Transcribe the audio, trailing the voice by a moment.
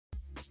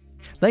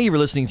Thank you for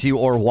listening to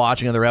or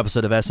watching another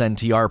episode of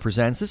SNTR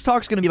Presents. This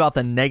talk's going to be about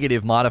the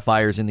negative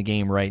modifiers in the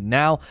game right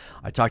now.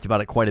 I talked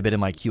about it quite a bit in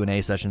my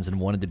Q&A sessions and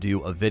wanted to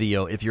do a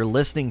video. If you're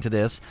listening to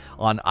this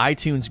on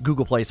iTunes,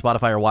 Google Play,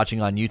 Spotify, or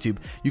watching on YouTube,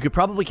 you could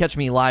probably catch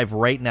me live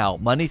right now,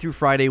 Monday through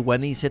Friday.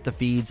 When these hit the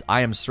feeds, I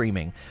am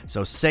streaming.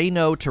 So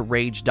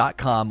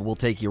sayno2rage.com will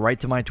take you right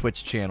to my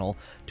Twitch channel,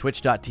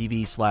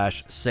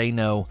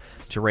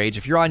 twitch.tv/sayno2rage.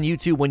 If you're on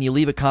YouTube, when you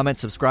leave a comment,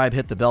 subscribe,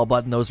 hit the bell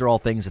button. Those are all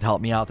things that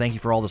help me out. Thank you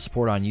for all the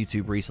support on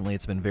YouTube recently.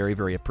 It's been very,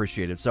 very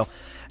appreciated. So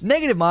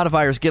negative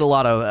modifiers get a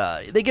lot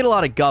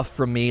of guff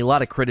from me, a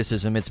lot of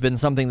criticism. It's been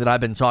something that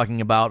I've been talking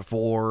about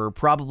for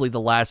probably the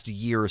last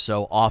year or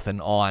so, off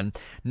and on.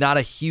 Not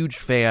a huge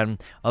fan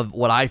of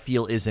what I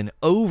feel is an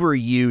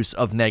overuse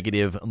of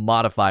negative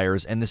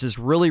modifiers, and this has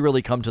really,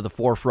 really come to the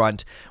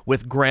forefront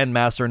with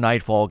Grandmaster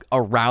Nightfall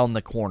around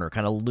the corner,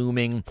 kind of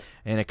looming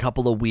in a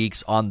couple of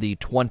weeks on the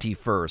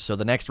 21st. So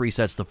the next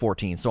reset's the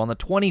 14th. So on the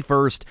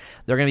 21st,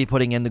 they're going to be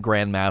putting in the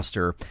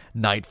Grandmaster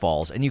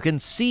Nightfalls. And you can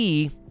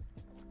see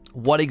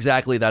what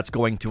exactly that's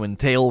going to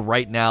entail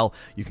right now.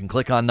 You can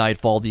click on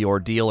Nightfall, the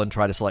ordeal, and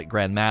try to select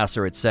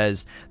Grandmaster. It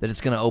says that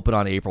it's going to open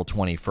on April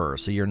 21st,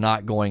 so you're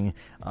not going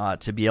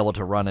to be able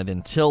to run it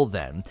until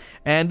then.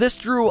 And this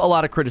drew a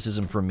lot of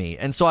criticism from me,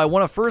 and so I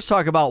want to first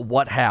talk about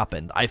what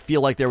happened. I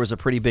feel like there was a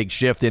pretty big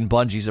shift in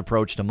Bungie's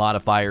approach to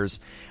modifiers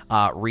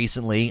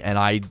recently, and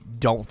I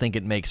don't think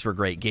it makes for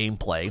great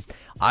gameplay.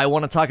 I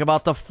want to talk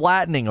about the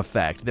flattening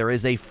effect. There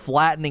is a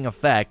flattening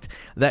effect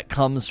that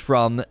comes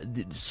from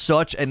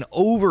such an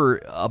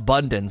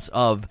overabundance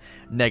of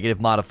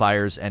negative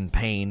modifiers and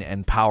pain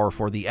and power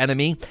for the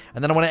enemy.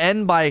 And then I want to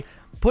end by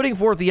putting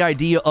forth the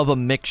idea of a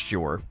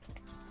mixture.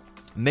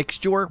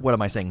 Mixture? What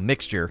am I saying?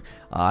 Mixture.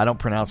 I don't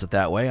pronounce it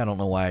that way. I don't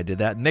know why I did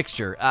that.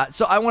 Mixture.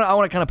 So I want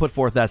to kind of put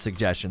forth that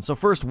suggestion. So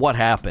first, what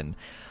happened?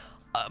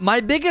 My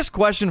biggest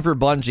question for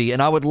Bungie,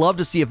 and I would love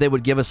to see if they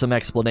would give us some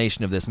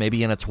explanation of this,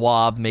 maybe in a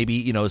TWAB,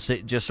 maybe,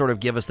 just sort of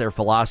give us their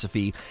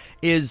philosophy,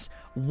 is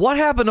what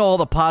happened to all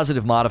the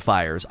positive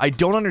modifiers? I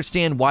don't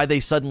understand why they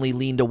suddenly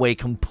leaned away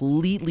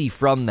completely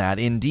from that.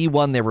 In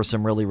D1, there were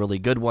some really, really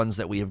good ones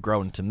that we have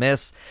grown to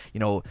miss.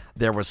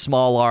 There was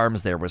small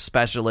arms, there was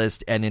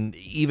specialist, and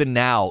even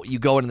now, you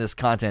go into this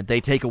content,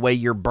 they take away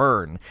your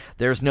burn.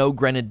 There's no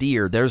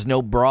grenadier, there's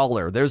no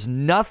brawler, there's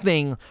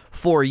nothing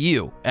for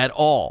you at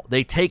all.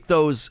 They take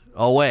those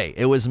away.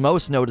 It was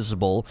most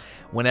noticeable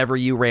whenever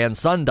you ran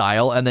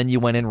Sundial, and then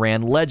you went and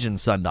ran Legend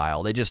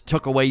Sundial. They just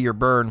took away your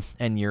burn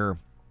and your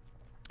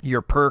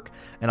perk,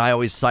 and I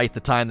always cite the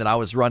time that I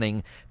was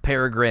running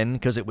Peregrine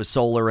because it was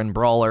Solar and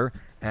Brawler,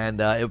 and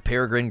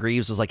Peregrine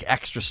Greaves was like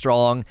extra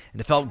strong,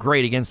 and it felt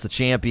great against the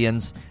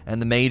champions and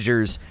the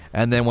majors,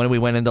 and then when we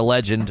went into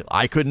Legend,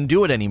 I couldn't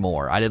do it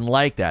anymore. I didn't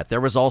like that.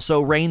 There was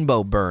also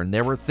Rainbow Burn.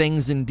 There were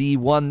things in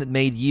D1 that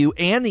made you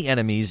and the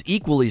enemies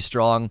equally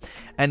strong,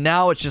 and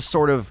now it's just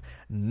sort of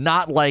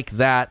not like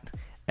that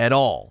at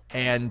all.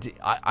 And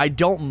I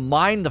don't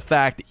mind the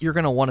fact that you're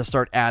going to want to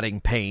start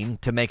adding pain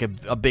to make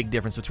a big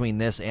difference between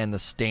this and the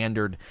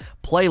standard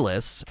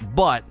playlists,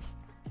 but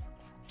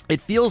it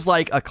feels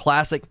like a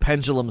classic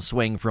pendulum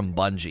swing from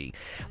Bungie.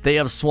 They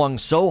have swung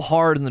so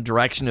hard in the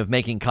direction of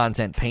making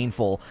content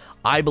painful.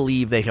 I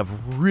believe they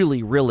have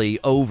really, really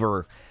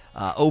overreacted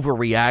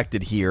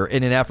here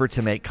in an effort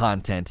to make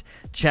content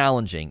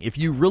challenging. If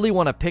you really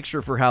want a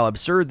picture for how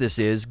absurd this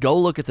is, go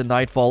look at the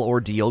Nightfall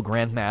Ordeal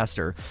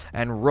Grandmaster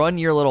and run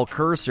your little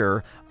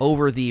cursor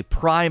over the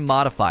prime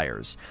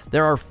modifiers.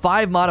 There are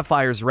 5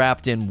 modifiers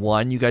wrapped in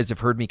one. You guys have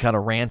heard me kind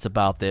of rant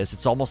about this.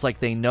 It's almost like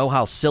they know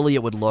how silly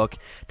it would look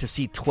to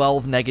see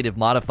 12 negative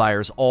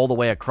modifiers all the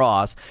way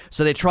across.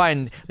 So they try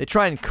and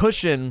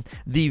cushion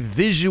the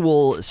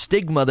visual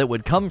stigma that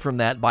would come from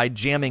that by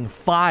jamming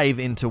 5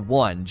 into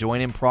one.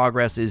 Join in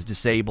progress is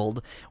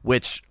disabled,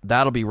 which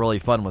that'll be really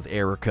fun with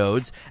error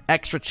codes.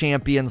 Extra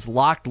champions,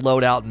 locked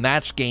loadout,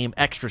 match game,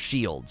 extra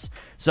shields.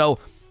 So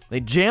they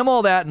jam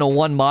all that into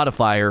one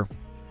modifier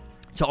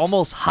to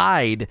almost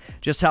hide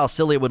just how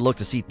silly it would look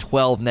to see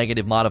 12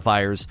 negative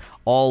modifiers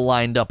all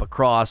lined up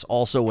across.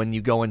 Also, when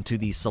you go into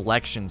the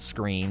selection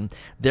screen,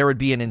 there would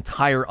be an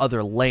entire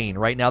other lane.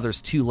 Right now,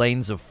 there's 2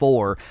 lanes of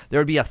 4. There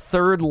would be a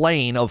third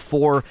lane of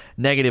 4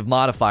 negative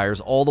modifiers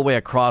all the way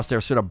across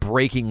there, sort of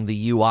breaking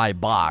the UI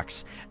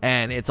box.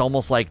 And it's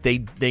almost like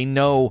they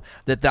know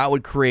that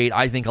would create,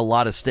 I think, a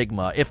lot of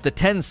stigma. If the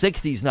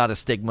 1060 is not a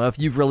stigma, if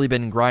you've really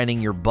been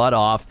grinding your butt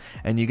off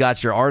and you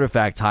got your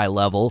artifact high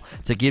level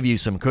to give you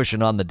some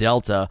cushion on the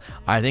delta,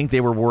 I think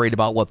they were worried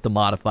about what the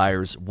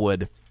modifiers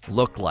would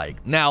look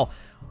like. Now,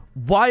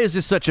 why is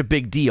this such a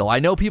big deal? I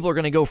know people are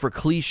going to go for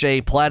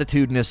cliche,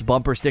 platitudinous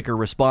bumper sticker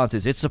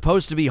responses. It's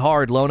supposed to be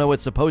hard, Lono.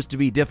 It's supposed to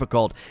be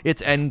difficult.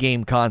 It's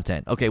endgame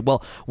content. Okay,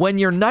 well, when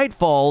your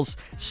Nightfalls,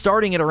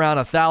 starting at around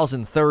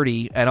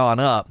 1,030 and on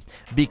up,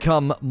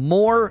 become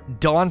more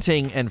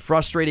daunting and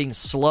frustrating,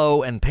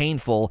 slow, and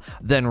painful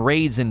than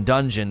raids and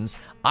dungeons,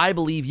 I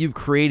believe you've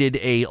created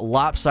a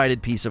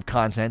lopsided piece of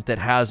content that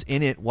has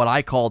in it what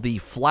I call the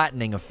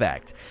flattening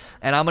effect.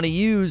 And I'm going to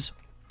use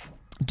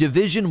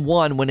Division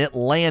 1, when it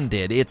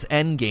landed its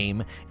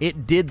endgame,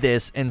 it did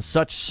this in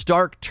such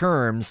stark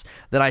terms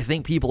that I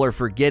think people are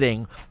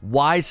forgetting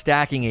why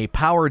stacking a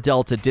power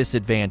delta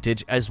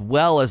disadvantage as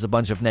well as a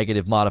bunch of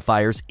negative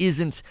modifiers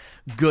isn't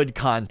good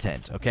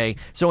content, okay?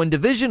 So in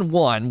Division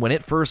 1, when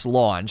it first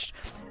launched,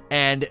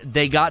 and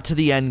they got to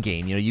the end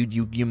game, you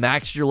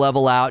maxed your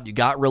level out, you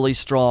got really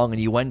strong, and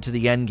you went to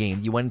the end game.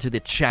 You went into the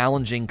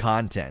challenging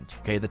content,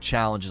 okay? The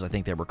challenges, I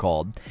think they were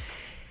called.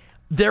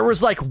 There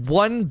was like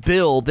one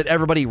build that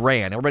everybody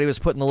ran. Everybody was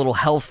putting the little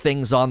health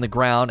things on the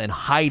ground and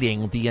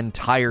hiding the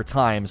entire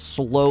time,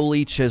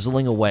 slowly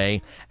chiseling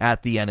away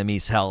at the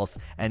enemy's health,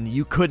 and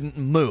you couldn't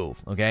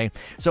move, okay?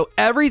 So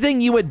everything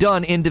you had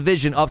done in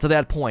Division up to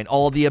that point,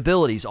 all of the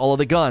abilities, all of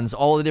the guns,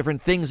 all of the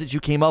different things that you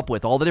came up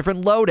with, all the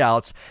different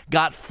loadouts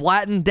got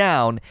flattened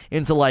down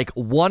into like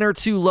 1 or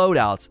 2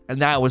 loadouts,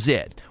 and that was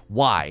it.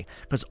 Why?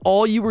 Because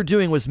all you were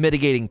doing was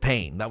mitigating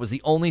pain. That was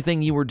the only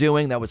thing you were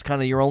doing. That was kind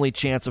of your only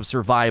chance of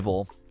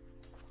survival.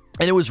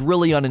 And it was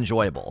really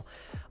unenjoyable.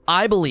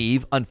 I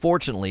believe,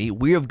 unfortunately,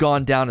 we have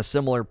gone down a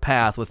similar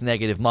path with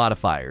negative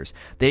modifiers.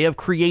 They have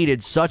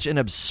created such an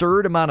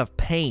absurd amount of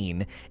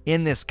pain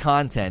in this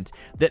content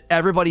that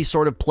everybody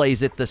sort of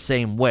plays it the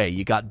same way.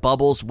 You got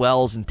bubbles,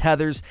 wells, and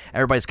tethers.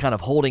 Everybody's kind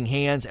of holding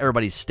hands.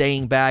 Everybody's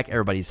staying back.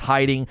 Everybody's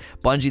hiding.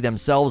 Bungie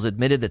themselves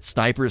admitted that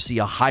snipers see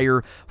a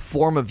higher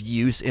form of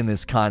use in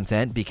this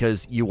content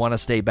because you want to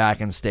stay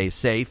back and stay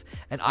safe.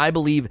 And I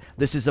believe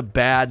this is a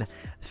bad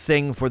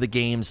thing for the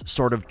game's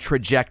sort of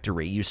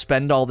trajectory. You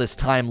spend all this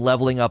time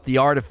leveling up the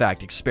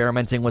artifact,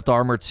 experimenting with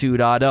Armor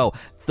 2.0,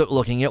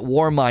 looking at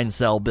Warmind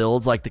cell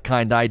builds like the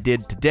kind I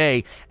did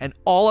today, and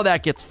all of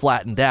that gets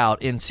flattened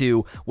out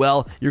into,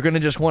 well, you're going to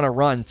just want to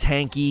run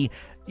tanky,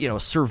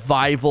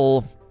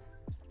 survival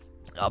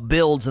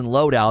builds and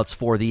loadouts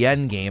for the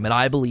end game, and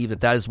I believe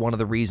that is one of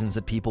the reasons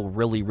that people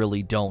really,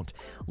 really don't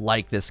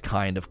like this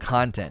kind of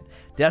content.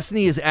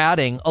 Destiny is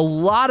adding a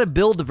lot of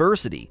build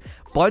diversity.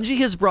 Bungie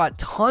has brought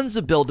tons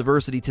of build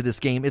diversity to this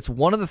game. It's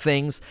one of the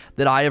things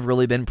that I have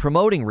really been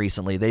promoting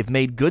recently. They've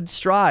made good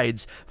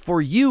strides for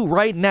you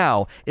right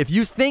now. If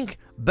you think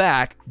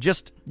back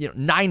just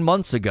 9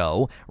 months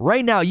ago,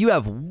 right now you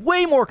have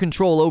way more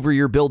control over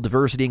your build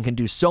diversity and can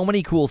do so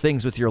many cool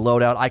things with your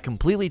loadout. I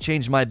completely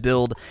changed my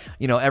build,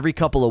 every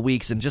couple of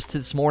weeks, and just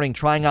this morning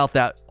trying out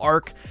that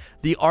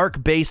the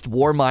Arc-based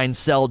Warmind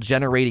cell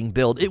generating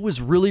build. It was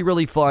really,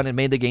 really fun and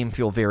made the game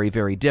feel very,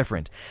 very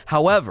different.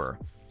 However,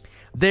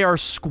 they are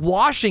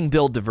squashing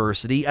build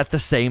diversity at the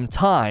same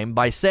time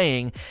by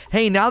saying,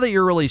 hey, now that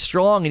you're really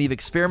strong and you've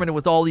experimented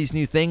with all these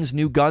new things,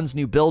 new guns,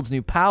 new builds,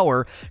 new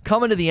power,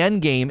 come into the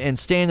end game and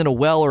stand in a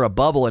well or a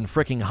bubble and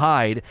freaking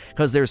hide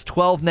because there's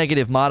 12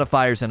 negative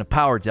modifiers and a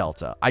power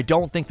delta. I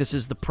don't think this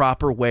is the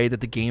proper way that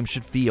the game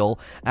should feel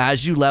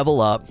as you level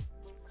up.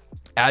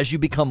 As you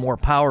become more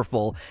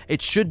powerful,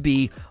 it should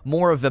be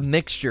more of a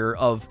mixture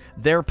of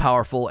they're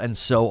powerful and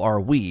so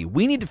are we.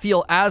 We need to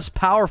feel as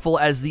powerful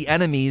as the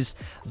enemies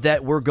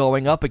that we're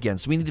going up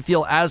against. We need to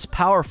feel as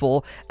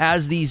powerful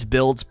as these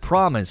builds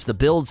promise. The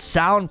builds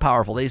sound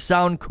powerful. They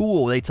sound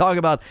cool. They talk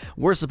about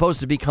we're supposed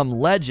to become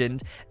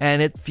legend,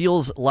 and it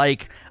feels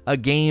like a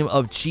game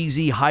of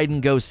cheesy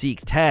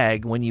hide-and-go-seek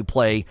tag when you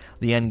play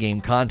the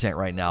endgame content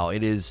right now.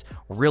 It is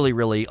really,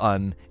 really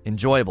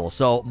unenjoyable.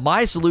 So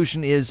my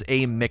solution is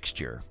a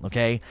mixture,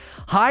 okay?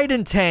 Hide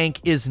and tank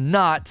is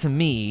not, to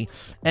me,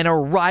 an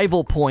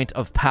arrival point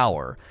of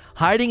power.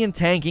 Hiding and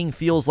tanking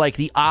feels like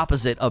the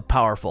opposite of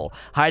powerful.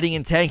 Hiding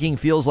and tanking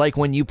feels like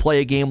when you play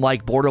a game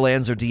like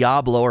Borderlands or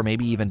Diablo or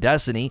maybe even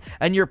Destiny,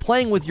 and you're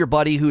playing with your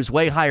buddy who's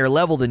way higher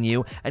level than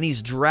you, and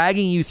he's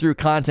dragging you through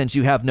content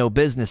you have no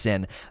business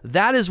in.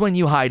 That is when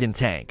you hide and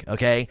tank,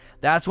 okay?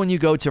 That's when you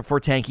go for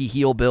tanky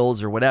heal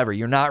builds or whatever.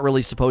 You're not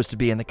really supposed to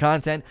be in the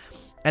content,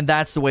 and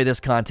that's the way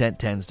this content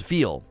tends to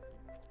feel.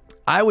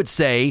 I would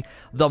say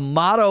the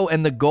motto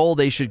and the goal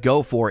they should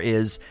go for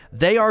is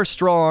they are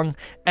strong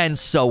and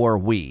so are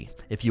we.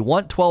 If you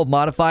want 12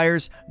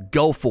 modifiers,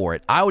 go for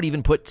it. I would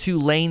even put 2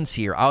 lanes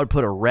here. I would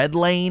put a red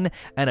lane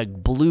and a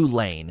blue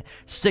lane.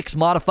 6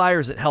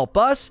 modifiers that help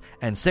us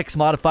and 6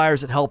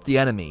 modifiers that help the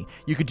enemy.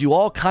 You could do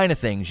all kind of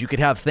things. You could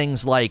have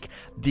things like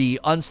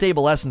the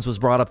unstable essence was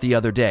brought up the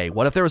other day.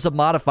 What if there was a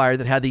modifier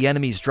that had the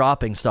enemies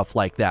dropping stuff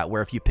like that,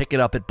 where if you pick it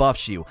up, it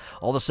buffs you?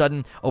 All of a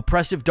sudden,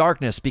 oppressive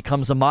darkness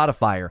becomes a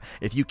modifier.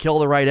 If you kill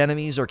the right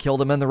enemies or kill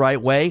them in the right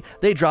way,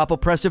 they drop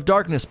oppressive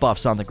darkness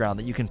buffs on the ground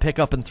that you can pick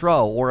up and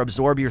throw or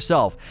absorb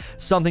yourself.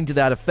 Something to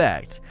that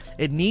effect.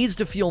 It needs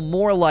to feel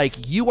more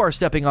like you are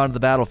stepping onto the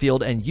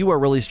battlefield and you are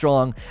really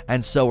strong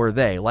and so are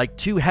they. Like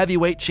 2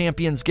 heavyweight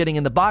champions getting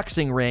in the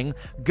boxing ring,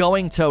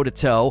 going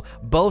toe-to-toe.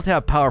 Both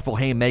have powerful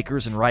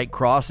haymakers and right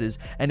crosses,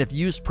 and if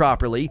used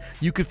properly,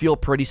 you could feel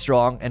pretty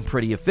strong and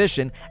pretty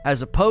efficient,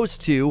 as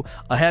opposed to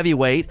a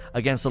heavyweight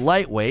against a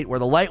lightweight, where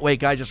the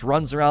lightweight guy just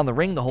runs around the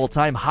ring the whole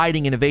time,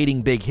 hiding and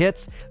evading big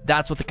hits.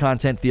 That's what the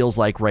content feels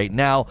like right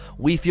now.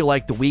 We feel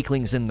like the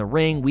weaklings in the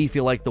ring. We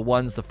feel like the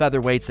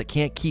featherweights that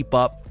can't keep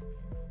up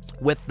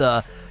with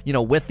the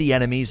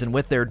enemies and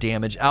with their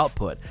damage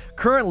output.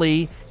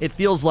 Currently, it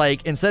feels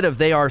like instead of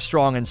they are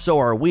strong and so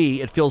are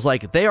we, it feels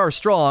like they are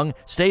strong,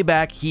 stay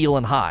back, heal,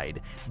 and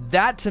hide.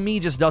 That to me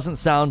just doesn't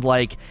sound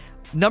like...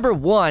 Number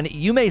one,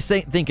 you may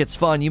think it's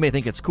fun, you may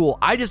think it's cool.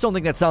 I just don't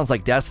think that sounds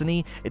like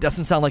Destiny. It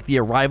doesn't sound like the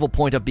arrival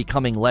point of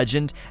becoming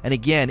Legend. And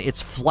again,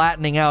 it's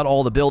flattening out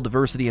all the build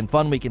diversity and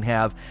fun we can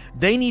have.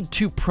 They need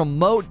to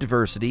promote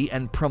diversity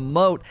and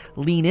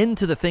lean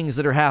into the things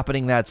that are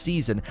happening that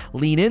season,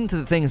 lean into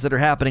the things that are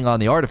happening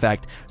on the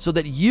artifact, so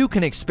that you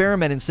can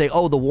experiment and say,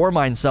 oh, the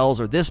Warmind cells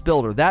or this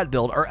build or that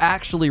build are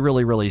actually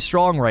really, really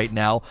strong right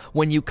now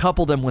when you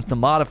couple them with the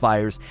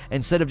modifiers,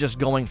 instead of just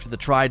going for the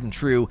tried and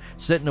true,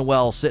 sit in a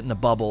well, sit in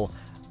a bubble,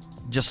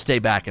 just stay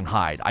back and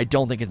hide. I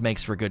don't think it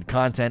makes for good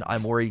content.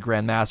 I'm worried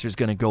Grandmaster is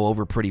going to go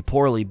over pretty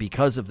poorly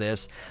because of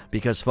this,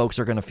 because folks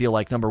are going to feel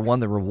like, number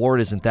one, the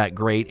reward isn't that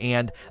great,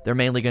 and they're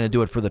mainly going to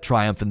do it for the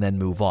triumph and then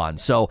move on.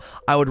 So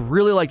I would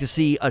really like to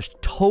see a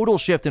total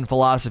shift in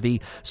philosophy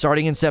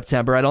starting in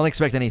September. I don't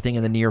expect anything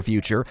in the near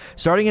future.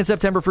 Starting in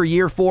September for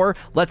Year 4,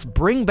 let's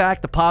bring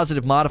back the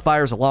positive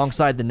modifiers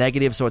alongside the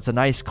negative, so it's a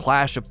nice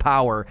clash of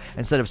power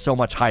instead of so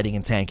much hiding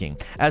and tanking.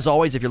 As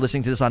always, if you're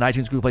listening to this on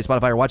iTunes, Google Play,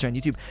 Spotify, or watching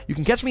on YouTube, you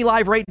can catch me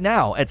live right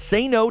now at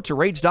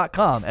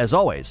sayno2rage.com. As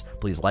always,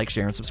 please like,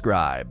 share, and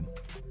subscribe.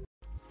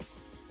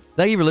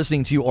 Thank you for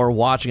listening to or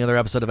watching another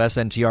episode of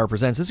SNTR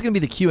Presents. This is going to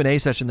be the Q&A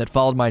session that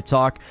followed my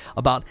talk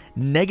about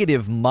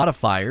negative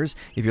modifiers.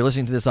 If you're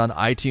listening to this on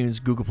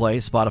iTunes, Google Play,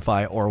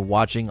 Spotify, or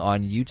watching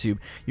on YouTube,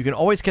 you can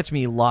always catch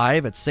me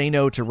live at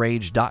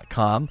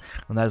sayno2rage.com,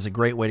 and that is a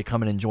great way to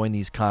come in and join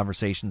these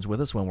conversations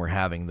with us when we're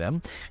having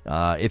them.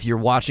 If you're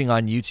watching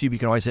on YouTube, you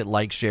can always hit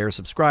like, share,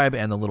 subscribe,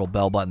 and the little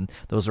bell button.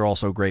 Those are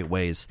also great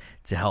ways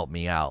to help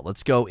me out.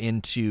 Let's go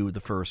into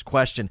the first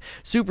question.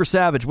 Super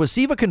Savage, was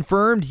Siva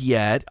confirmed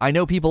yet? I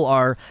know people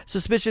are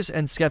suspicious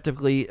and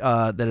skeptically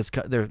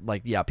they're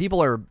like, yeah,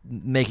 people are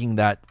making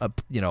that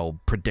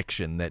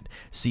prediction that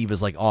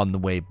Siva's like on the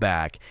way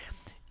back.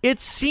 It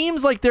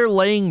seems like they're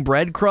laying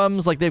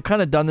breadcrumbs, like they've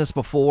kind of done this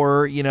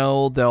before.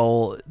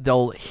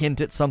 They'll hint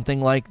at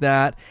something like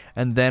that,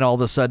 and then all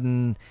of a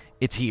sudden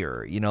it's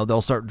here.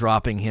 They'll start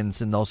dropping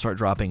hints and they'll start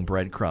dropping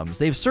breadcrumbs.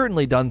 They've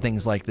certainly done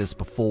things like this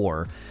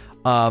before.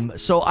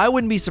 So I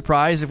wouldn't be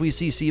surprised if we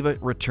see Siva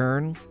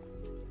return.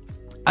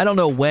 I don't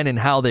know when and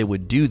how they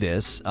would do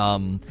this.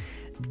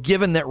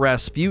 Given that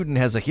Rasputin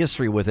has a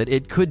history with it,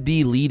 it could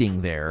be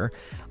leading there.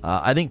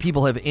 I think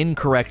people have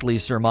incorrectly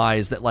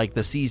surmised that like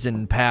the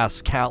season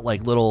pass count,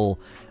 like little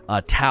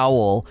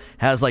towel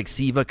has like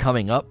Siva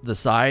coming up the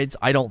sides.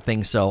 I don't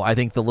think so. I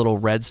think the little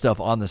red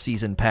stuff on the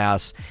season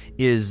pass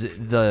is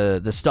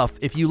the stuff.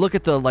 If you look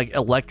at the like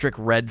electric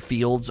red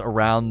fields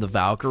around the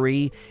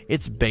Valkyrie,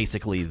 it's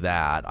basically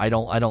that. I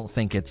don't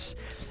think it's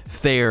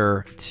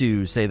fair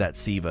to say that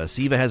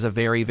Siva has a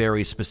very,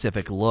 very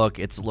specific look.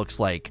 It looks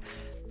like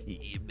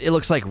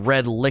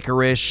red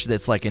licorice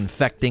that's like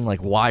infecting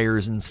like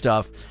wires and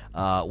stuff.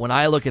 When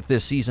I look at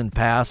this season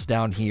pass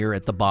down here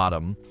at the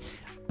bottom,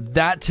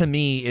 that to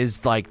me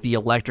is like the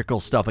electrical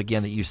stuff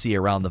again that you see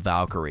around the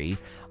Valkyrie.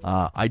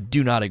 I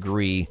do not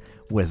agree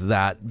with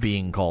that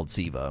being called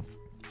Siva.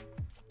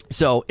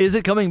 So is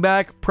it coming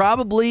back?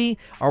 Probably.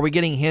 Are we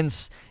getting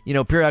hints,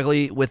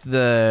 periodically with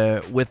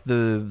the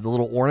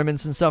little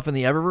ornaments and stuff in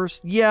the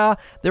Eververse? Yeah.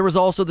 There was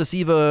also the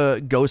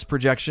Siva ghost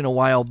projection a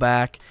while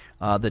back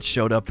that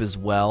showed up as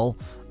well.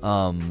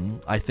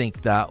 I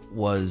think that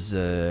was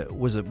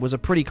a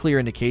pretty clear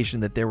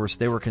indication that they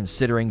were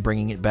considering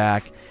bringing it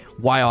back.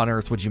 Why on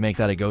earth would you make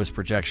that a ghost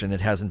projection?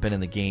 It hasn't been in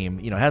the game.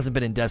 It hasn't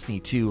been in Destiny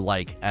 2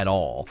 like at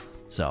all.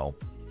 So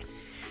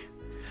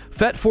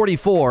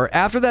Fet44,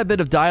 after that bit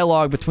of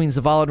dialogue between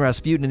Zavala and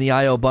Rasputin in the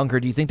IO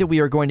bunker, do you think that we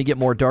are going to get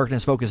more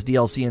darkness-focused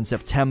DLC in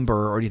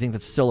September, or do you think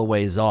that's still a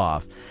ways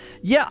off?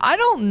 Yeah, I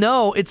don't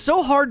know. It's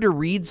so hard to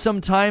read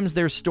sometimes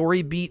their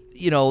story beat,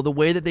 the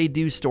way that they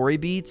do story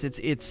beats.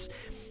 It's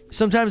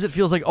sometimes it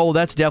feels like, oh,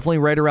 that's definitely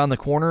right around the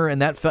corner,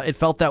 and it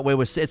felt that way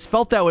with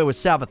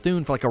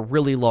Savathun for like a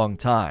really long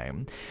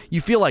time.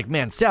 You feel like,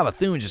 man,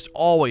 Savathun just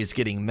always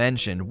getting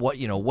mentioned.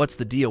 What's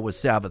the deal with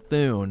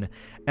Savathun?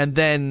 And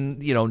then,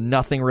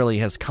 nothing really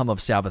has come of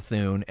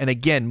Savathun. And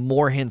again,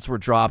 more hints were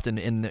dropped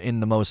in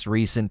the most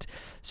recent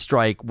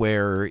strike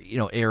where,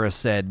 Era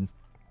said,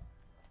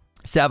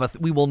 Savath,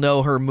 we will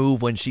know her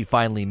move when she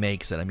finally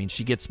makes it. I mean,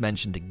 she gets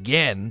mentioned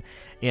again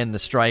in the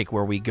strike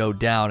where we go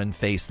down and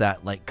face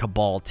that, like,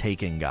 Cabal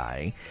Taken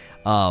guy.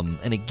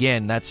 And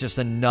again, that's just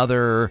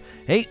another,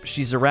 hey,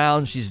 she's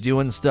around, she's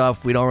doing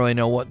stuff. We don't really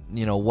know what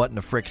in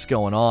the frick's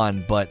going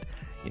on, but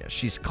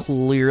she's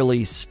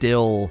clearly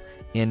still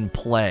in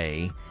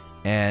play,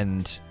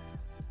 and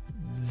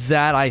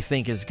that I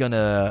think is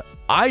gonna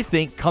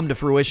come to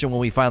fruition when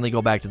we finally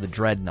go back to the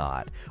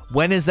Dreadnought.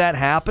 When is that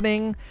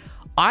happening?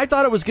 I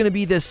thought it was going to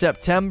be this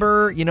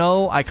September.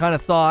 I kind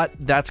of thought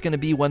that's going to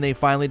be when they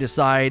finally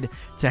decide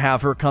to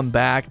have her come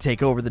back,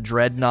 take over the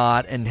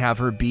Dreadnought, and have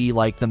her be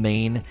like the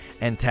main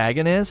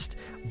antagonist.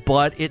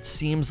 But it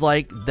seems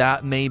like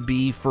that may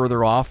be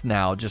further off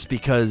now, just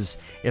because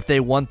if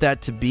they want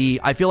that to be,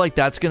 I feel like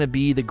that's going to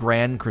be the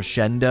grand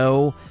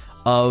crescendo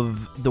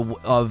of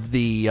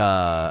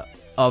the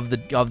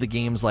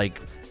game's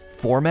like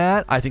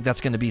format. I think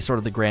that's going to be sort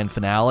of the grand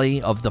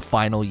finale of the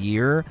final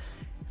year.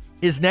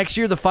 Is next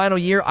year the final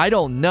year? I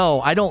don't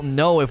know. I don't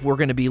know if we're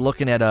going to be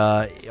looking at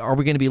are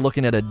we going to be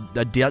looking at a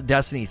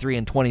Destiny 3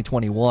 in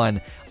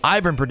 2021?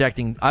 I've been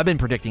predicting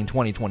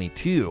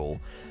 2022,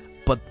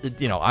 but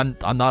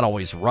I'm not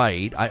always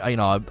right.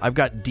 I've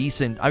got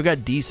decent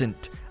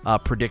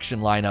prediction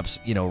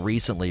lineups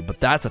recently, but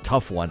that's a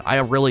tough one. I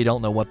really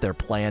don't know what their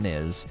plan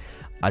is.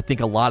 I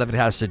think a lot of it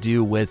has to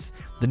do with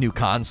the new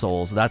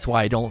consoles. That's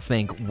why I don't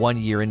think 1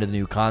 year into the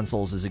new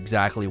consoles is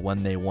exactly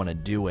when they want to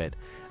do it.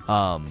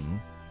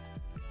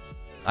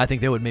 I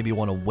think they would maybe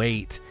want to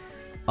wait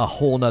a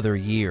whole nother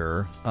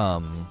year,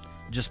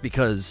 just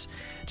because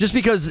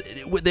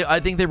I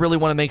think they really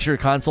want to make sure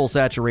console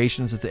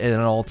saturation is at an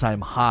all-time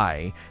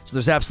high. So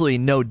there's absolutely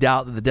no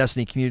doubt that the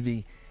Destiny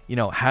community,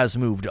 has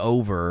moved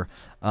over,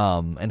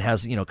 and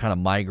has, kind of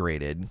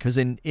migrated. Because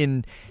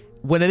when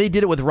they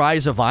did it with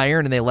Rise of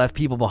Iron and they left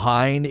people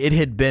behind, it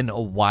had been a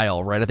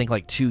while, right? I think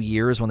like 2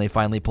 years when they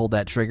finally pulled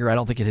that trigger. I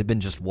don't think it had been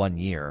just 1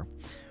 year.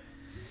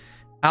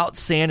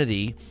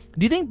 Outsanity.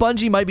 Do you think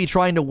Bungie might be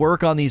trying to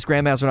work on these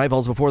Grandmaster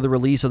Nightfalls before the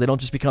release so they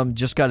don't just become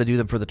just got to do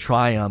them for the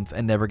triumph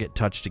and never get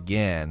touched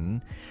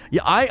again?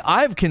 Yeah,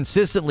 I've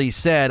consistently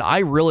said I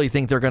really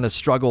think they're going to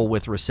struggle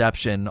with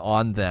reception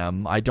on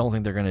them. I don't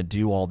think they're going to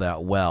do all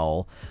that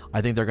well.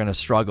 I think they're going to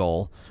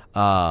struggle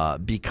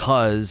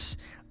because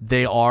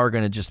they are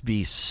going to just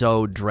be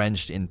so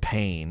drenched in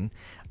pain.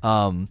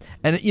 And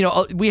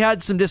we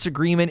had some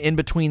disagreement in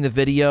between the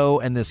video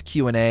and this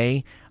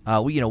Q&A.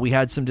 We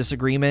had some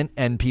disagreement,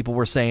 and people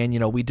were saying,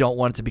 we don't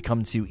want it to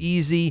become too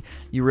easy.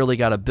 You really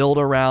got to build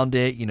around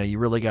it. You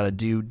really got to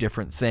do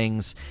different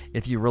things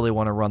if you really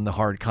want to run the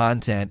hard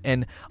content.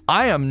 And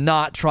I am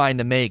not trying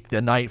to make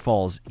the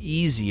Nightfalls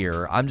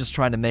easier. I'm just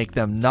trying to make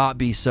them not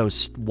be so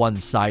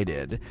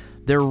one-sided.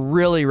 They're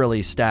really,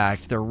 really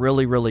stacked. They're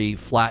really, really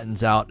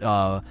flattens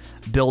out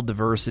build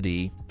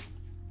diversity.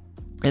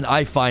 And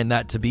I find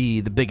that to be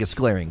the biggest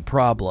glaring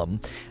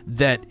problem,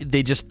 that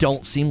they just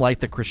don't seem like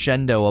the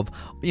crescendo of,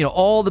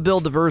 all the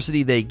build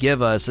diversity they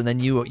give us, and then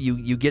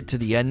you get to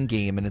the end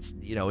game and it's,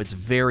 it's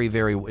very,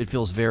 very, it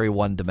feels very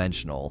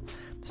one-dimensional.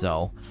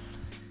 So,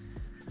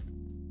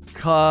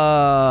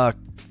 Kozin,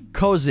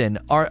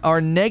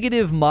 are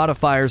negative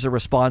modifiers a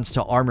response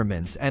to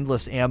armaments,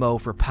 endless ammo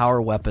for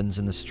power weapons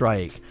in the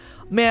strike?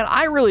 Man,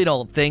 I really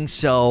don't think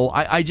so.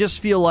 I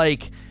just feel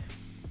like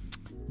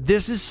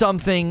this is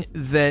something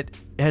that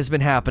has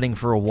been happening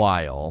for a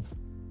while,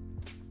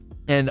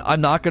 and I'm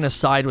not going to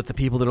side with the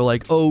people that are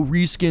like, oh,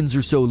 reskins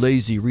are so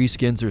lazy,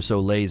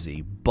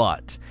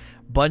 but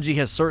Bungie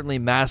has certainly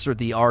mastered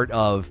the art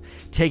of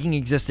taking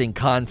existing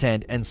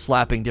content and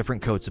slapping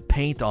different coats of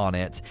paint on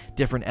it,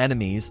 different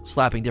enemies,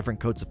 slapping different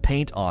coats of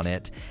paint on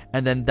it,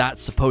 and then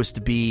that's supposed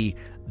to be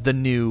the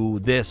new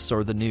this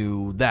or the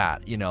new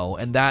that,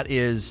 and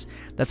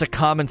that's a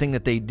common thing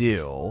that they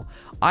do.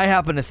 I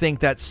happen to think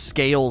that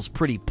scales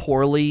pretty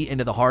poorly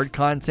into the hard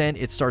content.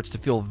 It starts to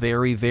feel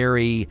very,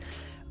 very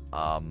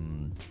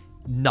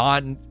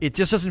it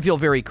just doesn't feel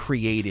very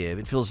creative.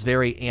 It feels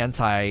very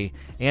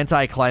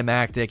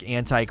anticlimactic,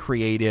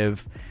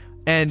 anti-creative.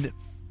 And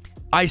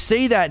I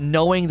say that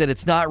knowing that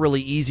it's not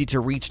really easy to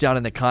reach down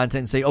in the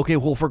content and say, okay,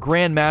 well, for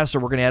Grandmaster,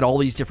 we're going to add all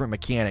these different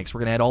mechanics. We're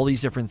going to add all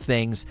these different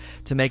things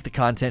to make the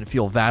content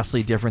feel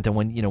vastly different than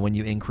when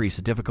you increase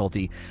the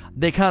difficulty.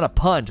 They kind of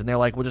punt, and they're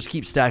like, we'll just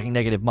keep stacking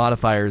negative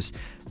modifiers,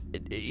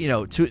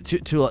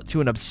 to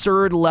an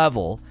absurd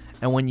level.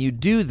 And when you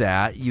do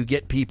that, you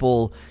get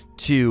people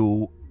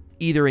to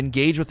either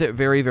engage with it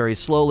very, very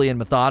slowly and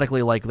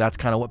methodically, like that's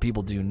kind of what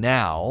people do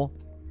now,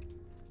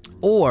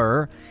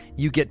 or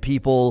you get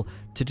people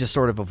to just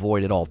sort of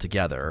avoid it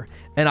altogether.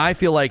 And I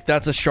feel like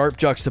that's a sharp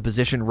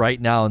juxtaposition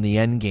right now in the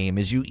end game,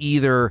 is you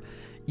either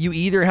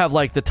have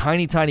like the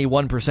tiny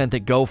 1%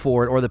 that go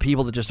for it, or the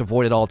people that just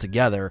avoid it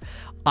altogether.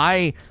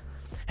 I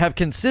have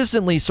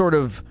consistently sort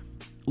of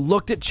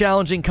looked at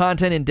challenging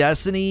content in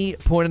Destiny,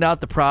 pointed out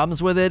the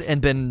problems with it,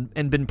 and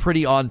been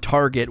pretty on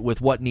target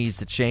with what needs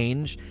to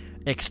change.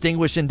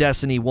 Extinguished in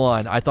Destiny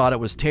 1, I thought it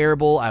was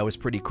terrible. I was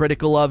pretty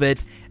critical of it,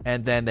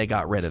 and then they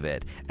got rid of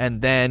it.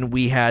 And then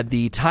we had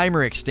the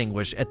timer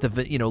extinguish at the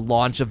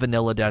launch of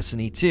Vanilla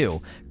Destiny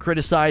 2.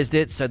 Criticized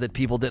it, said that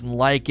people didn't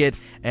like it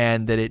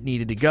and that it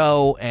needed to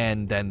go,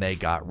 and then they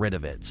got rid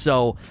of it.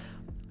 So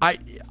I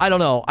don't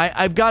know.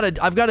 I've got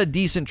a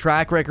decent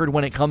track record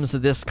when it comes to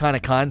this kind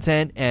of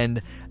content,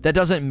 and that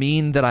doesn't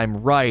mean that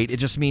I'm right. It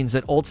just means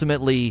that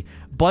ultimately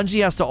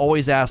Bungie has to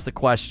always ask the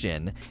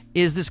question,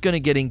 is this going to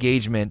get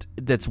engagement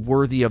that's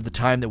worthy of the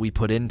time that we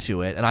put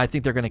into it? And I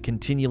think they're going to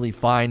continually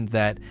find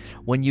that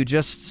when you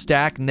just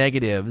stack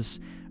negatives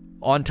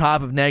on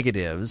top of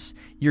negatives,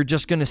 you're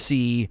just going to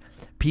see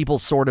people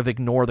sort of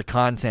ignore the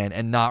content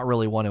and not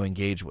really want to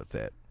engage with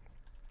it.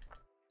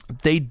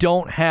 They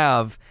don't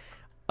have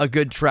a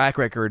good track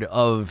record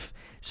of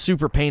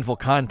super painful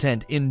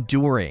content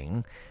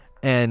enduring,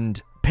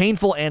 and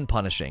painful and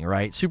punishing,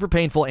 right? Super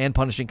painful and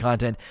punishing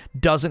content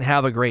doesn't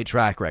have a great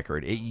track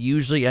record. It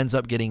usually ends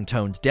up getting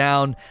toned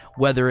down,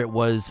 whether it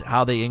was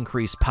how they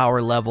increased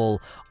power level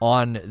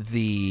on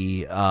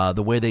the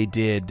way they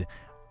did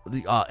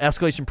the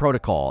escalation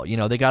protocol. You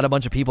know, they got a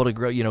bunch of people to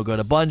go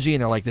to Bungie,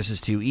 and they're like, this is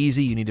too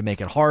easy, you need to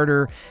make it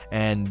harder.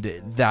 And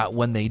that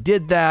when they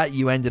did that,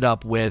 you ended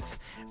up with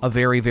a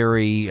very,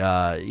 very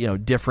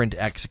different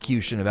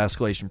execution of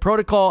escalation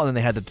protocol, and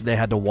then they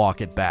had to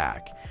walk it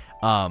back.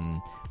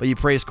 But you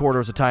praise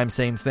Corridors of Time,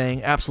 same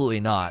thing? Absolutely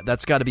not.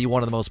 That's got to be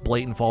one of the most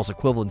blatant false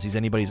equivalencies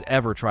anybody's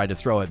ever tried to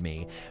throw at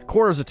me.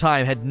 Corridors of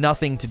Time had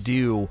nothing to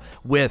do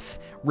with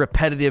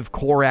repetitive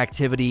core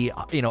activity,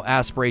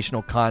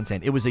 aspirational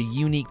content. It was a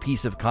unique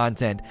piece of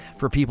content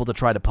for people to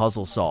try to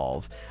puzzle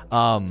solve.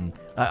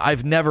 I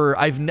would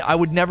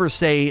never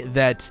say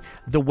that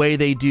the way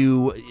they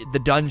do the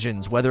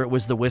dungeons, whether it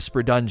was the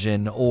Whisper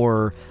Dungeon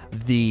or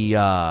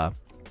the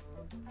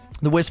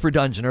Whisper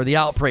Dungeon or the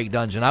Outbreak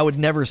Dungeon, I would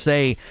never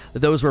say that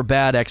those were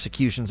bad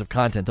executions of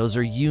content. Those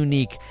are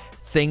unique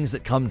things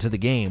that come to the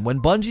game.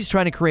 When Bungie's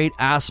trying to create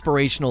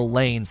aspirational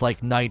lanes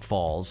like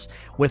Nightfalls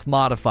with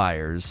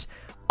modifiers,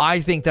 I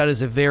think that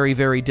is a very,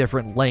 very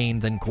different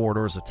lane than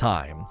Corridors of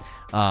Time.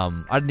 I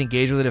didn't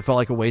engage with it. It felt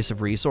like a waste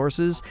of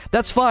resources.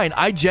 That's fine.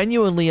 I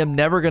genuinely am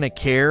never going to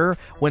care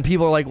when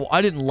people are like, well,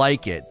 I didn't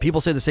like it. People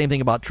say the same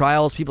thing about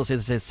Trials. People say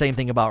the same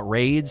thing about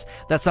raids.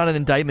 That's not an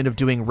indictment of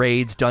doing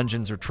raids,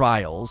 dungeons, or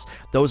Trials.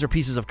 Those are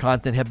pieces of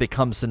content that have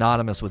become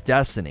synonymous with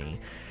Destiny.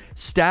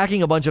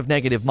 Stacking a bunch of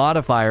negative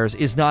modifiers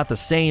is not the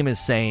same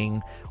as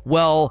saying,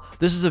 well,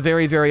 this is a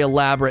very, very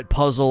elaborate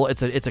puzzle.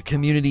 It's a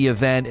community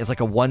event. It's like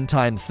a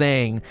one-time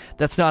thing.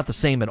 That's not the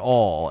same at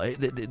all.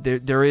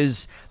 There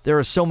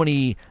are so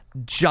many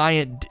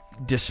giant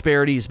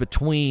disparities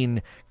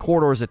between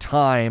Corridors of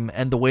Time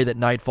and the way that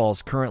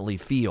Nightfalls currently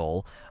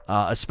feel,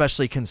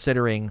 especially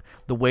considering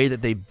the way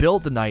that they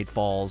built the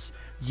Nightfalls.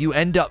 You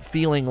end up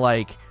feeling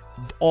like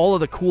all of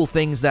the cool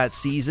things that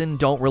season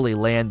don't really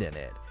land in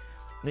it.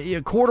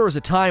 Corridors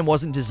of Time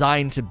wasn't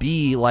designed to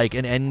be like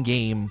an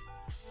endgame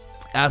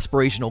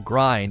aspirational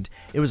grind.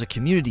 It was a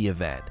community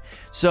event.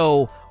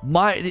 So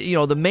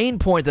the main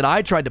point that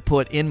I tried to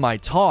put in my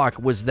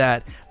talk was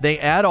that they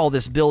add all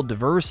this build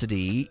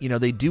diversity.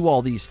 They do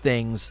all these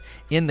things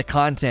in the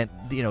content,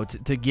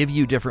 to give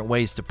you different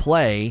ways to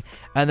play.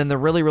 And then the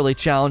really, really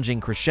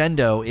challenging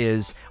crescendo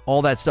is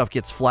all that stuff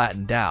gets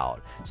flattened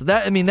out. So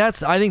I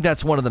think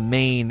that's one of the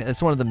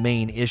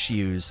main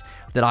issues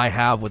that I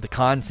have with the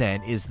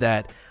content, is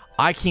that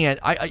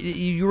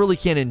you really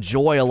can't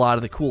enjoy a lot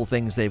of the cool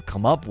things they've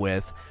come up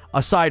with,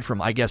 aside from,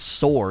 I guess,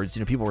 swords.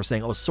 People were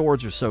saying, oh,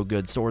 swords are so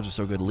good,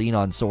 lean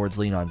on swords.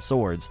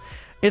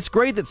 It's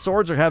great that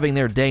swords are having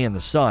their day in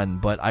the sun,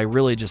 but I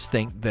really just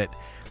think that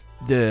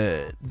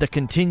the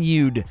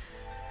continued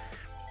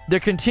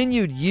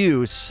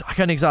use, I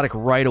got an exotic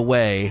right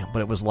away, but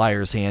it was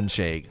Liar's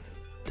Handshake.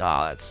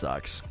 That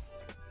sucks.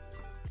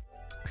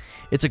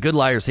 It's a good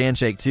Liar's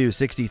Handshake too,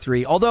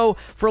 63. Although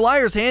for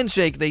Liar's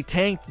Handshake, they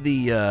tanked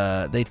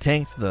the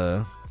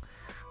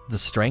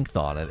strength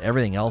on it.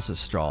 Everything else is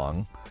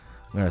strong.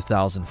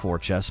 1,004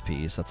 chess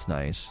piece. That's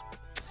nice.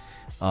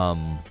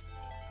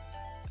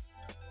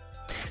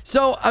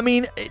 So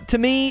to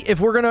me, if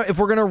we're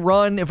gonna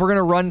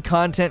run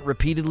content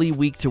repeatedly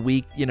week to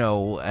week,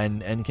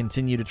 and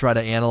continue to try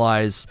to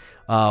analyze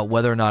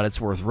whether or not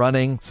it's worth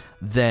running,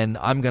 then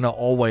I'm gonna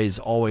always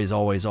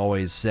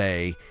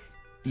say,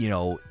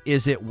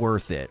 is it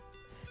worth it?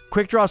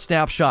 Quick Draw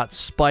Snapshot,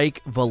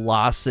 Spike,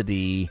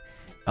 Velocity,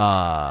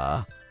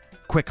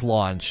 Quick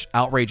Launch,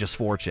 Outrageous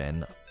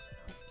Fortune.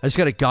 I just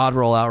got a God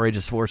Roll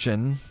Outrageous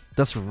Fortune.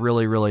 That's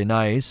really, really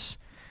nice.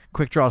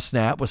 Quick Draw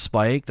Snap with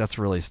Spike. That's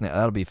really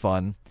that'll be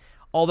fun.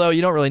 Although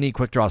you don't really need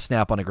Quick Draw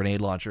Snap on a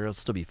grenade launcher. It'll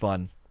still be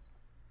fun.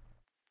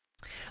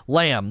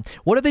 Lamb.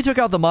 What if they took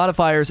out the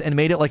modifiers and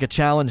made it like a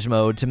challenge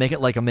mode to make it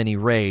like a mini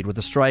raid, with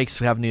the strikes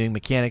have new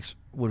mechanics,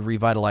 would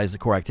revitalize the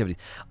core activity?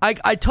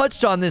 I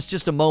touched on this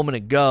just a moment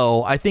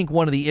ago. I think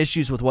one of the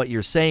issues with what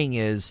you're saying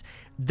is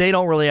they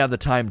don't really have the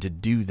time to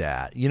do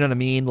that. You know what I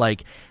mean?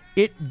 Like,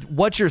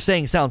 what you're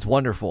saying sounds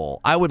wonderful.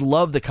 I would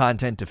love the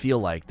content to feel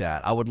like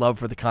that. I would love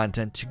for the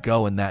content to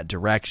go in that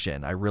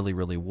direction. I really,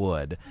 really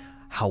would.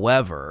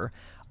 However,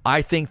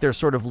 I think they're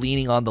sort of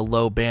leaning on the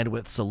low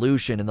bandwidth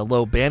solution, and the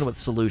low bandwidth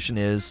solution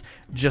is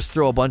just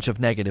throw a bunch of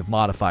negative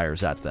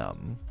modifiers at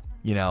them.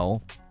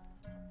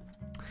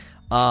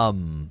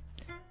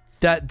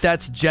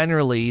 That's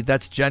generally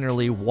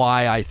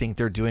why I think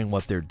they're doing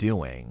what they're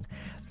doing.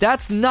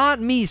 That's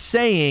not me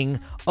saying,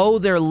 oh,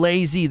 they're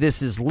lazy,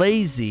 this is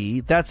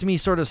lazy. That's me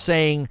sort of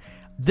saying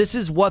this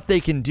is what they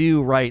can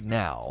do right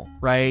now,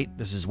 right?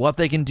 This is what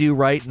they can do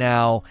right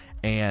now,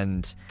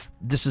 and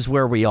this is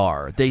where we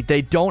are.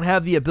 They don't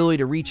have the ability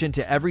to reach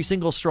into every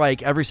single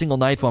strike, every single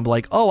Nightfall, and be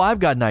like, oh, I've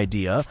got an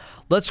idea.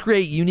 Let's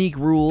create unique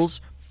rules,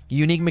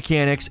 unique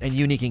mechanics, and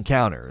unique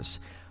encounters.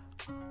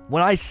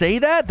 When I say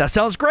that, that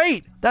sounds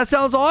great. That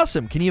sounds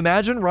awesome. Can you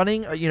imagine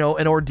running,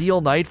 an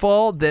Ordeal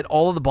Nightfall that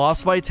all of the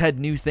boss fights had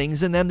new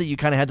things in them that you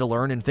kind of had to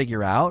learn and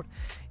figure out?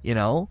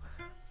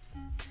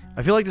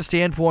 I feel like the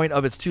standpoint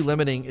of it's too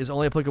limiting is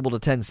only applicable to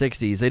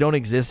 1060s. They don't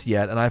exist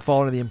yet, and I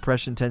fall under the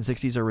impression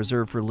 1060s are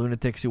reserved for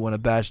lunatics who want to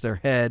bash their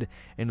head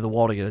into the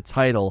wall to get a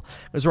title.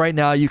 Because right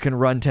now you can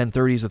run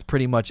 1030s with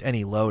pretty much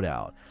any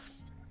loadout.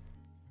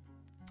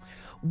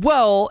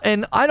 Well,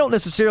 and I don't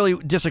necessarily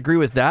disagree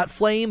with that,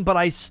 Flame, but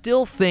I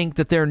still think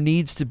that there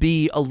needs to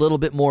be a little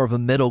bit more of a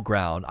middle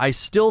ground. I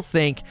still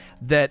think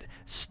that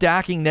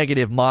stacking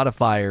negative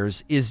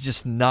modifiers is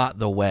just not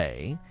the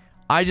way.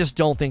 I just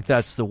don't think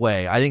that's the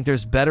way. I think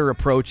there's better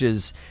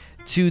approaches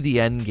to the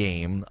end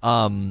game.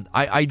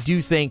 I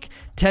do think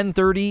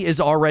 1030 is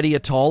already a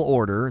tall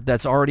order.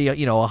 That's already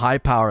a high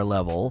power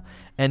level.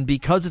 And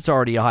because it's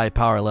already a high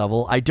power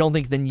level, I don't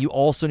think then you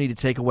also need to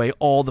take away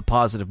all the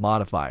positive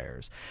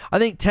modifiers. I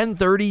think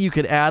 1030 you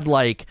could add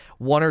like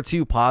 1 or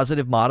 2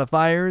 positive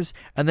modifiers,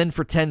 and then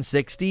for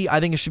 1060, I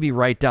think it should be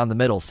right down the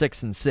middle,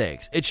 6 and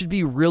 6. It should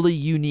be really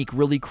unique,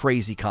 really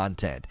crazy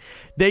content.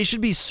 They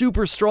should be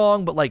super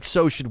strong, but like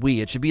so should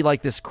we. It should be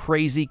like this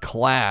crazy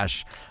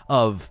clash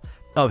of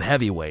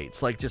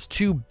heavyweights, like just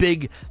two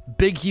big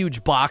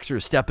huge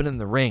boxers stepping in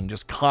the ring,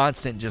 just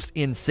constant, just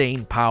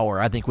insane power.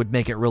 I think would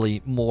make it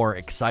really more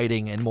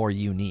exciting and more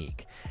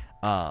unique.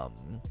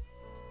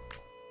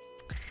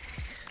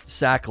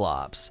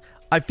 Sacklops,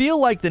 I feel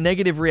like the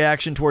negative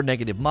reaction toward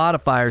negative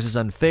modifiers is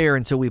unfair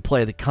until we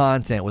play the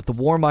content. With the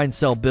Warmind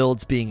Cell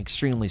builds being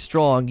extremely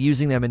strong,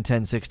 using them in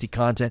 1060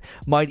 content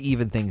might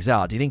even things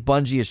out. Do you think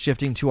Bungie is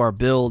shifting to our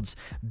builds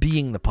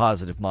being the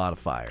positive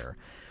modifier?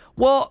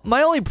 Well,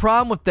 my only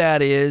problem with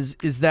that is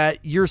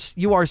that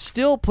you are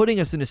still putting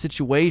us in a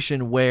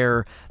situation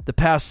where the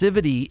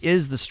passivity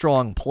is the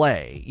strong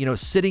play.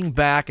 Sitting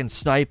back and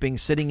sniping,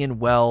 sitting in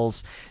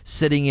wells,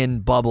 sitting in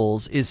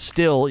bubbles is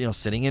still,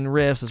 sitting in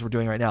rifts as we're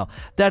doing right now.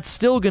 That's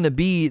still going to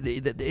be,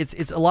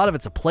 it's a lot of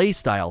it's a play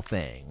style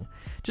thing.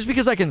 Just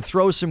because I can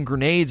throw some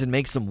grenades and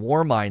make some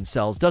Warmind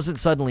cells doesn't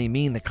suddenly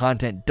mean the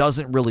content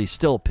doesn't really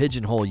still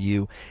pigeonhole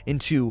you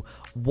into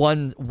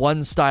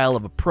one style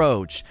of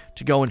approach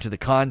to go into the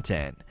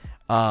content.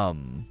 I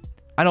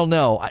don't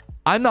know.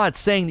 I'm not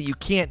saying that you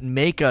can't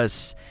make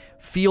us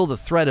feel the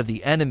threat of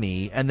the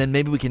enemy, and then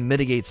maybe we can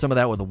mitigate some of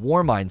that with the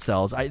Warmind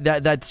cells.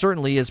 That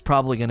certainly is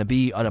probably going to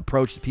be an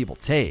approach that people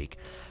take.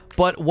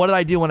 But what did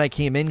I do when I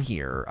came in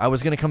here? I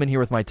was going to come in here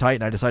with my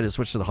Titan. I decided to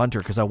switch to the Hunter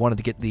because I wanted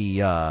to get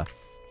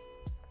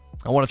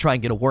I want to try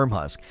and get a Worm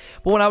Husk.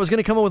 But when I was going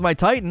to come in with my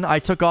Titan, I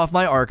took off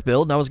my Arc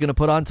build and I was going to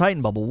put on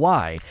Titan Bubble.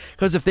 Why?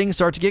 Because if things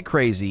start to get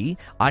crazy,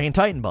 I can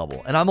Titan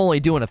Bubble. And I'm only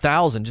doing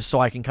 1,000 just so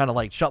I can kind of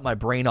like shut my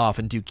brain off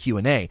and do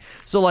Q&A.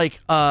 So like,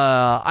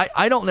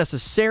 I don't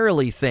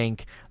necessarily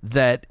think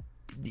that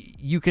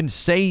you can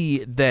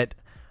say that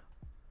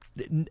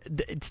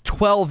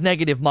 12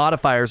 negative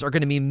modifiers are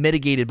going to be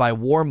mitigated by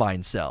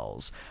Warmind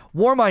cells.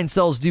 Warmind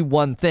cells do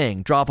one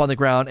thing: drop on the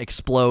ground,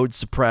 explode,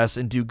 suppress,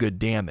 and do good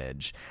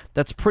damage.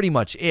 That's pretty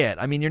much it.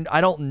 I mean,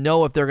 I don't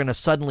know if they're going to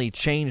suddenly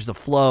change the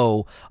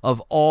flow of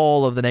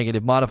all of the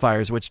negative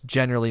modifiers, which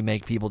generally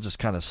make people just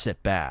kind of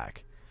sit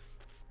back.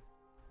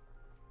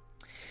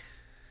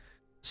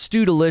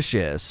 Stu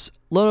Delicious.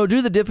 Lono, due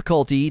to the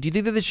difficulty, do you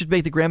think that they should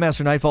make the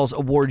Grandmaster Nightfalls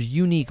award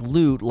unique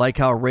loot like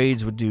how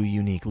raids would do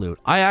unique loot?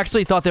 I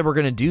actually thought they were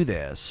going to do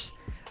this.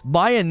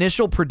 My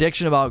initial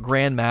prediction about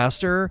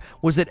Grandmaster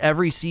was that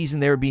every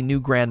season there would be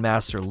new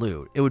Grandmaster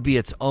loot. It would be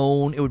its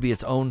own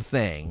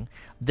thing.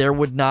 There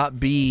would not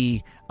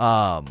be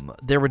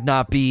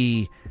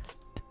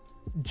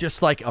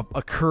just like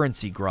a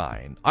currency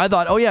grind. I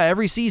thought, oh yeah,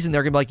 every season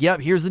they're going to be like,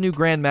 yep, here's the new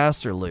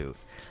Grandmaster loot.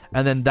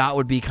 And then that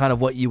would be kind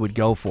of what you would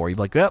go for. You'd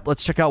be like, yep,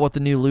 let's check out what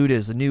the new loot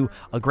is. A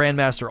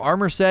Grandmaster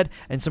armor set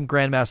and some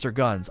Grandmaster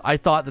guns. I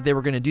thought that they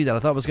were going to do that. I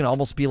thought it was going to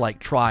almost be like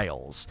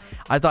Trials.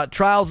 I thought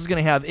Trials is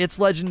going to have its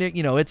legendary,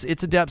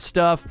 its adept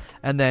stuff,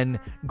 and then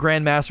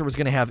Grandmaster was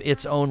going to have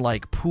its own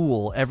like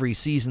pool every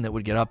season that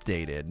would get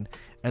updated.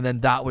 And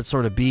then that would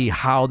sort of be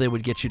how they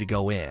would get you to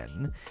go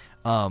in.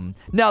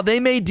 Now, they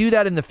may do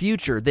that in the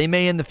future. They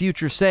may in the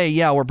future say,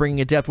 yeah, we're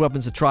bringing adept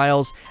weapons to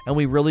Trials, and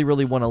we really,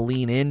 really want to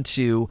lean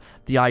into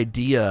the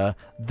idea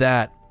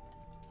that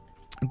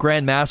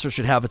Grandmaster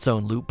should have its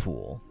own loot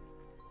pool.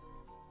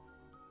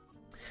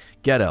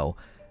 Ghetto.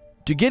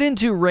 To get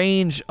into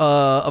range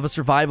of a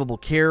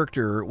survivable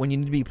character when you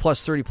need to be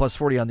plus 30, plus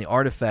 40 on the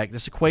artifact,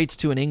 this equates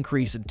to an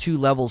increase in 2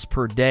 levels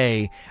per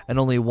day and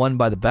only 1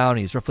 by the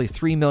bounties, roughly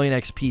 3 million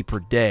XP per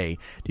day.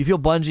 Do you feel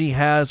Bungie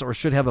has or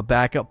should have a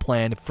backup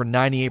plan for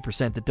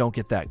 98% that don't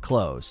get that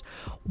close?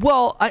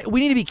 Well,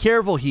 we need to be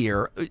careful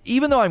here.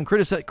 Even though I'm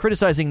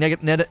criticizing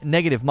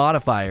negative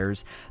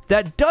modifiers,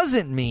 that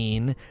doesn't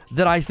mean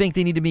that I think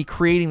they need to be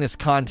creating this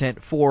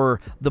content for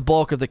the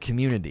bulk of the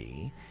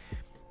community.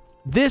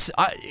 This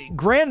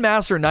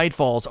Grandmaster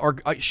Nightfalls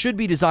should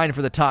be designed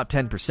for the top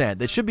 10%.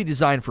 They should be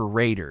designed for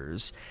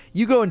raiders.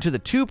 You go into the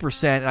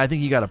 2%, and I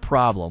think you got a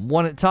problem.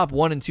 Top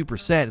 1 and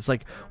 2%, it's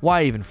like,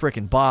 why even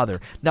frickin'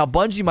 bother? Now,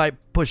 Bungie might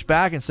push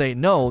back and say,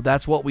 no,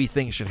 that's what we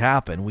think should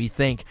happen. We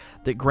think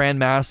that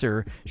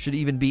Grandmaster should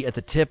even be at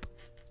the tip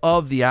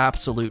of the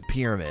absolute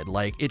pyramid.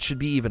 Like, it should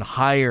be even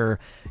higher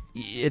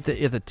at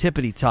the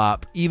tippity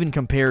top, even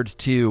compared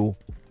to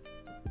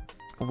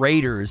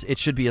raiders. It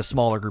should be a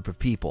smaller group of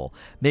people.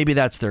 Maybe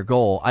that's their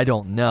goal. I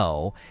don't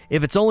know.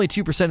 If it's only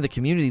 2% of the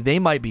community, they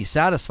might be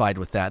satisfied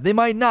with that. They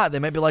might not. They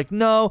might be like,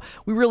 no,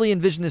 we really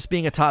envision this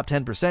being a top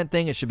 10%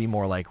 thing. It should be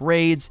more like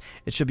raids.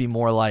 It should be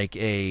more like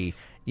a,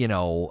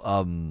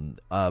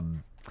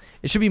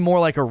 it should be more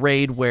like a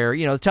raid where,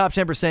 the top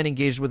 10%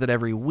 engaged with it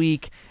every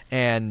week,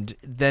 and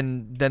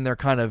then they're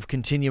kind of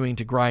continuing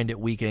to grind it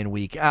week in,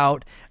 week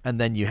out, and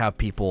then you have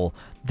people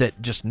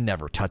that just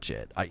never touch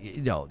it.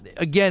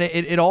 Again,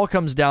 it all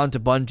comes down to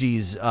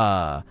Bungie's,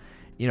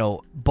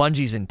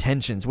 Bungie's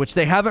intentions, which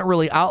they haven't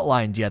really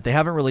outlined yet. They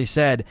haven't really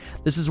said,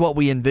 this is what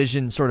we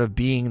envision sort of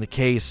being the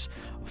case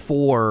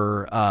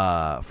for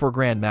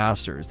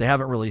Grandmasters. They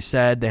haven't really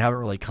said, they haven't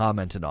really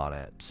commented on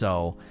it.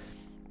 So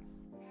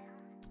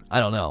I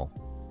don't know.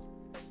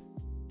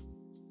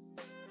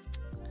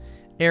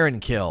 Aaron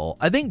Kill.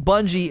 I think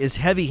Bungie is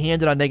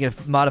heavy-handed on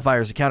negative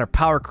modifiers to counter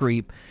power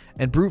creep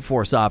and brute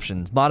force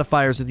options.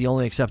 Modifiers are the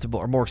only acceptable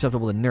or more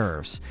acceptable than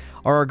nerfs.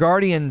 Are our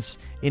Guardians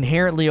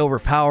inherently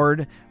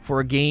overpowered for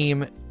a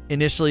game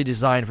initially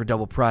designed for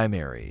double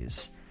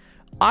primaries?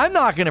 I'm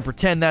not going to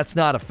pretend that's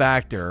not a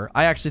factor.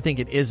 I actually think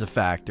it is a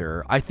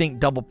factor. I think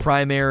double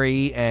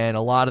primary and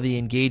a lot of the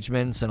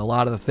engagements and a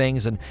lot of the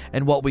things and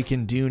what we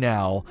can do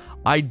now,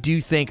 I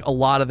do think a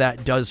lot of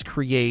that does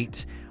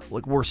create,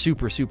 like, we're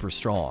super, super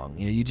strong.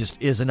 You just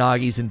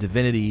Izanagi's and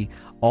Divinity,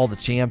 all the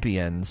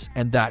champions,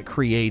 and that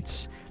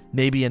creates,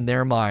 maybe in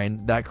their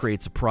mind, that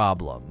creates a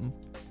problem.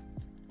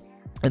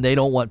 And they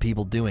don't want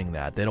people doing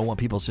that. They don't want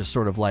people just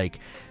sort of like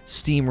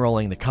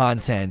steamrolling the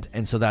content,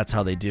 and so that's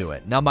how they do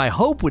it. Now, my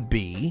hope would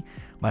be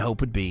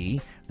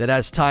that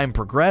as time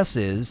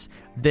progresses,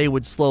 they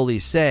would slowly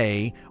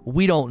say,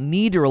 we don't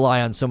need to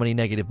rely on so many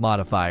negative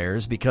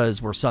modifiers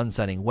because we're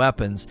sunsetting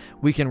weapons.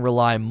 We can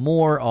rely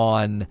more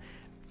on,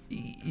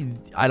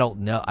 I don't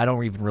know. I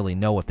don't even really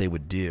know what they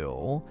would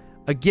do.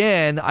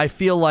 Again, I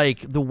feel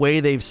like the way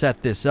they've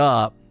set this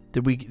up,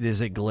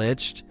 is it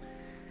glitched?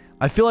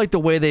 I feel like the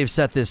way they've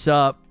set this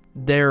up,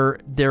 they're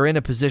in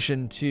a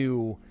position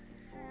to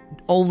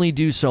only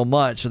do so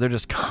much, so they're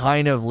just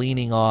kind of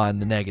leaning on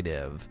the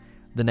negative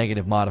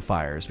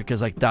modifiers,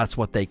 because like that's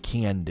what they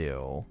can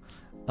do.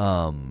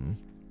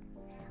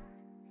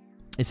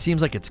 It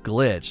seems like it's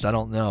glitched. I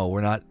don't know.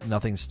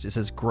 It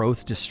says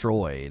growth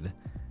destroyed.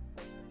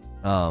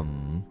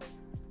 I'm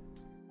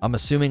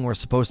assuming we were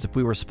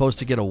supposed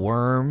to get a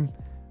worm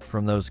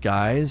from those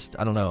guys.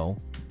 I don't know.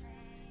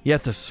 You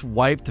have to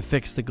swipe to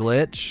fix the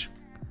glitch.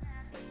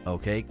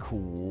 Okay,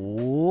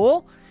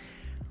 cool.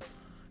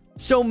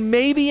 So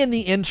maybe in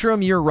the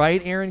interim, you're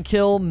right, Aaron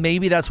Kill.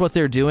 Maybe that's what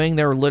they're doing.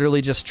 They're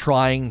literally just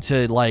trying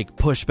to like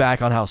push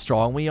back on how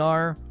strong we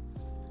are.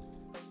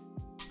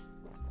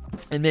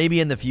 And maybe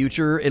in the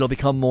future, it'll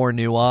become more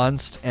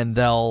nuanced, and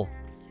they'll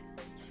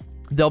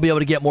be able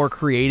to get more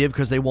creative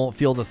because they won't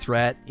feel the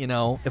threat.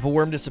 If a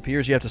worm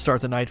disappears, you have to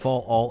start the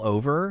Nightfall all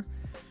over.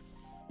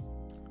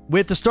 We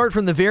have to start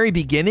from the very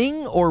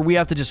beginning, or we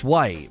have to just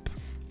wipe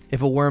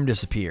if a worm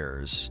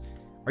disappears.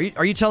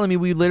 Are you telling me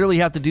we literally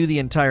have to do the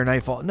entire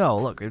Nightfall? No,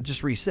 look, it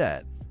just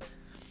reset.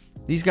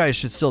 These guys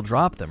should still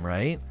drop them,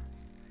 right?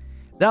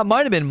 That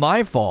might have been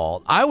my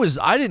fault. I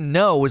didn't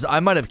know. I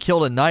might have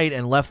killed a knight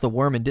and left the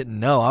worm and didn't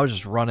know. I was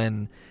just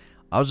running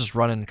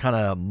kind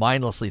of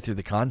mindlessly through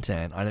the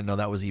content. I didn't know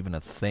that was even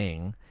a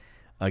thing.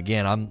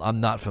 Again,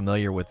 I'm not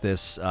familiar with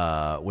this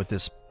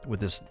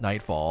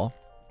Nightfall.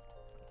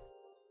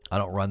 I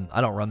don't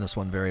run this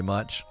one very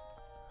much.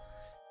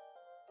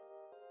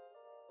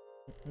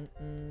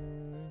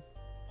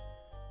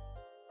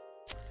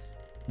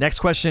 Next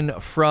question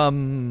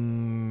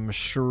from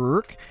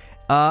Shirk.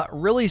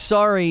 Really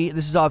sorry,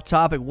 this is off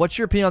topic. What's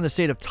your opinion on the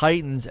state of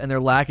Titans and their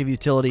lack of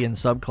utility in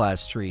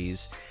subclass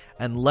trees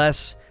and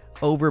less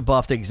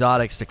overbuffed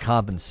exotics to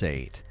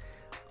compensate?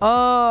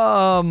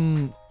 I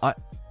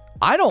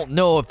don't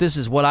know if this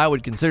is what I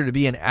would consider to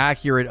be an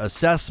accurate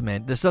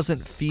assessment. This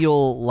doesn't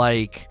feel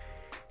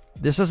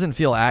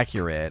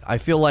accurate. I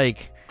feel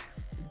like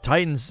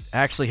Titans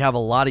actually have a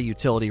lot of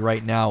utility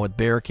right now with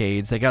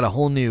barricades. They got a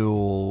whole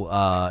new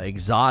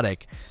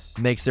exotic,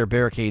 makes their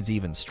barricades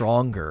even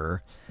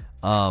stronger.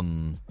 I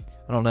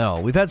don't know.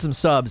 We've had some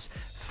subs.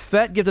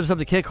 Fett gifted a sub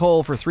to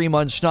Kickhole for 3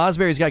 months.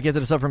 Schnozberry's got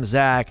gifted a sub from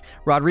Zach.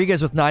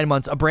 Rodriguez with 9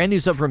 months. A brand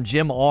new sub from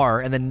Jim R.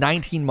 And then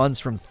 19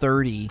 months from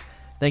 30.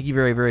 Thank you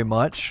very, very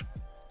much.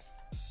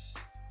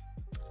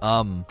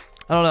 I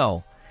don't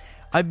know.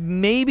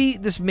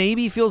 This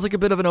maybe feels like a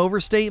bit of an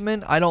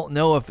overstatement. I don't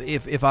know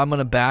if I'm going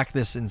to back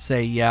this and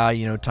say, yeah,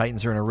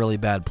 Titans are in a really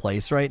bad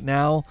place right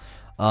now.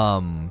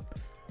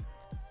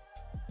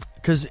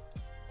 Because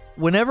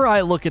whenever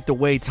I look at the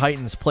way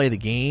Titans play the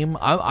game,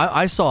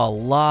 I saw a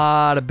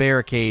lot of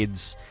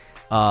barricades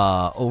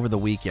over the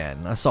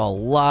weekend. I saw a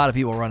lot of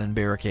people running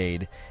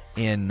barricade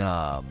in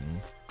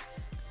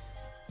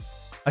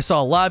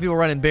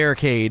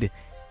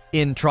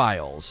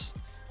Trials.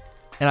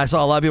 And I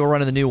saw a lot of people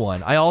running the new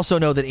one. I also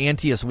know that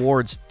Antius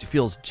Wards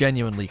feels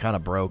genuinely kind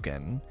of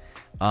broken.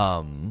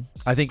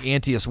 I think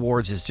Antius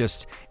Wards is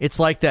just, it's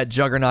like that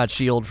Juggernaut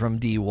shield from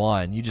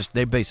D1.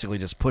 They basically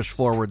just push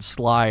forward,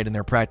 slide, and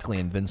they're practically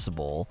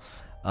invincible.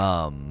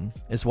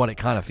 Is what it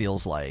kind of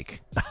feels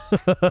like.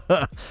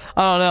 I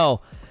don't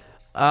know.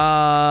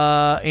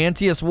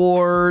 Antius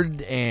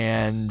Ward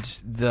and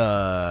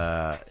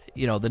the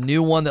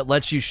new one that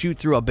lets you shoot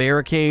through a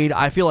barricade.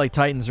 I feel like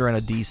Titans are in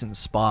a decent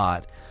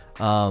spot.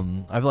 I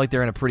feel like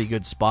they're in a pretty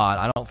good spot.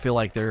 I don't feel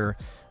like they're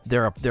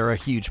a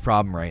huge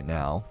problem right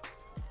now.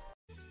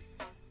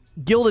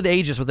 Gilded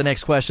Aegis with the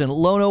next question.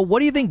 Lono, what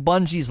do you think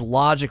Bungie's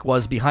logic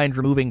was behind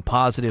removing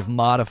positive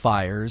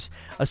modifiers?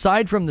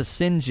 Aside from the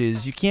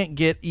singes, you can't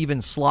get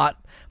even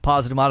slot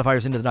positive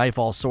modifiers into the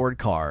Nightfall sword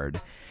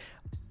card.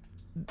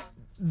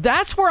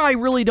 That's where I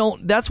really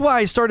don't... That's why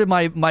I started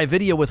my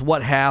video with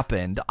what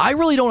happened. I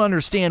really don't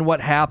understand what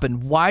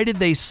happened. Why did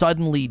they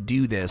suddenly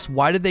do this?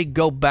 Why did they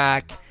go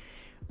back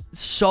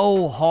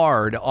so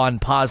hard on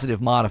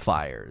positive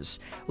modifiers?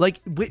 Like,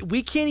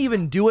 we can't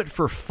even do it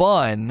for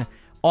fun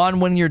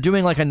on when you're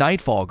doing like a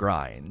Nightfall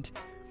grind.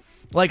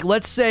 Like,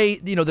 let's say,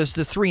 there's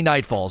the 3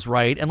 Nightfalls,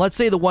 right? And let's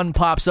say the one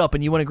pops up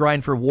and you want to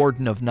grind for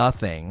Warden of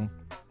Nothing.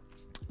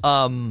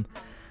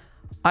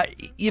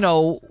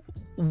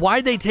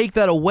 Why'd they take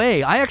that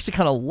away? I actually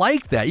kind of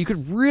like that. You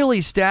could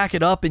really stack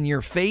it up in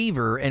your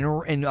favor,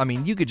 and I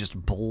mean, you could just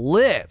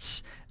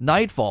blitz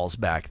Nightfalls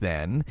back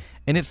then,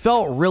 and it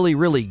felt really,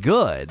 really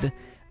good.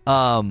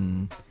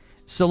 So,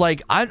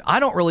 like, I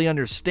don't really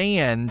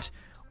understand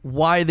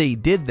why they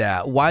did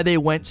that, why they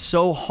went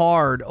so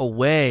hard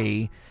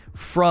away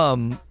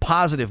from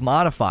positive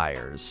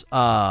modifiers.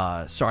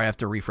 Sorry, I have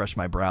to refresh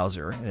my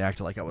browser. It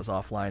acted like I was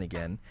offline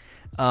again.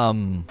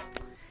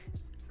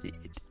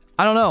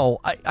 I don't know.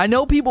 I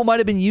know people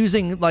might have been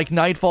using like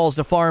Nightfalls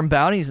to farm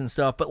bounties and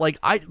stuff, but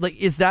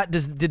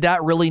did that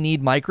really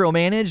need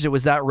micromanaged?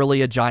 Was that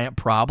really a giant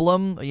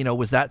problem?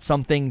 Was that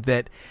something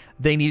that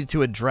they needed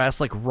to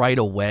address like right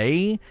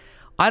away?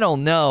 I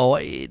don't know.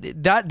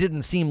 That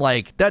doesn't seem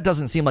like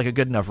a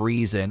good enough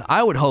reason.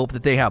 I would hope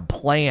that they have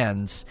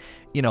plans,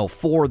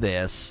 for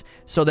this,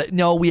 so that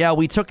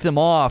we took them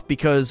off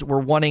because we're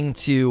wanting.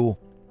 Did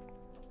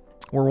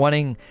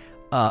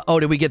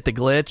we get the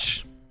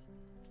glitch?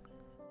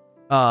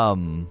 Are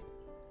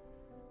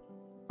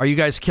you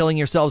guys killing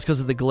yourselves because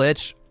of the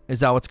glitch? Is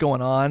that what's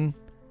going on?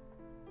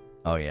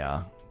 Oh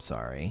yeah,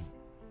 sorry.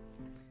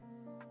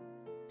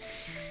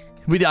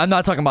 I'm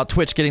not talking about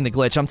Twitch getting the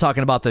glitch. I'm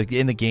talking about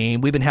in the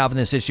game. We've been having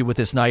this issue with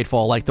this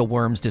Nightfall, like the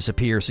worms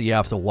disappear, so you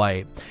have to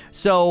wipe.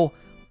 So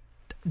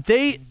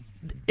it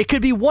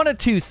could be one of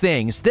two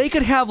things. They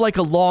could have like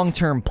a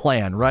long-term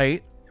plan,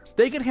 right?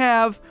 They could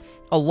have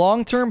a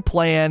long-term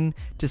plan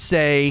to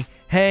say,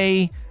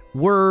 hey,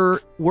 we're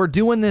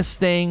doing this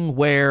thing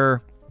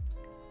where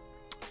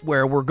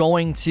we're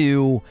going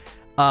to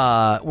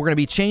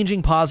be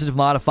changing positive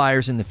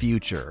modifiers in the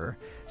future.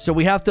 So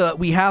we have to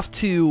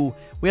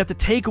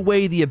take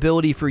away the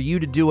ability for you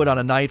to do it on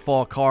a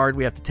Nightfall card.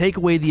 We have to take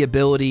away the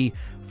ability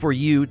for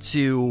you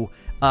to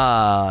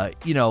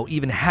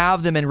even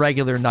have them in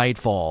regular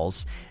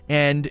Nightfalls.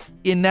 And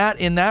in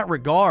that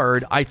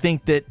regard, I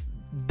think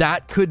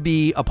that could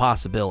be a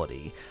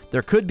possibility.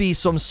 There could be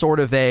some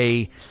sort of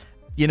a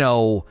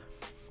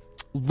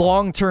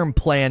long-term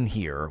plan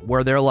here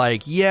where they're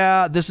like,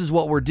 yeah, this is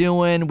what we're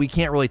doing. We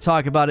can't really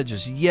talk about it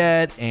just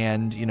yet.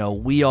 And,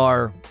 we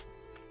are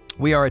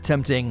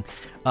attempting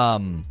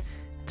to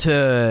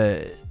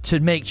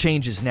make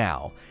changes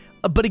now.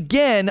 But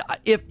again,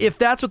 if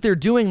that's what they're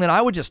doing, then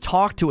I would just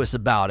talk to us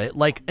about it.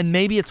 Like, and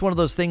maybe it's one of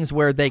those things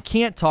where they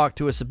can't talk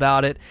to us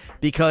about it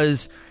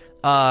because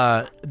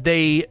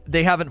they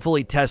haven't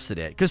fully tested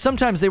it. Because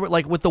sometimes they were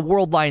like with the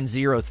World Line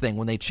Zero thing,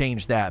 when they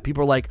changed that,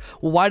 people are like,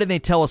 well, why didn't they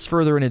tell us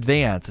further in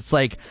advance? It's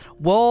like,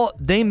 well,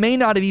 they may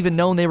not have even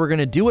known they were going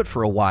to do it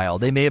for a while.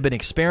 They may have been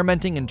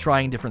experimenting and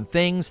trying different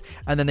things,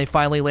 and then they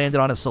finally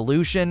landed on a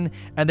solution,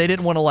 and they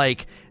didn't want to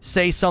like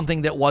say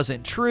something that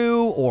wasn't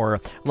true,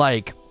 or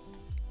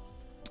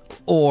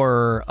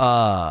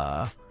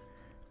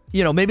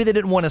maybe they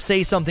didn't want to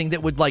say something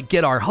that would like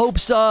get our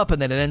hopes up,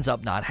 and then it ends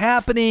up not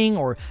happening,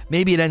 or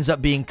maybe it ends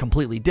up being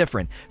completely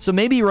different. So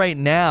maybe right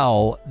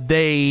now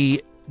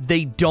they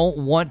they don't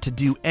want to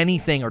do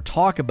anything or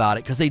talk about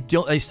it because they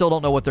still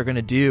don't know what they're going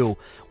to do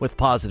with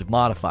positive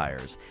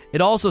modifiers.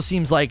 It also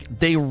seems like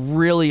they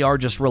really are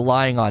just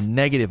relying on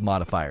negative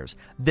modifiers.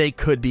 They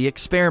could be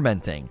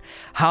experimenting.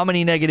 How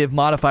many negative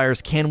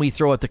modifiers can we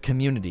throw at the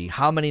community?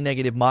 How many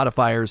negative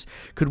modifiers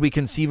could we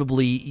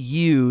conceivably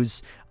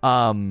use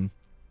on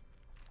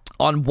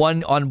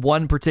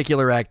one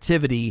particular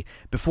activity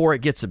before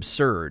it gets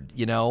absurd,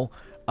 you know?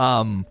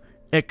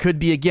 It could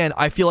be, again,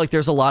 I feel like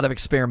there's a lot of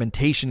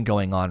experimentation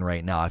going on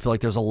right now. I feel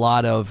like there's a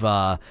lot of,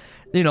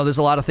 there's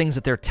a lot of things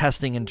that they're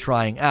testing and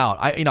trying out.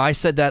 I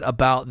said that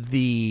about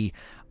the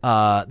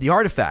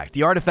artifact.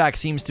 The artifact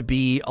seems to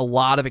be a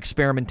lot of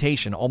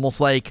experimentation,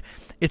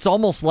 it's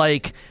almost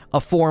like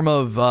a form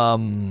of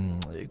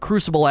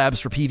Crucible Labs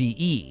for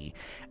PvE.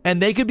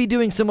 And they could be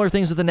doing similar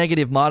things with the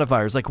negative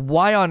modifiers. Like,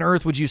 why on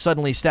earth would you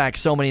suddenly stack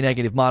so many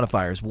negative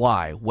modifiers?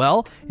 Why?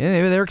 Well,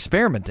 maybe they're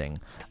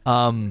experimenting.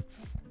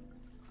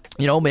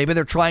 Maybe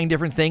they're trying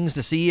different things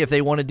to see if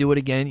they want to do it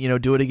again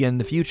in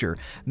the future.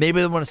 Maybe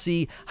they want to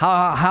see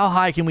how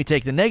high can we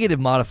take the negative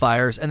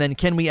modifiers, and then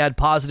can we add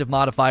positive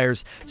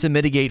modifiers to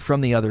mitigate from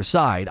the other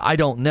side? I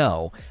don't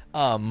know.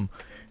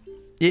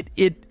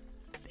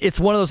 It's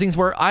one of those things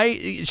where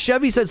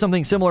Chevy said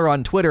something similar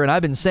on Twitter, and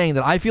I've been saying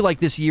that I feel like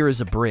this year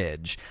is a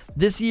bridge.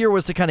 This year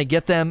was to kind of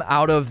get them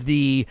out of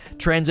the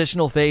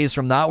transitional phase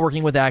from not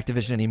working with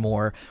Activision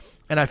anymore.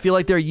 And I feel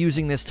like they're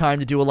using this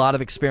time to do a lot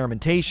of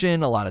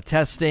experimentation, a lot of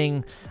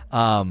testing.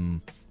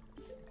 And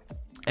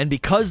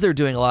because they're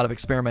doing a lot of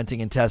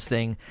experimenting and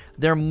testing,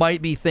 there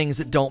might be things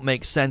that don't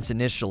make sense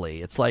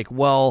initially. It's like,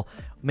 well,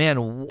 man,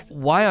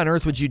 why on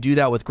earth would you do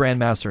that with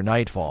Grandmaster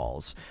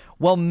Nightfalls?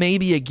 Well,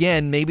 maybe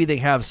they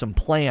have some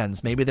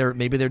plans. Maybe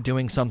they're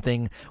doing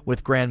something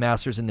with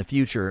Grandmasters in the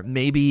future.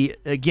 Maybe,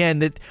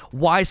 again,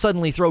 why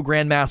suddenly throw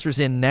Grandmasters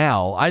in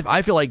now?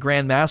 I feel like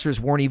Grandmasters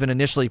weren't even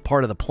initially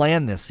part of the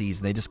plan this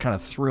season. They just kind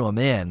of threw them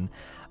in.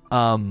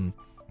 But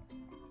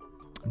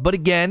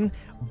again,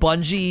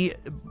 Bungie,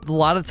 a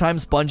lot of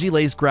times Bungie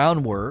lays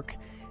groundwork,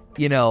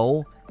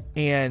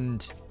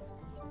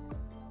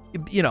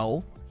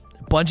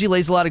 Bungie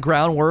lays a lot of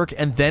groundwork,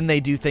 and then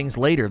they do things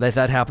later.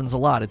 That happens a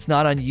lot. It's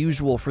not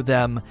unusual for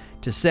them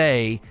to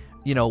say,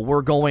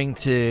 we're going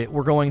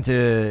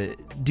to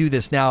do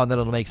this now, and then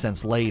it'll make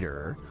sense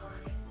later.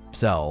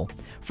 So,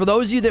 for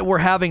those of you that were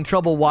having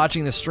trouble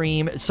watching the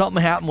stream, something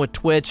happened with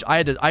Twitch. I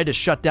had to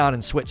shut down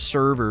and switch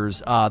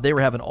servers. They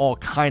were having all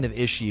kind of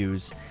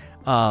issues,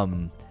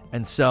 and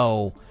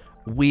so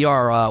we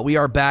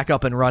are back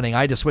up and running.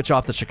 I had to switch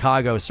off the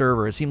Chicago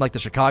server. It seemed like the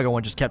Chicago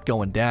one just kept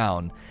going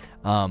down.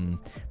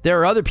 There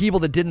are other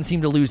people that didn't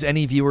seem to lose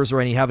any viewers or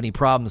have any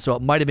problems, so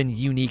it might have been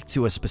unique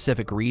to a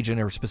specific region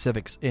or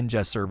specific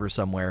ingest server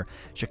somewhere.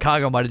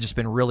 Chicago might have just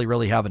been really,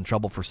 really having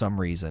trouble for some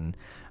reason.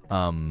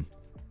 And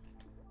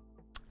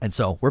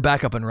so we're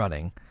back up and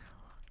running.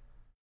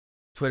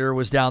 Twitter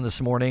was down this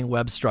morning.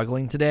 Web's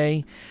struggling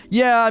today.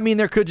 Yeah,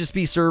 there could just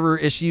be server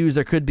issues.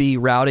 There could be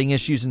routing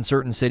issues in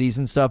certain cities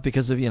and stuff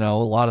because of, a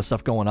lot of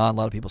stuff going on. A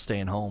lot of people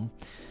staying home.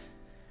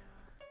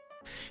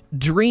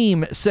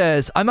 Dream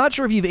says, I'm not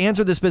sure if you've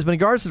answered this, but in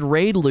regards to the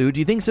raid loot, do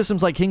you think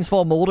systems like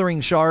Kingsfall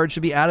Moldering Shard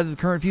should be added to the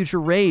current future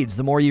raids?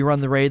 The more you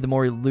run the raid, the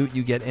more loot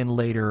you get in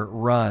later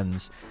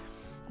runs.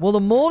 Well,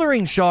 the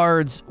Moldering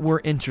Shards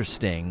were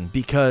interesting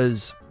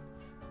because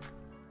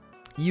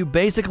you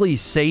basically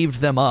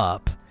saved them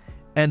up,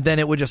 and then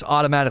it would just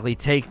automatically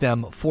take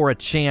them for a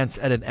chance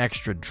at an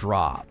extra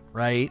drop,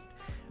 right?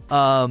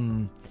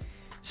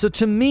 So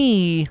to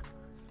me,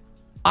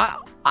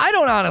 I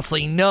don't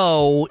honestly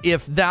know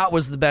if that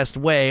was the best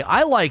way.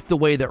 I like the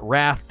way that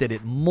Wrath did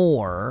it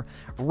more.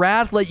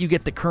 Wrath let you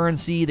get the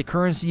currency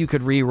you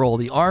could re-roll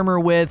the armor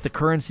with, the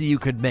currency you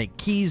could make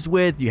keys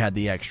with, you had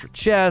the extra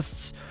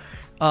chests.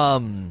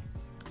 I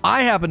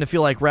happen to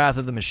feel like Wrath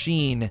of the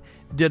Machine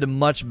did a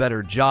much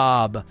better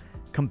job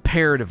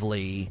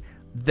comparatively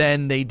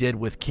than they did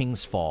with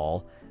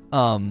Kingsfall.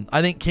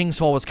 I think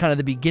Kingsfall was kind of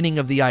the beginning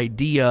of the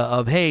idea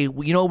of, hey,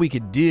 you know what we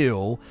could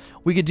do?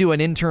 We could do an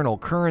internal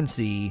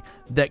currency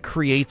that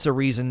creates a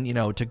reason,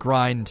 to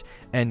grind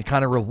and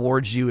kind of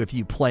rewards you if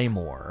you play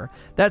more.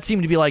 That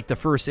seemed to be like the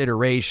first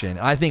iteration.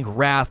 I think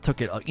Wrath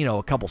took it,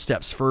 a couple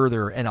steps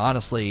further, and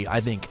honestly, I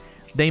think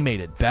they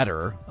made it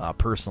better,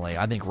 personally.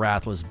 I think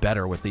Wrath was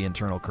better with the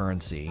internal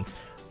currency,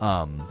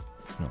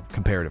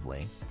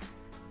 comparatively.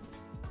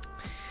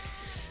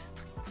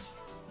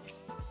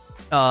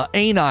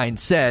 A9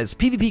 says,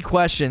 PvP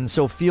question,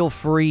 so feel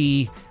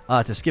free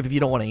to skip if you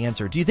don't want to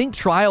answer. Do you think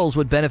Trials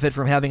would benefit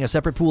from having a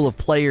separate pool of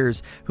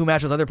players who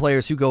match with other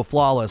players who go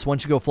flawless?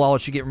 Once you go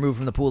flawless, you get removed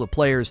from the pool of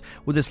players.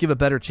 Would this give a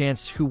better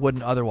chance who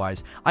wouldn't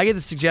otherwise? I get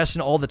the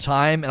suggestion all the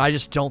time, and I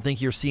just don't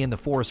think you're seeing the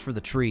forest for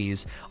the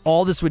trees.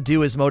 All this would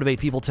do is motivate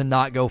people to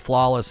not go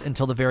flawless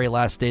until the very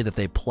last day that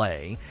they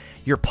play.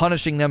 you're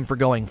punishing them for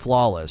going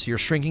flawless. You're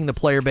shrinking the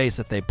player base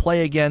that they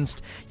play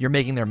against. You're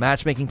making their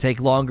matchmaking take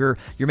longer.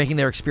 You're making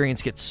their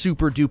experience get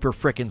super duper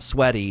frickin'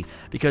 sweaty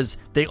because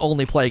they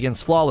only play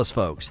against flawless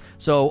folks.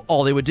 So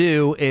all they would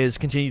do is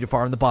continue to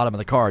farm the bottom of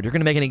the card. You're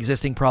going to make an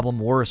existing problem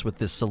worse with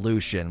this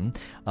solution.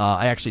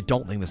 I actually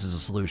don't think this is a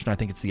solution. I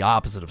think it's the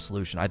opposite of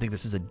solution. I think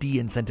this is a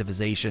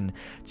de-incentivization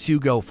to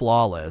go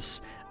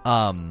flawless.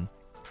 And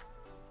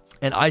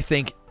I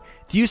think,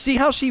 do you see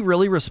how she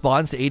really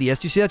responds to ADS?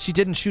 Do you see that she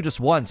didn't shoot us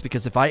once?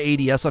 Because if I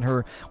ADS on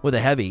her with a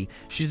heavy,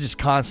 she just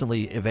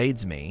constantly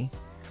evades me.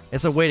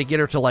 It's a way to get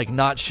her to like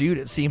not shoot,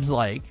 it seems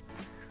like.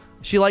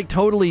 She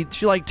totally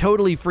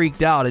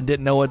freaked out and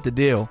didn't know what to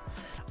do.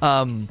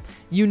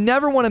 You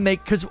never want to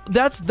make, because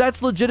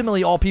that's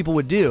legitimately all people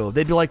would do.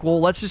 They'd be like, well,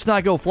 let's just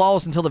not go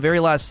flawless until the very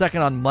last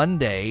second on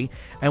Monday,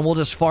 and we'll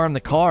just farm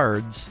the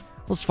cards.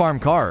 Let's farm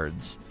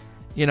cards.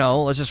 You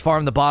know, let's just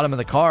farm the bottom of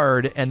the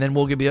card, and then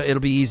it'll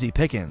be easy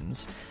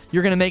pickings.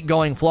 You're going to make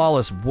going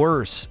flawless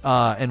worse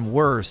and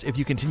worse if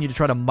you continue to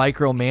try to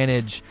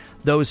micromanage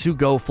those who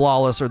go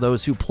flawless or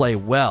those who play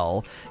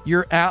well.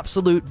 Your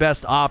absolute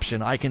best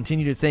option, I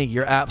continue to think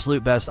your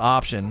absolute best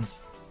option,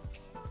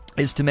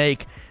 is to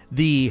make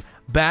the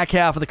back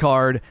half of the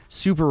card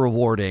super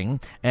rewarding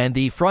and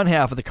the front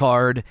half of the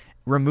card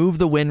remove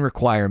the win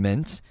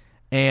requirement.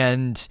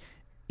 And,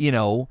 you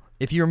know,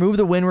 if you remove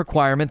the win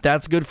requirement,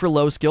 that's good for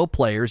low-skill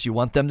players. You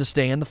want them to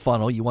stay in the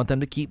funnel. You want them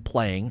to keep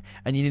playing.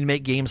 And you need to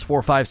make games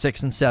 4, 5,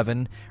 6, and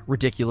 7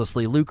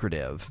 ridiculously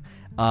lucrative.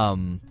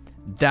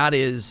 That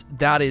is,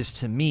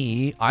 to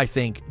me, I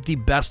think, the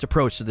best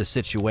approach to this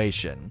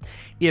situation.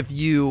 If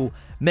you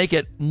make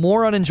it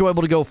more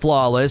unenjoyable to go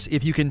flawless,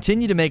 if you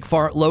continue to make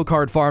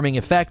low-card farming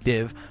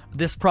effective,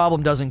 this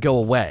problem doesn't go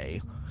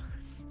away.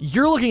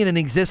 You're looking at an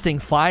existing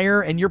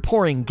fire, and you're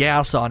pouring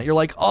gas on it. You're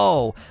like,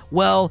 oh,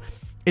 well,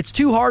 it's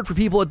too hard for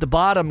people at the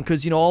bottom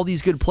because, you know, all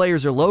these good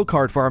players are low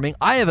card farming.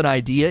 I have an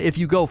idea. If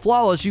you go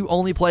flawless, you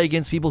only play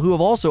against people who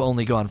have also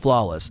only gone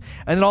flawless.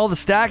 And then all the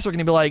stacks are going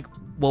to be like,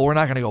 well, we're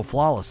not going to go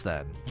flawless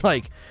then.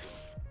 Like,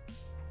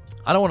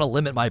 I don't want to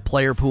limit my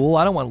player pool.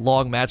 I don't want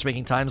long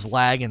matchmaking times,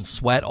 lag, and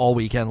sweat all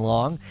weekend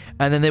long.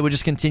 And then they would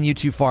just continue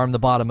to farm the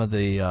bottom of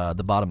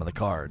the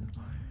card.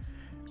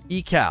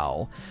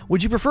 Ecow.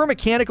 Would you prefer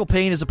mechanical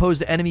pain as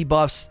opposed to enemy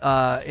buffs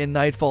in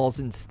Nightfalls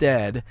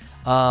instead?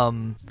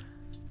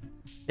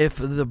 If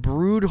the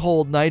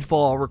Broodhold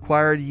Nightfall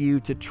required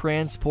you to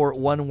transport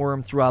one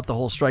worm throughout the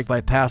whole strike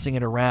by passing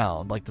it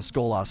around, like the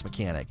Skolas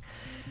mechanic.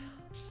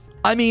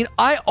 I mean,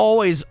 I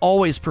always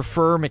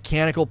prefer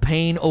mechanical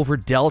pain over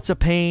delta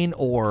pain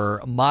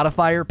or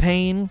modifier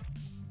pain.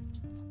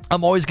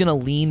 I'm always going to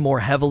lean more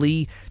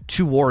heavily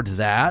toward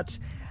that.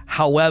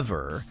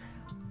 However,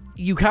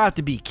 you have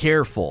to be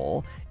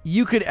careful.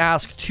 You could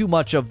ask too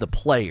much of the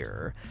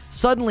player.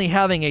 Suddenly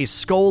having a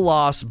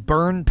Skolas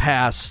burn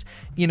pass,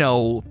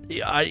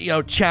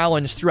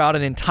 challenge throughout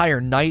an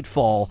entire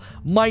Nightfall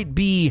might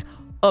be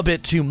a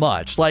bit too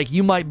much. Like,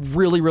 you might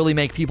really, really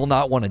make people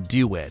not want to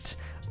do it.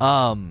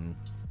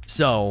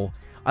 So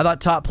I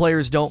thought top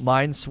players don't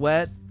mind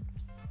sweat.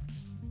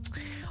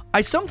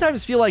 I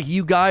sometimes feel like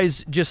you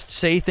guys just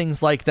say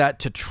things like that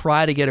to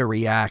try to get a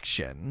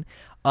reaction.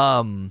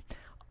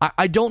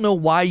 I don't know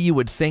why you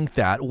would think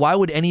that. Why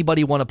would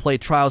anybody want to play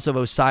Trials of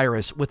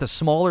Osiris with a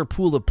smaller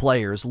pool of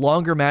players,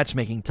 longer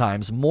matchmaking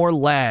times, more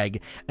lag,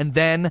 and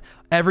then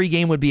every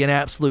game would be an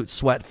absolute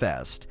sweat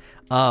fest?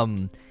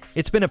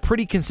 It's been a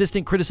pretty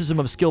consistent criticism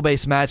of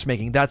skill-based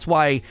matchmaking. That's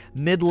why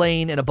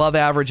mid-lane and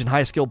above-average and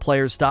high-skill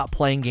players stop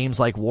playing games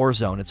like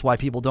Warzone. It's why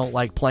people don't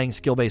like playing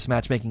skill-based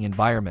matchmaking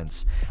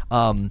environments,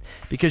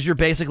 because you're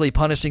basically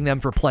punishing them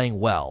for playing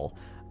well.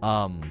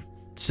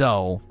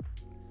 So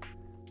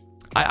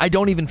I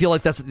don't even feel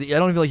like I don't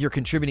even feel like you're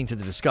contributing to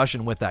the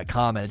discussion with that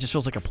comment. It just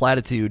feels like a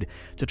platitude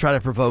to try to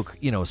provoke,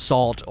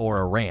 salt or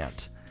a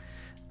rant.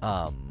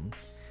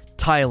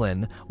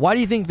 Tylen, why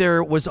do you think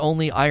there was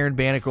only Iron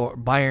Banner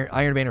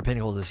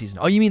Pinnacle this season?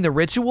 Oh, you mean the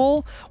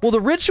Ritual? Well,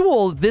 the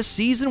Ritual this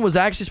season was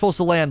actually supposed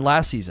to land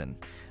last season.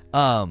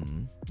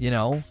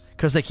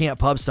 Because they can't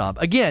pub stomp.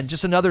 Again,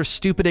 just another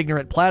stupid,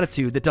 ignorant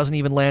platitude that doesn't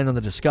even land on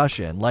the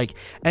discussion. Like,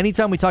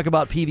 anytime we talk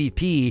about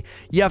PvP,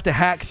 you have to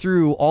hack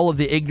through all of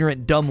the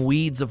ignorant, dumb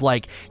weeds of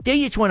like,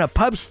 they just want to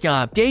pub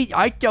stomp.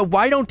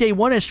 Why don't they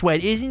want to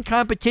sweat? Isn't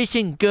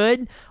competition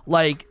good?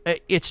 Like,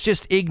 it's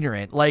just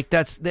ignorant. Like,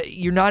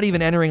 you're not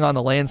even entering on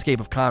the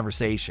landscape of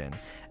conversation.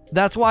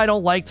 That's why I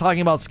don't like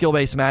talking about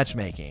skill-based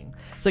matchmaking.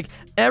 It's like,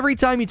 every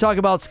time you talk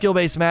about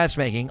skill-based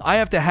matchmaking, I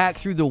have to hack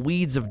through the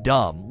weeds of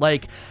dumb.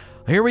 Like,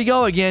 here we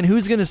go again.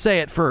 Who's going to say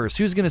it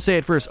first?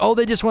 Oh,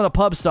 they just want a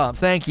pub stomp.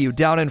 Thank you.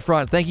 Down in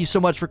front. Thank you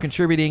so much for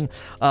contributing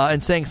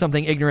and saying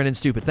something ignorant and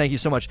stupid. Thank you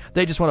so much.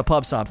 They just want a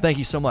pub stomp. Thank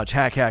you so much.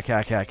 Hack.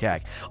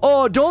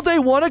 Oh, don't they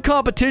want a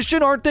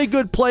competition? Aren't they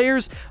good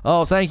players?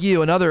 Oh, thank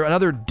you.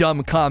 Another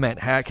dumb comment.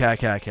 Hack. I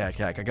got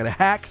to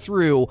hack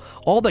through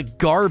all the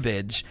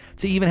garbage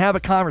to even have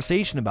a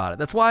conversation about it.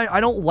 That's why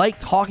I don't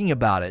like talking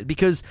about it,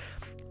 because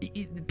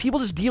people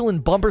just deal in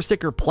bumper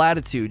sticker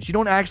platitudes. You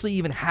don't actually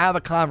even have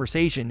a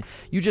conversation.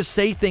 You just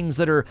say things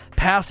that are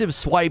passive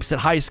swipes at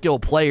high skill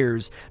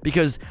players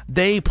because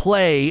they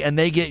play and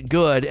they get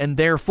good, and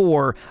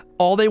therefore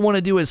all they want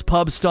to do is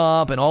pub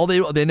stomp, and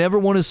they never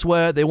want to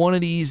sweat. They want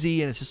it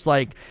easy, and it's just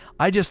like,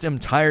 I just am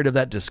tired of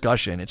that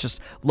discussion. It's just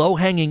low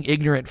hanging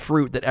ignorant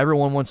fruit that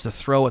everyone wants to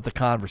throw at the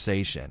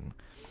conversation.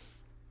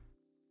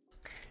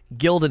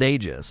 Gilded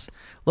Aegis.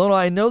 Lono,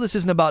 I know this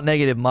isn't about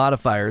negative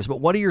modifiers, but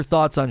what are your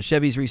thoughts on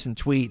Chevy's recent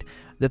tweet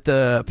that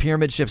the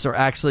pyramid ships are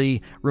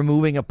actually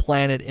removing a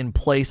planet in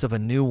place of a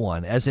new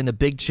one, as in a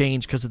big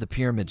change because of the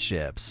pyramid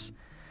ships?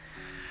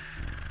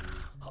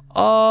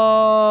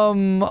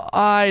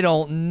 I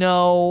don't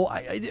know.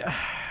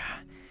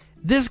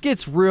 This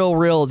gets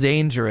real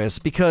dangerous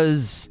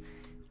because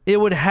it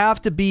would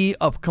have to be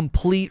a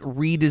complete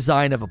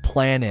redesign of a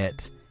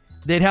planet.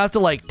 They'd have to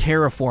like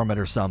terraform it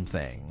or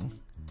something.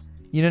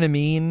 You know what I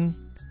mean?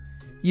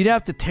 You'd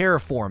have to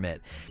terraform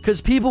it. Because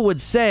people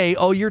would say,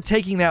 oh, you're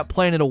taking that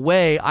planet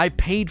away. I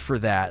paid for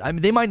that. I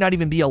mean, they might not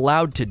even be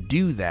allowed to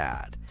do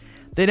that.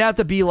 They'd have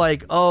to be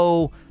like,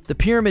 oh, the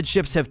pyramid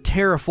ships have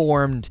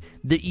terraformed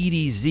the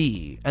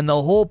EDZ. And the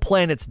whole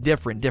planet's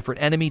different.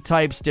 Different enemy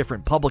types,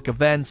 different public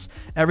events.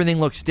 Everything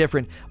looks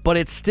different. But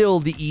it's still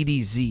the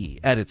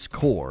EDZ at its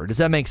core. Does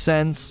that make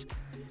sense?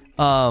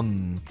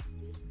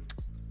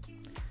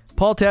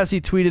 Paul Tassi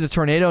tweeted a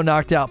tornado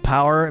knocked out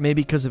power,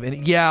 maybe because of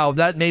it. Yeah,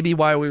 that may be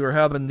why we were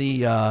having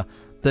the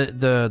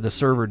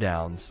server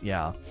downs.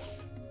 Yeah.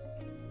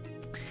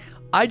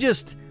 I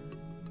don't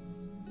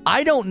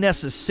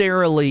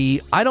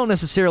necessarily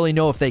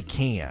know if they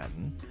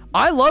can.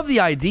 I love the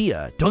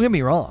idea. Don't get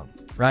me wrong,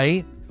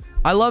 right?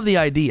 I love the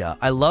idea.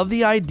 I love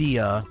the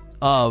idea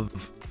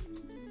of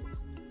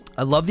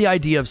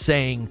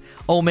saying,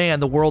 oh man,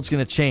 the world's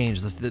going to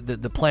change.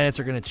 The planets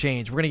are going to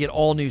change. We're going to get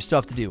all new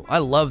stuff to do. I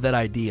love that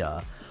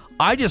idea.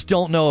 I just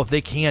don't know if they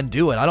can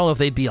do it. I don't know if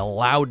they'd be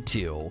allowed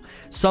to.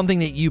 Something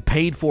that you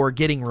paid for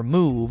getting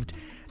removed.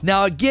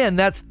 Now, again,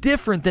 that's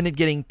different than it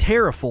getting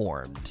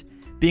terraformed.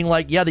 Being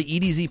like, yeah, the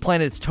EDZ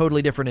planet is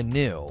totally different and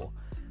new.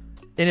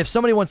 And if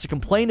somebody wants to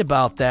complain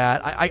about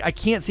that, I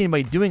can't see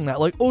anybody doing that.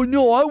 Like, oh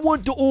no, I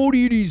want the old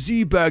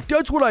EDZ back.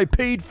 That's what I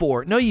paid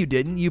for. No, you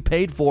didn't. You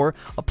paid for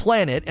a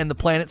planet, and the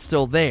planet's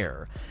still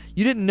there.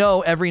 You didn't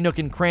know every nook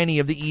and cranny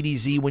of the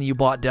EDZ when you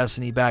bought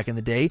Destiny back in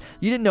the day.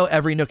 You didn't know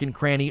every nook and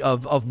cranny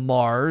of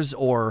Mars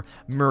or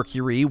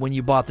Mercury when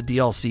you bought the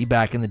DLC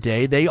back in the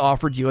day. They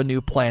offered you a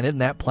new planet,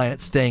 and that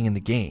planet's staying in the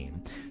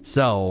game.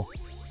 So,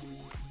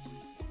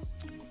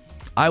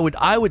 I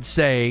would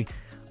say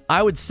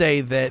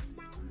that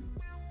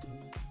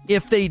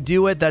if they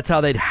do it, that's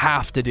how they'd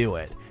have to do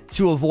it,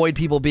 to avoid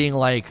people being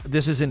like,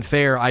 this isn't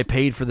fair, I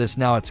paid for this,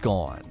 now it's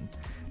gone.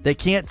 They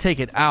can't take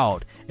it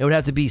out. It would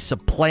have to be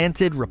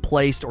supplanted,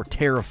 replaced, or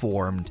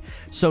terraformed.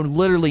 So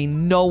literally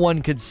no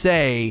one could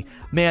say,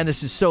 man,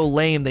 this is so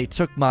lame, they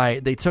took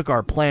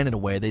our planet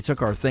away, they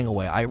took our thing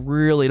away. I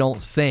really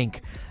don't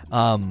think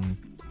that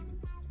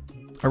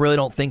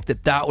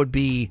would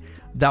be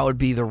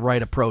the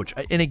right approach.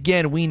 And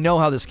again, we know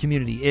how this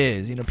community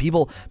is. You know,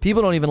 people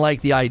don't even like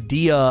the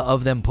idea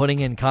of them putting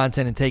in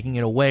content and taking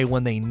it away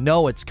when they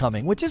know it's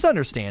coming, which is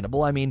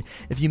understandable. I mean,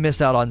 if you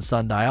missed out on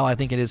Sundial, I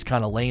think it is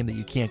kind of lame that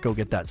you can't go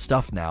get that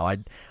stuff now.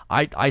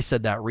 I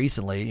said that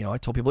recently. You know, I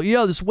told people,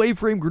 yeah, this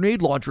Waveframe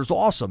grenade launcher is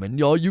awesome, and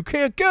you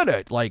can't get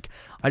it. Like,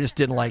 I just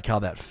didn't like how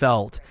that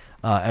felt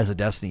as a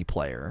Destiny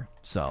player.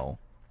 So,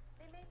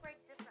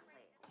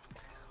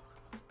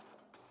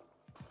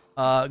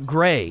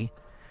 Gray.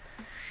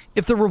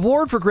 If the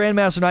reward for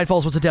Grandmaster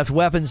Nightfalls was adept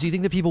weapons, do you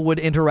think that people would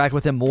interact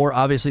with them more?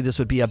 Obviously, this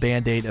would be a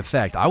Band-Aid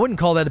effect. I wouldn't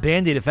call that a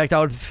Band-Aid effect.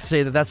 I would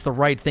say that that's the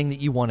right thing that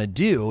you want to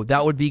do.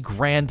 That would be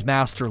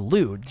Grandmaster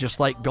loot. Just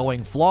like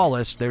going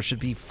flawless, there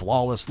should be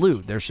flawless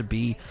loot. There should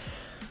be,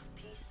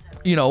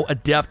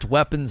 adept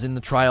weapons in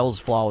the Trials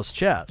flawless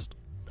chest.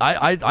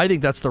 I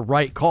think that's the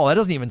right call. That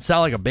doesn't even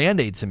sound like a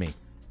Band-Aid to me.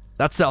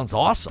 That sounds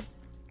awesome.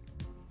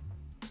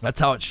 That's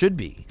how it should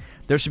be.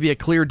 There should be a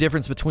clear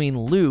difference between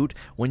loot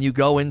when you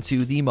go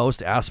into the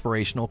most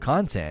aspirational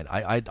content.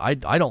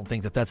 I don't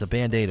think that that's a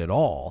Band-Aid at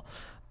all.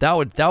 That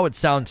would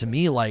sound to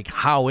me like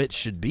how it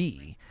should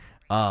be,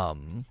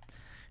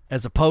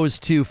 as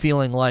opposed to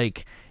feeling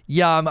like,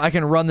 yeah, I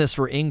can run this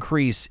for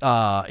increased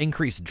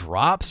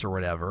drops or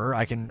whatever.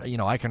 I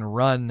can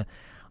run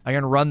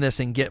this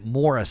and get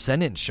more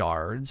Ascendant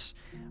shards,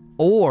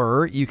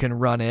 or you can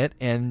run it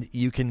and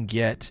you can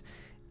get,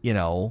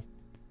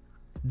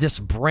 this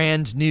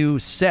brand new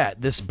set,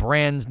 this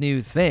brand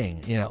new thing.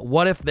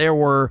 What if there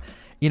were,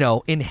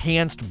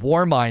 enhanced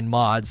Warmind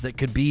mods that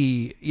could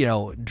be,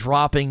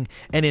 dropping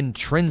an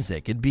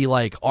intrinsic? It'd be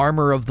like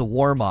Armor of the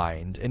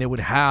Warmind, and it would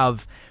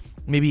have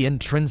maybe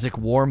intrinsic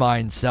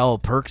Warmind cell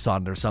perks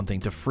on it or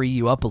something to free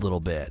you up a little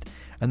bit.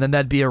 And then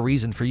that'd be a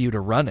reason for you to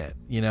run it,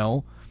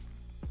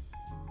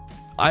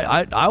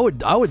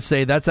 I would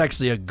say that's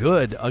actually a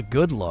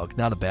good look,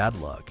 not a bad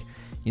look.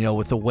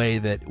 With the way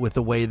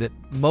that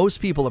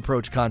most people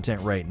approach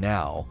content right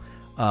now,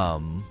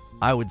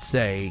 I would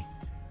say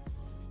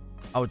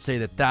I would say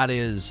that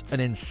is an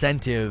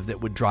incentive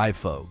that would drive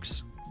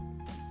folks.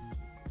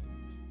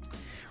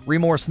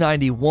 Remorse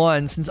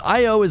 91, since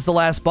IO is the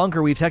last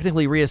bunker, we've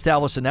technically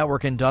reestablished the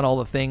network and done all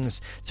the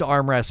things to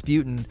arm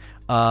Rasputin.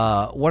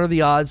 What are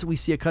the odds that we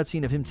see a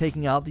cutscene of him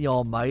taking out the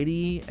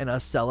Almighty and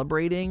us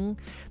celebrating?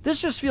 This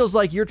just feels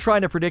like you're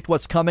trying to predict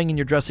what's coming and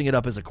you're dressing it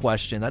up as a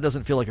question. That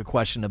doesn't feel like a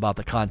question about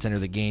the content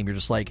of the game. You're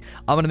just like,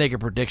 I'm going to make a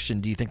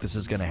prediction. Do you think this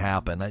is going to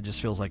happen? That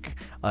just feels like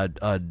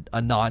a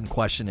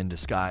non-question in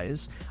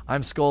disguise.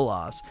 I'm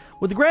Skolas.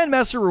 Would the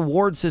Grandmaster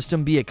reward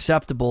system be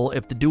acceptable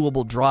if the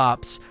doable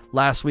drops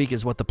last week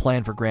is what the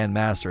plan for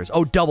Grandmaster is?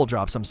 Oh, double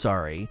drops. I'm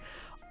sorry.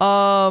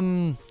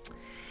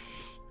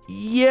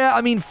 Yeah,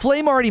 I mean,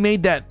 Flame already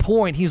made that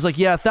point. He was like,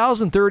 yeah,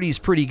 1030 is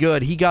pretty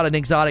good. He got an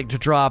exotic to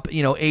drop,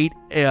 8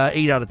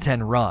 out of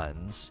 10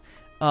 runs.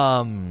 8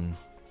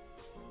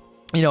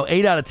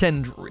 out of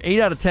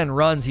 10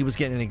 runs, he was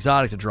getting an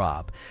exotic to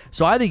drop.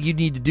 So I think you'd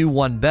need to do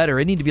one better.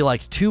 It need to be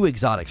like 2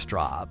 exotics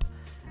drop.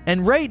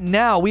 And right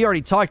now, we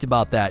already talked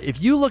about that.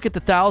 If you look at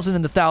the 1000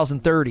 and the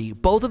 1030,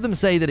 both of them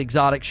say that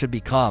exotics should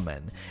be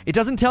common. It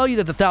doesn't tell you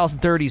that the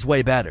 1030 is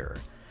way better.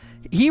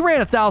 He ran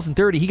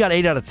 1030, he got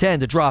 8 out of 10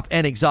 to drop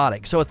an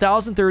exotic. So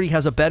 1030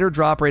 has a better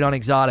drop rate on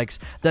exotics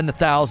than the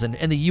 1000,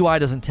 and the UI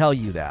doesn't tell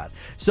you that.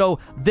 So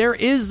there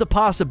is the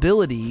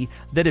possibility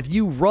that if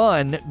you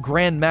run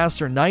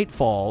Grandmaster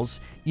Nightfalls,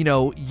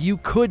 you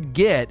could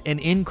get an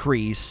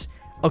increase,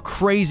 a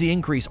crazy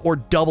increase, or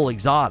double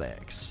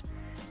exotics.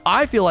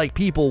 I feel like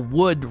people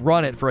would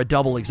run it for a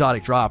double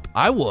exotic drop.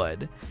 I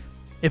would.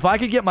 If I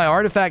could get my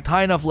artifact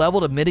high enough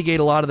level to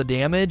mitigate a lot of the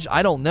damage,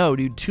 I don't know,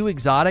 dude. 2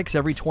 exotics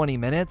every 20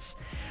 minutes.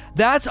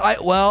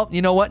 Well,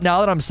 you know what?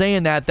 Now that I'm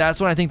saying that, that's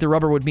when I think the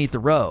rubber would meet the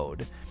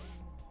road.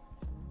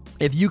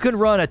 If you can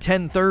run a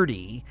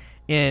 1030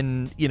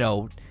 in,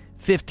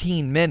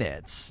 15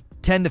 minutes,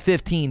 10 to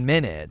 15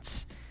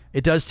 minutes,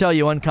 it does tell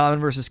you uncommon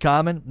versus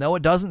common. No,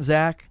 it doesn't,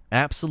 Zach.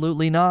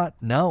 Absolutely not.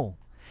 No.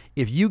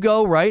 If you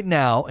go right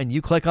now and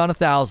you click on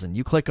 1000,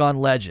 you click on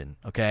Legend,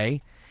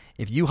 okay?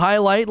 If you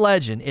highlight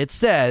Legend, it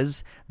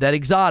says that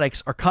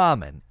exotics are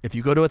common. If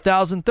you go to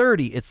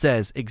 1030, it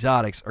says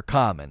exotics are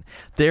common.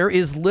 There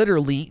is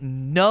literally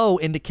no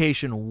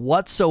indication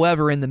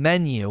whatsoever in the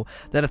menu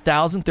that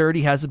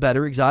 1030 has a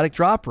better exotic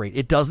drop rate.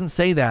 It doesn't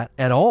say that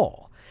at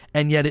all.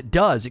 And yet it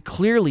does. It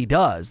clearly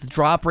does. The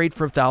drop rate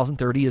for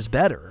 1030 is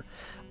better.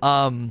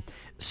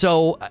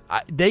 So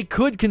they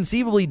could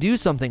conceivably do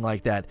something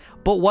like that.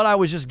 But what I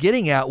was just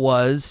getting at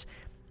was,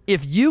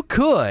 if you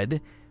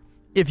could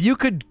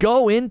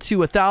go into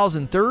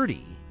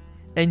 1030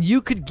 and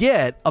you could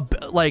get a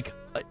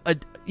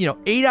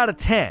 8 out of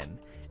 10,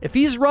 if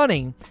he's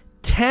running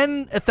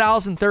 10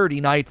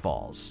 1030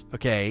 Nightfalls,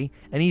 okay,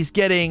 and he's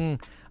getting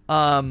 8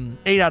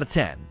 out of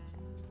 10,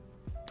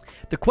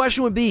 the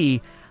question would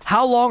be,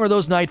 how long are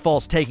those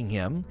Nightfalls taking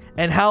him,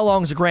 and how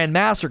long is a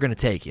Grandmaster going to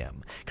take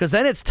him? Because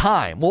then it's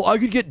time. Well, I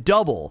could get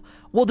double.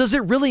 Well, does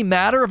it really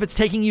matter if it's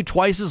taking you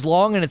twice as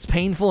long and it's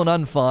painful and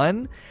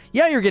unfun?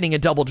 Yeah, you're getting a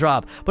double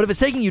drop. But if it's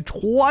taking you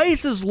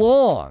twice as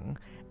long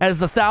as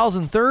the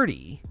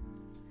 1030,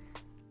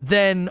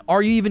 then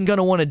are you even going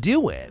to want to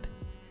do it?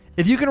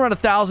 If you can run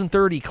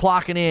 1030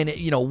 clocking in,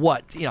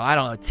 I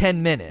don't know,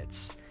 10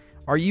 minutes,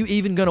 are you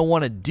even going to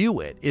want to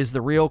do it is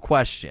the real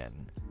question.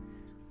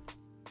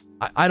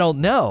 I don't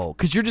know,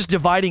 because you're just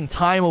dividing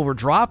time over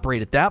drop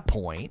rate at that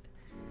point.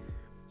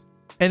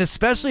 And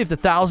especially if the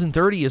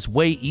 1030 is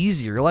way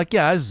easier, you're like,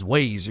 yeah, this is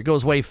way easier. It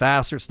goes way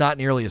faster. It's not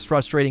nearly as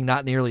frustrating,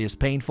 not nearly as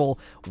painful,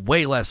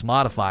 way less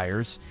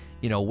modifiers,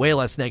 way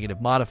less negative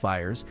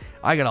modifiers.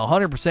 I can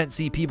 100%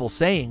 see people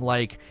saying,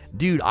 like,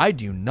 dude, I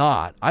do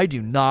not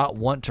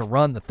want to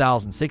run the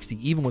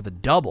 1060, even with a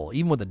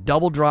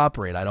double drop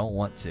rate. I don't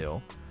want to.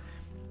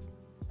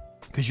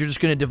 Because you're just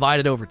going to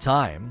divide it over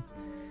time.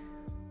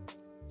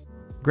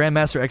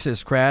 Grandmaster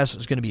Exodus Crash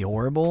is going to be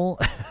horrible.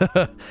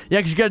 Yeah,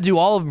 because you got to do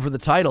all of them for the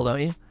title,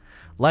 don't you?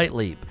 Light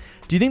Leap.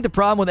 Do you think the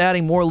problem with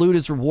adding more loot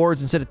as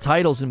rewards instead of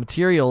titles and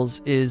materials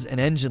is an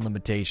engine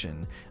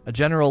limitation? A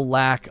general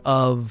lack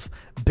of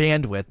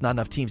bandwidth, not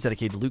enough teams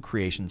dedicated to loot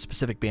creation,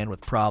 specific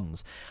bandwidth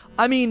problems.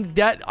 I mean,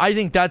 I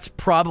think that's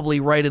probably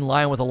right in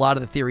line with a lot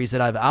of the theories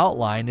that I've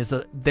outlined, is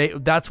that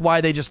that's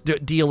why they just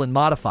deal in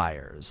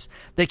modifiers.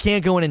 They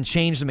can't go in and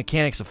change the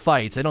mechanics of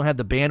fights. They don't have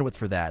the bandwidth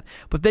for that.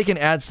 But they can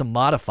add some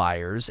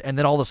modifiers, and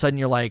then all of a sudden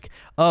you're like,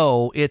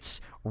 oh,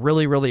 it's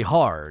really, really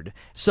hard.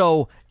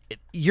 So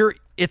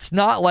it's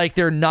not like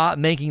they're not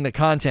making the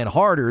content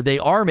harder. They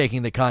are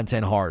making the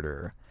content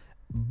harder.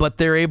 But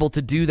they're able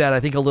to do that, I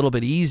think, a little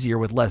bit easier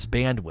with less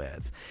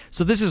bandwidth.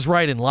 So this is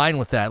right in line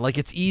with that. Like,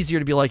 it's easier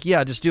to be like,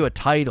 yeah, just do a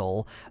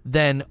title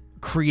than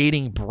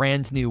creating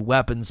brand new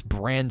weapons,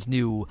 brand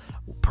new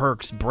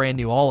perks, brand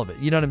new all of it.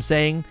 You know what I'm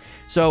saying?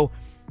 So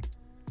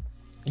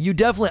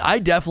I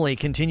definitely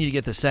continue to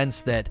get the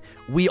sense that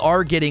we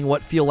are getting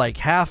what feel like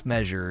half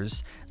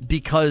measures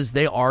because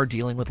they are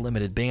dealing with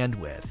limited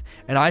bandwidth.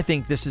 And I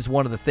think this is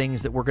one of the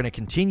things that we're going to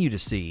continue to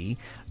see,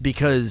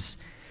 because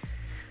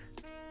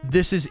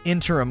this is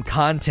interim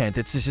content.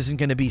 This isn't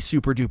going to be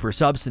super duper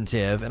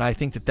substantive, and I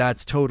think that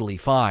that's totally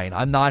fine.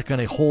 I'm not going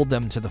to hold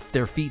them to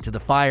their feet to the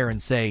fire and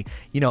say,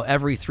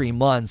 every 3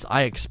 months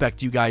I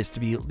expect you guys to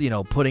be,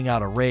 putting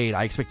out a raid.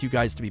 I expect you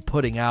guys to be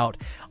putting out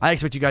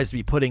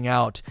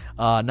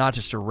not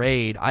just a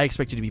raid. I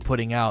expect you to be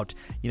putting out,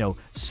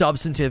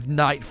 substantive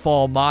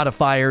Nightfall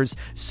modifiers,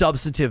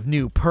 substantive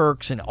new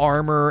perks and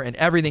armor, and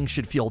everything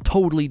should feel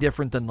totally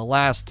different than the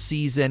last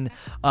season.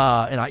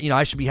 And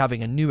I should be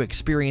having a new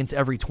experience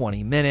every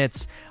 20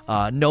 minutes.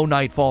 No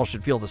Nightfall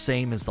should feel the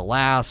same as the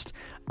last.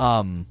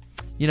 That's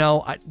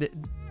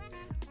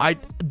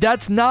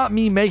not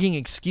me making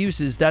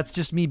excuses. That's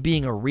just me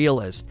being a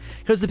realist.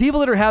 Because the people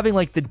that are having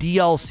like the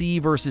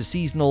DLC versus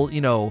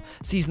seasonal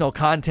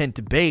content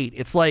debate,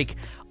 it's like,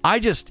 I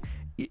said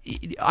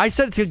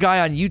it to a guy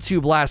on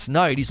YouTube last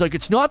night. He's like,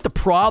 it's not the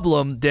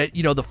problem that,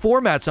 the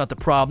format's not the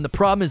problem. The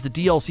problem is the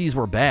DLCs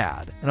were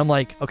bad. And I'm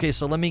like, okay,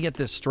 so let me get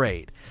this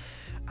straight.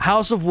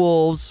 House of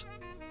Wolves,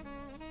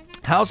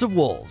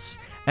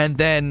 and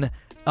then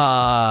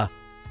Dark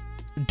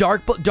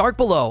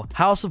Below,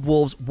 House of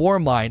Wolves,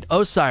 Warmind,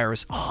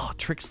 Osiris. Oh,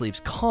 Trick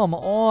Sleeves, come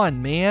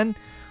on, man!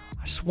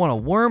 I just want a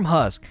Worm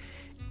Husk.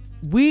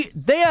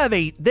 They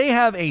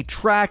have a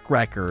track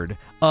record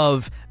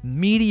of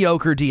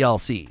mediocre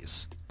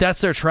DLCs.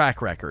 That's their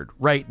track record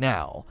right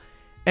now,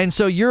 and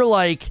so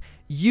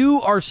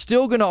you are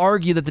still going to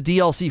argue that the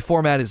DLC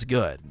format is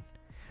good.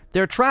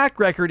 Their track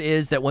record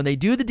is that when they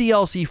do the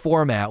DLC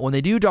format, when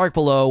they do Dark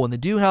Below, when they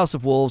do House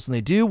of Wolves, when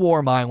they do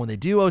Warmind, when they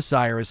do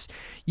Osiris,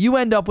 you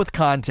end up with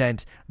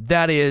content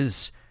that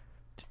is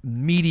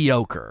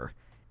mediocre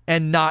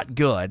and not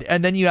good.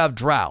 And then you have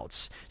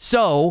droughts.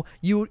 So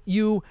you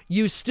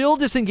still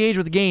disengage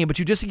with the game, but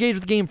you disengage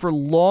with the game for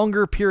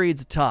longer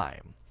periods of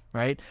time,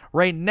 right?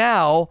 Right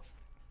now,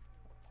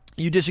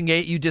 you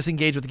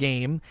disengage with the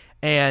game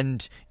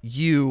and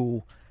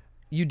you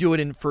do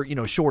it for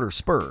shorter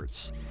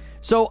spurts.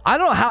 So I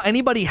don't know how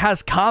anybody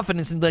has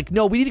confidence in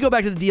no, we need to go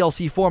back to the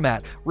DLC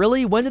format.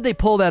 Really? When did they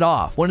pull that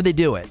off? When did they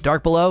do it?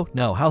 Dark Below?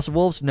 No. House of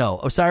Wolves? No.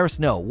 Osiris?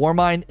 No.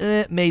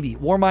 Warmind? Maybe.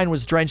 Warmind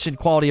was drenched in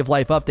quality of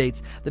life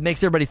updates that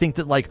makes everybody think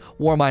that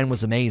Warmind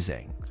was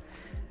amazing.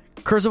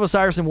 Curse of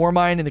Osiris and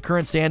Warmind in the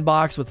current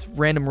sandbox with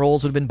random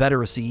rolls would have been better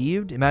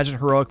received. Imagine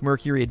Heroic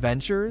Mercury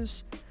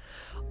Adventures.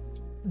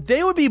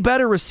 They would be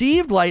better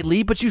received,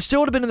 Lightly, but you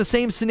still would have been in the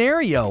same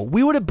scenario.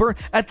 We would have burned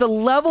at the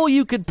level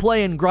you could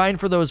play and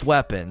grind for those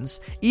weapons.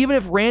 Even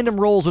if random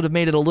rolls would have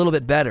made it a little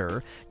bit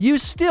better, you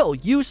still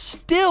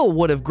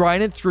would have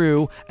grinded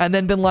through and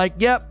then been like,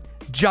 yep,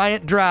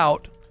 giant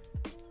drought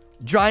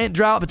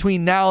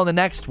between now and the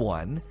next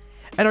one.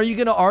 And are you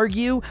going to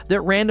argue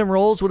that random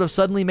rolls would have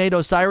suddenly made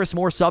Osiris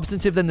more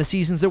substantive than the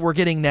seasons that we're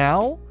getting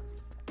now?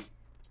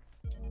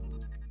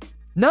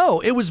 No,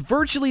 it was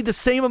virtually the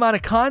same amount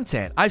of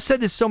content. I've said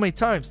this so many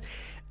times.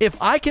 If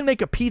I can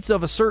make a pizza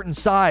of a certain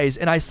size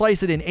and I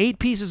slice it in 8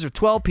 pieces or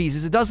 12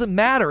 pieces, it doesn't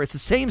matter. It's the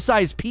same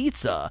size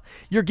pizza.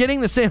 You're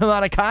getting the same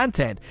amount of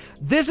content.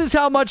 This is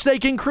how much they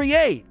can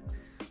create.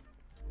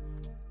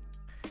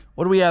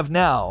 What do we have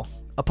now?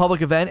 A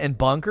public event and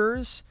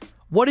bunkers?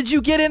 What did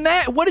you get in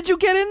that? What did you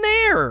get in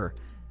there?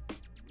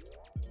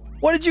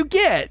 What did you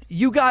get?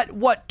 You got,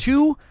 what,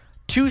 two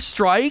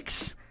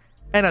strikes?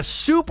 And a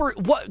super...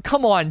 What?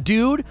 Come on,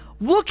 dude.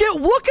 Look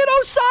at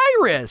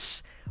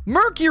Osiris.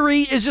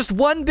 Mercury is just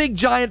one big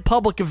giant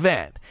public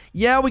event.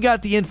 Yeah, we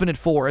got the Infinite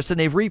Forest, and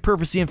they've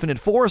repurposed the Infinite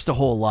Forest a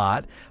whole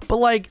lot.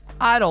 But,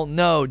 I don't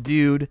know,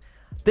 dude.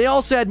 They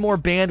also had more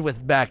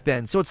bandwidth back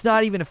then, so it's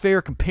not even a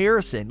fair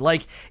comparison.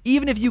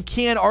 Even if you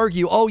can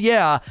argue, oh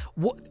yeah,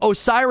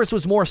 Osiris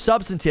was more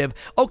substantive.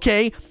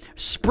 Okay,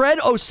 spread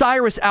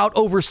Osiris out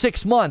over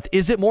 6 months.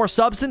 Is it more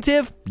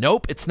substantive?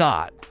 Nope, it's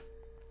not.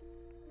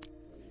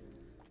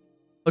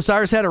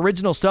 Osiris had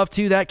original stuff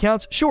too, that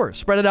counts? Sure,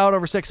 spread it out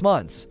over 6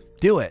 months.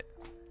 Do it.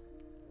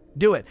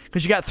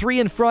 Because you got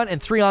 3 in front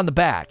and 3 on the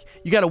back.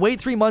 You got to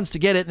wait 3 months to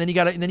get it, and then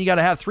you got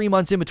to have 3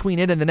 months in between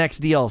it and the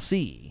next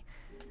DLC.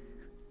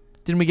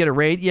 Didn't we get a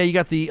raid? Yeah, you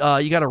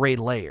got a raid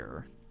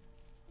layer.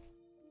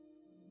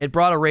 It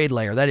brought a raid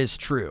layer, that is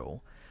true.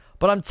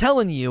 But I'm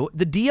telling you,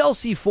 the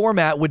DLC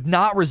format would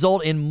not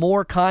result in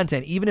more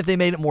content, even if they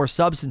made it more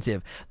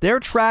substantive. Their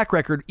track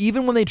record,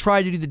 even when they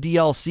tried to do the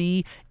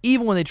DLC,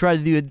 even when they tried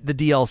to do the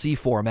DLC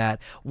format,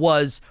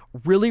 was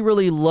really,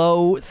 really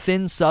low,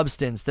 thin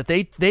substance. That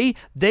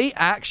they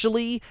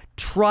actually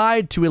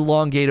tried to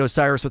elongate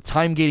Osiris with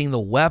time gating the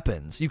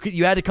weapons.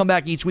 You had to come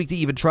back each week to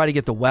even try to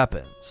get the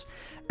weapons.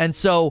 And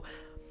so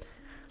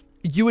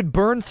you would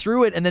burn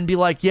through it and then be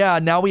like, yeah,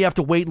 now we have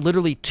to wait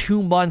literally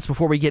 2 months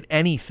before we get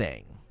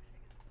anything.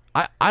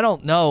 I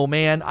don't know,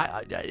 man.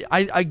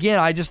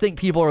 I just think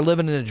people are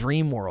living in a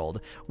dream world.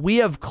 We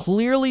have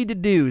clearly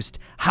deduced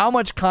how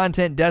much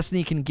content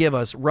Destiny can give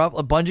us,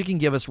 Bungie can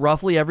give us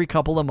roughly every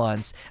couple of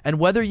months, and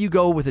whether you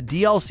go with a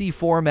DLC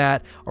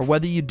format or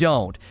whether you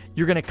don't,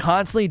 you're going to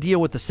constantly deal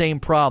with the same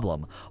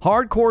problem.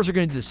 Hardcores are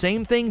going to do the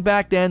same thing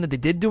back then that they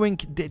did doing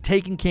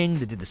Taken King.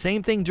 They did the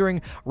same thing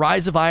during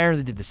Rise of Iron.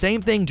 They did the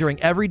same thing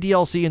during every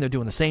DLC, and they're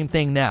doing the same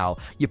thing now.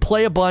 You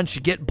play a bunch,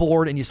 you get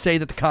bored, and you say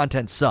that the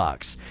content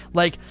sucks.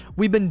 Like,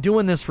 we've been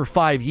doing this for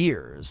 5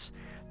 years.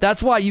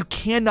 That's why you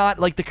cannot,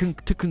 like,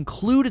 to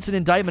conclude it's an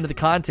indictment of the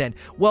content.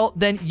 Well,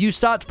 then you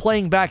stopped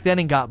playing back then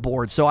and got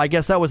bored. So I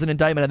guess that was an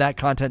indictment of that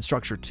content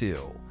structure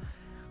too.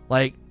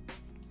 Like,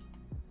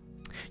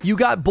 you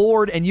got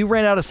bored and you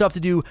ran out of stuff to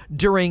do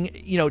during,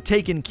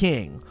 Taken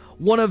King,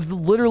 one of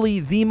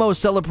literally the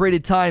most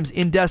celebrated times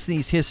in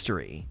Destiny's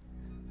history.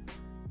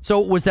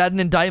 So was that an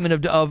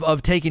indictment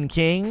of Taken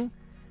King?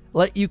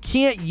 Like, you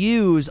can't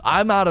use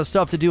I'm out of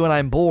stuff to do and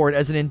I'm bored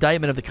as an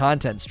indictment of the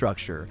content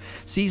structure.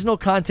 Seasonal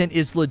content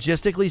is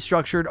logistically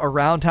structured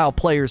around how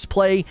players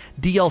play.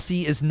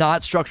 DLC is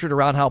not structured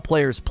around how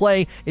players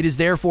play. It is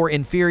therefore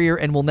inferior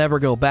and will never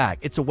go back.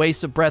 It's a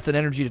waste of breath and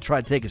energy to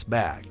try to take us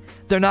back.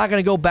 They're not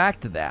going to go back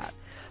to that.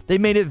 They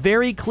made it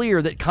very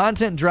clear that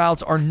content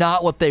droughts are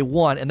not what they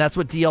want, and that's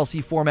what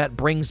DLC format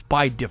brings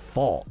by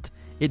default.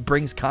 It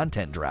brings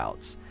content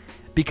droughts.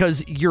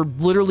 Because you're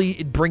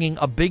literally bringing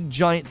a big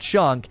giant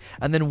chunk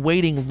and then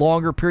waiting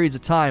longer periods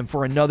of time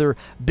for another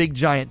big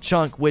giant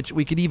chunk, which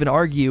we could even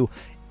argue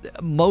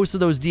most of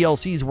those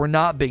DLCs were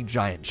not big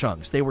giant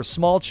chunks. They were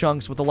small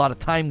chunks with a lot of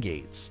time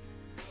gates.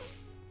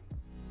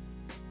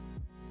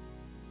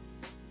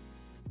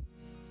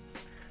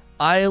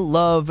 I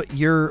love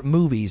your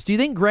movies. Do you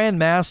think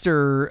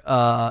Grandmaster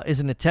is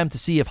an attempt to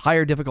see if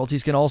higher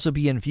difficulties can also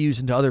be infused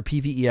into other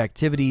PvE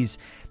activities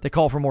that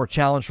call for more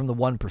challenge from the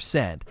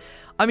 1%?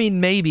 I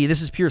mean, maybe.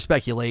 This is pure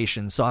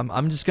speculation, so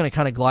I'm just going to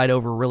kind of glide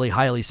over really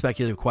highly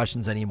speculative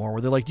questions anymore,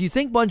 where they're like, do you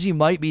think Bungie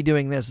might be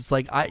doing this? It's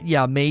like,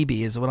 yeah,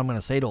 maybe is what I'm going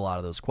to say to a lot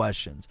of those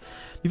questions.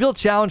 Do you feel a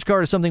challenge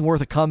card is something worth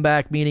a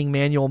comeback, meaning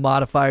manual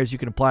modifiers you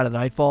can apply to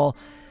Nightfall?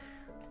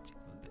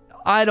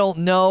 I don't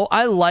know.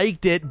 I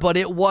liked it, but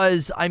it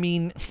was,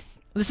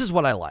 this is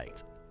what I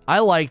liked. I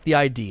liked the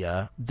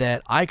idea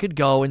that I could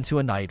go into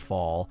a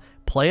Nightfall,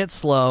 play it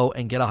slow,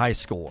 and get a high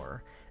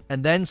score,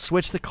 and then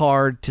switch the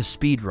card to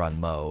speedrun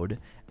mode,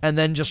 and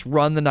then just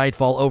run the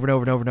Nightfall over and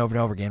over and over and over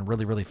and over again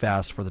really, really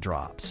fast for the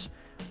drops.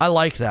 I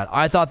liked that.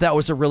 I thought that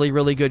was a really,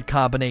 really good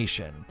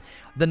combination.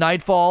 The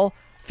Nightfall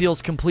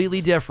feels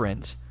completely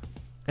different,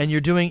 and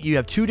you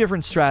have two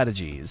different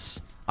strategies.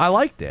 I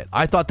liked it.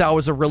 I thought that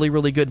was a really,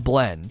 really good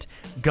blend.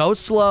 Go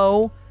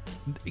slow,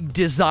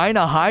 design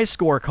a high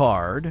score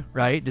card,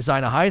 right?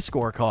 Design a high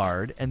score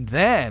card, and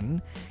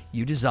then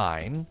you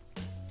design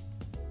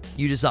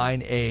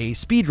a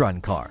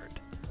speedrun card.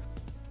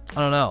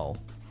 I don't know.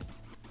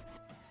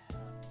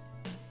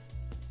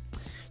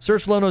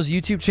 Search Lono's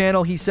YouTube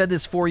channel. He said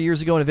this 4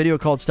 years ago in a video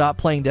called Stop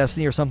Playing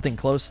Destiny or something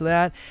close to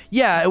that.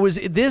 Yeah, it was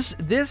this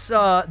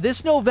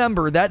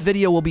November, that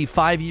video will be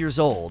 5 years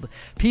old.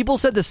 People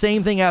said the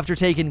same thing after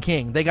Taken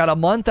King. They got a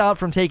month out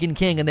from Taken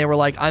King and they were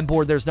like, I'm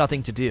bored, there's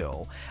nothing to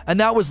do. And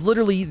that was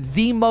literally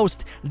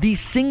the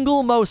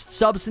single most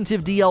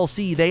substantive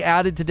DLC they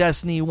added to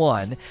Destiny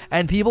 1.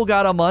 And people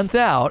got a month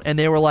out and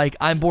they were like,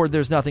 I'm bored,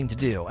 there's nothing to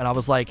do. And I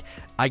was like,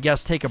 I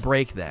guess take a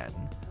break then.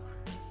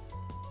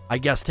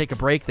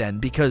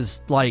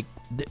 Because, like,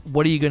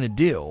 what are you going to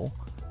do?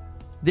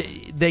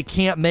 They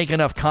can't make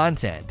enough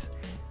content.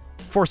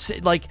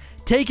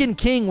 Taken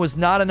King was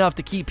not enough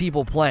to keep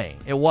people playing.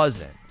 It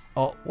wasn't.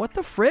 Oh, what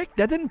the frick?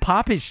 That didn't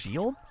pop his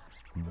shield?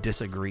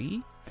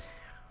 Disagree?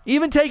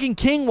 Even Taken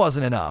King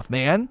wasn't enough,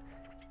 man.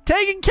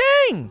 Taken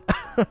King!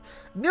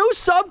 New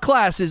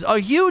subclasses, a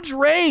huge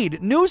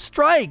raid, new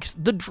strikes,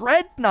 the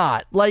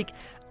Dreadnought. Like,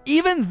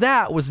 even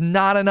that was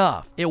not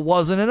enough. It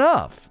wasn't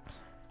enough.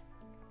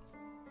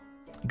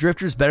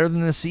 Drifter's better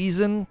than the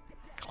season?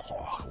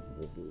 Oh,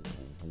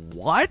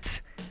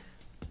 what?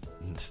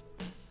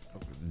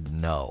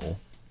 No.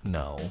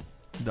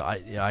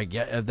 I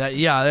get that.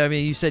 Yeah, I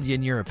mean, you said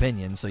in your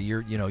opinion, so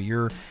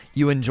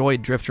you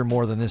enjoyed Drifter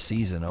more than this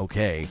season.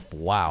 Okay.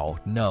 Wow.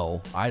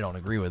 No, I don't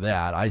agree with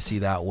that. I see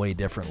that way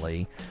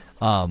differently.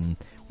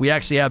 We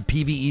actually have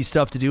PvE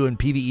stuff to do and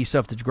PvE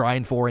stuff to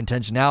grind for,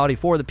 intentionality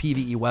for the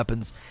PvE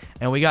weapons,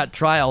 and we got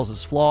Trials,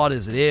 as flawed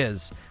as it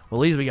is. Well,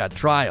 at least we got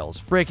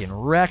Trials. Frickin'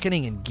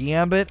 Reckoning and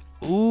Gambit.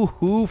 Ooh,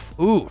 oof.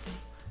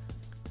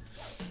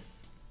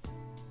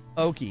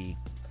 Okie.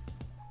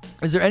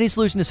 Is there any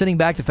solution to sitting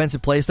back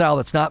defensive playstyle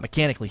that's not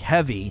mechanically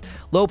heavy?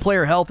 Low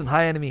player health and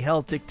high enemy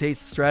health dictates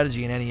the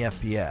strategy in any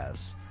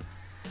FPS.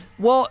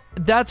 Well,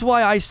 that's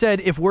why I said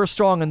if we're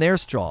strong and they're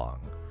strong.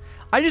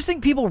 I just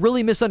think people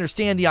really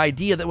misunderstand the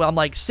idea that, well, I'm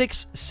like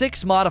six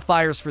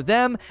modifiers for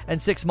them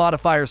and 6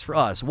 modifiers for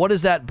us. What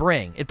does that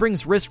bring? It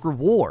brings risk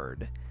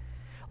reward.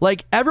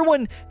 Like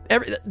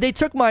they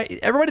took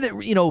everybody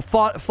that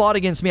fought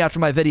against me after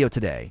my video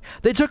today.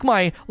 They took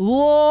my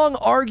long,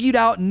 argued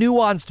out,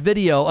 nuanced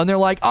video, and they're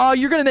like, "Oh,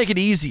 you're gonna make it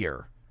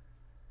easier."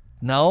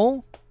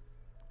 No,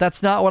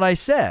 that's not what I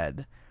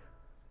said.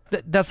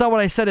 That's not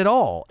what I said at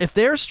all. If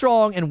they're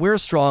strong and we're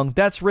strong,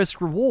 that's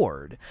risk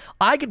reward.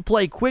 I could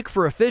play quick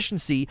for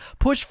efficiency,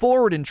 push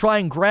forward and try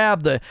and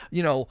grab the,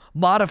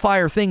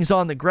 modifier things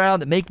on the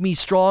ground that make me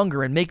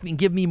stronger and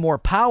give me more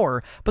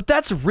power, but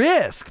that's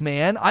risk,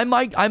 man. I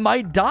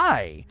might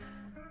die.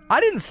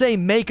 I didn't say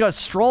make us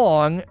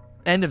strong.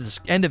 End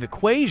of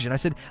equation. I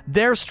said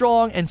they're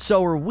strong and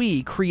so are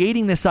we,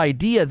 creating this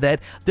idea that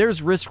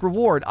there's risk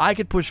reward. I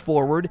could push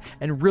forward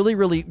and really,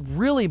 really,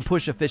 really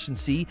push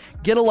efficiency,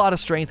 get a lot of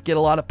strength, get a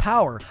lot of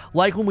power.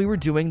 Like when we were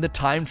doing the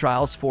time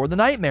trials for the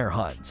nightmare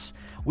hunts.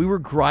 We were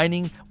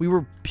grinding. We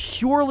were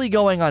purely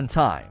going on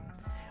time.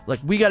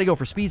 Like, we got to go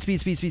for speed.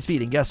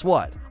 And guess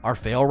what? Our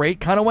fail rate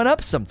kind of went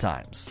up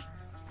sometimes.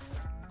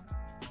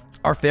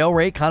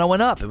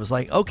 It was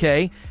like,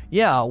 okay,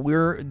 yeah,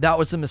 that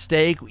was a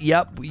mistake.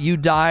 Yep, you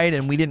died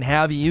and we didn't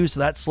have you, so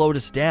that slowed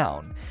us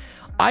down.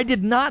 I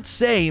did not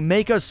say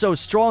make us so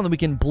strong that we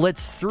can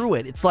blitz through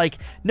it. It's like,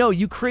 no,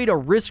 you create a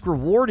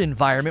risk-reward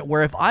environment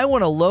where if I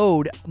want to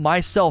load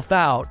myself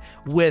out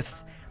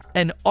with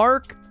an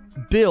arc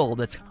build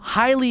that's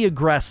highly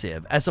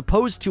aggressive as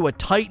opposed to a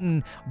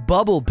Titan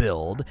bubble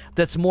build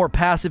that's more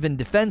passive and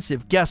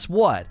defensive, guess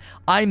what?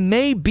 I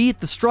may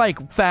beat the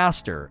strike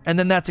faster, and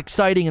then that's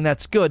exciting and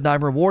that's good, and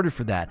I'm rewarded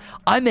for that.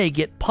 I may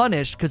get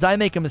punished because I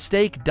make a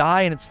mistake,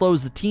 die, and it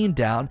slows the team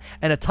down,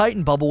 and a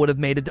Titan bubble would have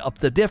made up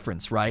the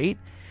difference, right?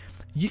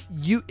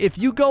 If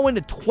you go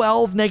into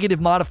 12 negative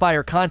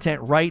modifier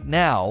content right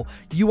now,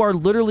 you are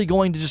literally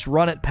going to just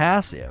run it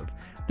passive.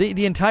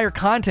 The entire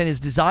content is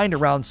designed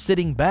around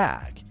sitting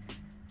back.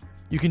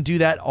 You can do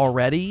that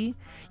already?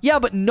 Yeah,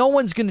 but no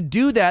one's going to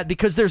do that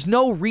because there's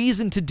no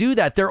reason to do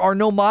that. There are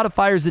no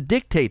modifiers that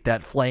dictate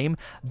that, Flame.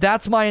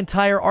 That's my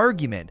entire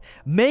argument.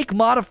 Make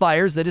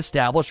modifiers that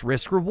establish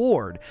risk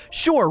reward.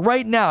 Sure,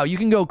 right now you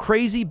can go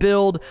crazy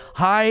build,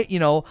 high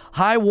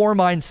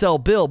Warmind cell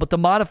build, but the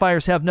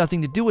modifiers have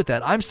nothing to do with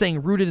that. I'm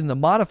saying rooted in the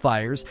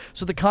modifiers,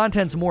 so the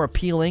content's more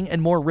appealing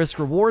and more risk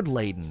reward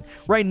laden.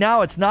 Right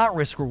now it's not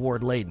risk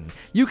reward laden.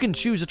 You can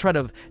choose to try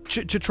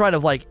to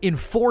like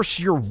enforce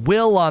your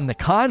will on the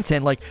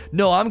content. Like,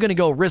 no, I'm going to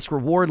go risk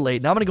reward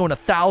laden. I'm going to go into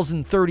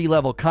 1030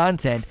 level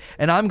content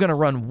and I'm going to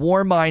run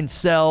Warmind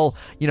cell,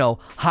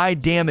 high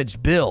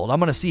damage build. I'm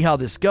going to see how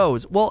this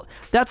goes. Well,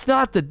 that's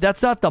not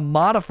the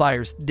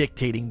modifiers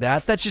dictating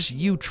that. That's just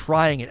you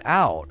trying it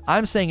out.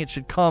 I'm saying it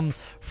should come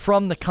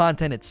from the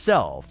content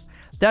itself.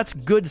 That's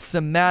good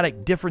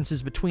thematic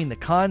differences between the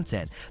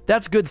content.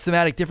 That's good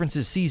thematic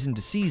differences season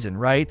to season,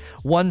 right?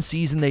 One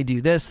season they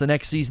do this, the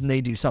next season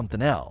they do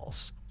something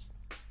else.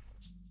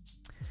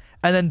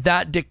 And then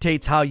that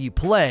dictates how you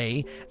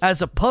play,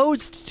 as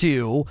opposed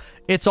to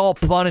it's all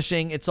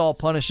punishing.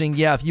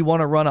 Yeah, if you want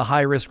to run a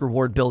high risk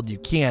reward build, you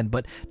can,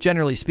 but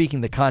generally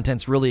speaking, the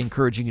content's really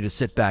encouraging you to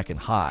sit back and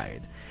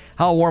hide.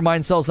 How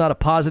Warmind Cell's not a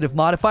positive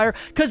modifier?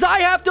 Because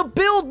I have to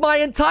build my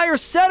entire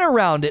set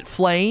around it,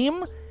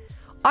 Flame.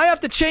 I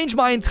have to change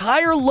my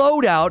entire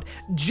loadout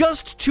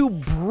just to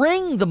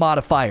bring the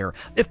modifier.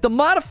 If the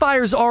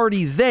modifier's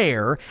already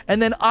there,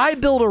 and then I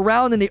build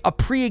around a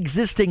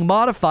pre-existing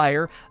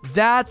modifier,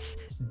 that's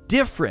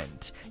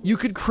different. You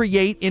could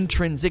create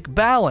intrinsic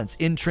balance,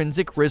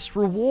 intrinsic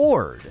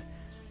risk-reward.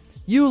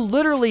 You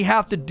literally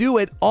have to do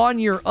it on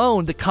your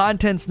own. The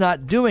content's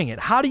not doing it.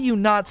 How do you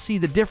not see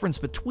the difference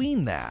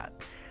between that?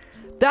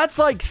 That's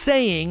like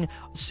saying,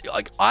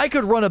 I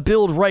could run a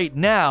build right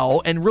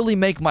now and really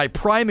make my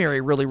primary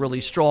really, really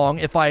strong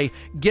if I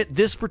get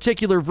this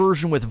particular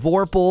version with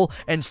Vorpal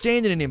and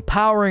stand in an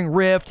Empowering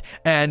Rift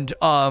and get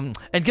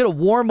a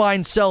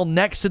Warmind cell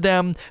next to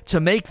them to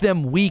make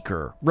them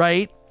weaker,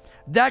 right?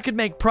 That could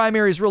make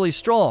primaries really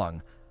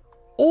strong.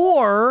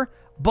 Or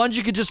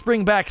Bungie could just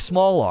bring back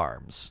small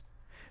arms.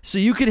 So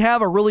you could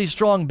have a really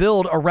strong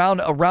build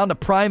around a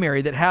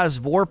primary that has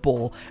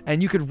Vorpal,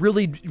 and you could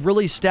really,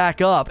 really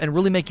stack up and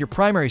really make your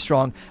primary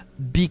strong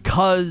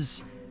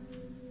because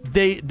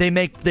they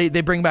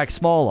bring back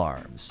small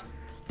arms.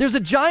 There's a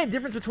giant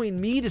difference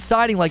between me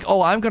deciding like,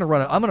 oh, I'm gonna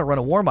run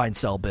a Warmind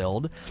cell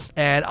build,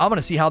 and I'm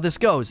gonna see how this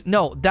goes.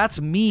 No, that's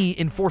me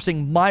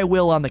enforcing my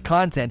will on the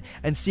content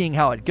and seeing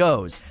how it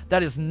goes.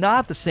 That is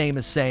not the same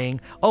as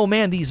saying, oh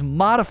man, these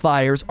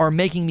modifiers are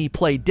making me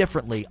play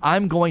differently.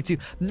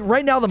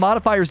 Right now the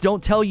modifiers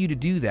don't tell you to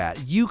do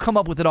that. You come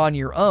up with it on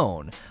your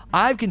own.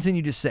 I've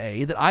continued to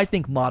say that I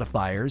think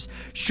modifiers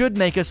should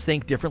make us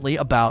think differently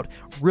about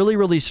really,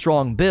 really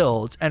strong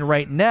builds. And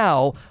right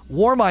now,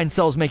 Warmind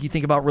cells make you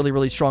think about really,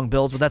 really strong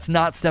builds, but that's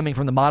not stemming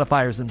from the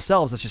modifiers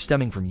themselves. That's just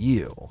stemming from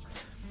you.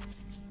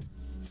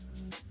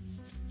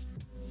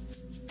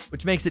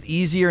 Which makes it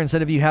easier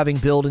instead of you having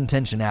build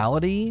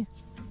intentionality.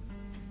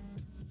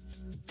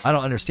 I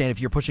don't understand if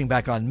you're pushing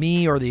back on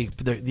me or the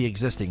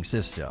existing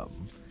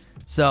system.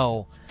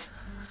 So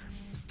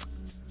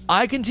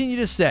I continue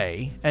to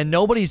say, and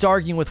nobody's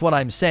arguing with what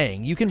I'm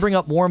saying, you can bring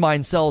up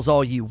Warmind cells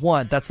all you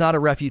want. That's not a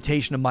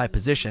refutation of my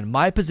position.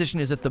 My position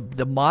is that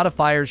the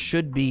modifiers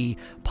should be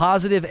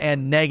positive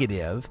and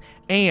negative,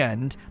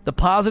 and the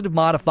positive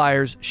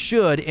modifiers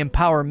should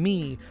empower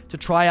me to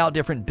try out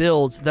different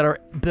builds that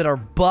are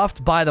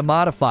buffed by the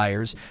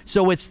modifiers.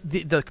 So it's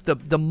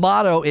the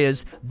motto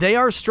is they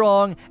are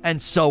strong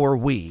and so are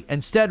we.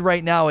 Instead,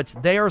 right now it's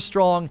they are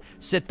strong,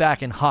 sit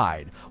back and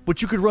hide.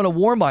 But you could run a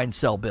Warmind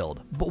cell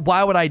build. But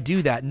why would I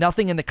do that?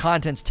 Nothing in the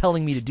content's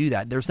telling me to do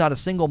that. There's not a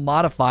single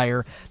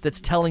modifier that's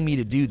telling me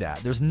to do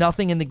that. There's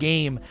nothing in the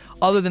game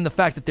other than the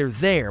fact that they're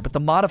there. But the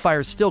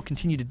modifiers still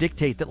continue to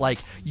dictate that, like,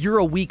 you're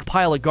a weak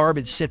pile of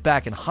garbage, sit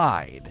back and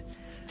hide.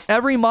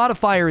 Every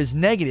modifier is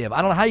negative.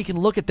 I don't know how you can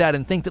look at that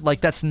and think that,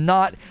 like, that's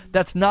not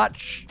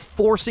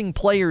forcing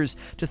players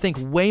to think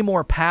way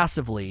more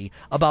passively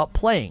about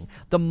playing.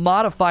 The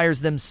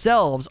modifiers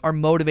themselves are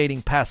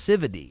motivating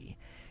passivity.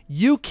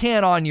 You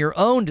can on your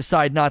own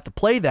decide not to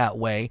play that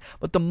way,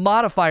 but the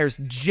modifiers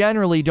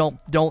generally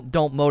don't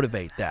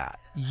motivate that.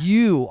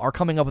 You are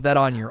coming up with that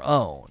on your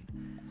own.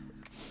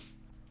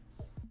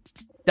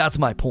 That's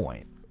my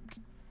point.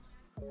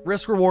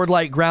 Risk reward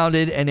like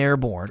grounded and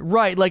airborne.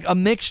 Right, like a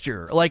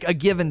mixture, like a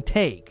give and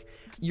take.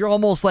 You're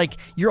almost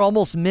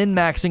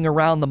min-maxing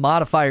around the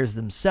modifiers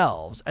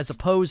themselves as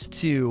opposed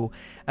to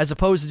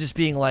just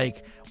being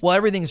like, well,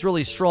 everything's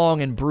really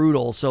strong and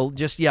brutal, so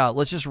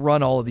let's just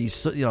run all of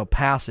these,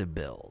 passive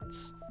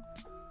builds.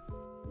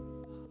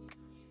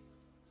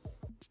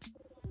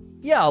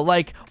 Yeah,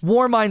 like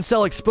Warmind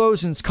cell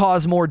explosions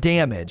cause more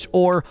damage,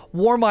 or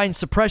Warmind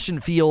suppression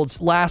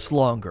fields last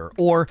longer,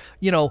 or,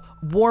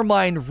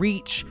 Warmind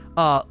reach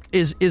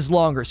is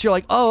longer. So you're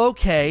like, oh,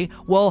 okay,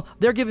 well,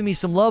 they're giving me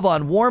some love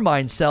on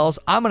Warmind cells.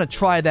 I'm going to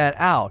try that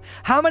out.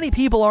 How many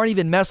people aren't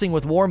even messing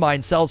with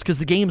Warmind cells because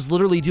the game's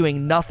literally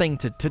doing nothing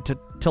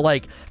to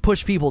like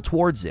push people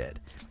towards it?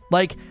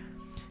 Like,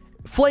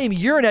 Flame,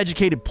 you're an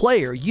educated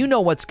player. You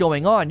know what's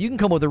going on. You can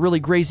come up with a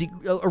really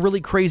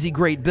crazy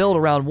great build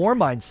around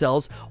Warmind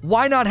cells.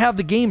 Why not have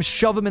the game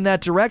shove them in that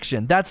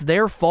direction? That's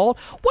their fault.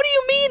 What do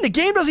you mean? The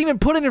game doesn't even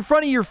put it in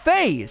front of your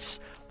face.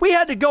 We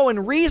had to go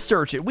and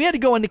research it. We had to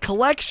go into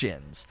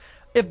collections.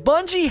 If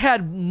Bungie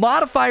had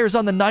modifiers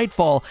on the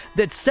Nightfall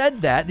that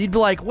said that, you'd be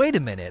like, wait a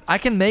minute, I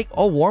can make,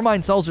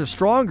 Warmind cells are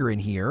stronger in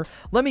here.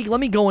 Let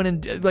me go in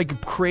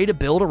and create a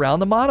build around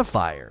the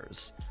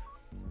modifiers.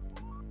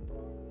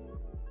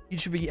 You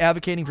should be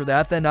advocating for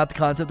that then, not the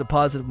concept of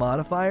positive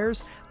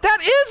modifiers.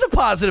 That is a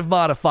positive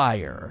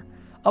modifier.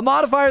 A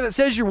modifier that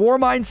says your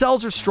Warmind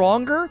cells are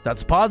stronger,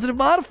 that's a positive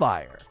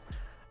modifier.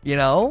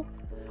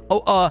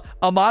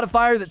 A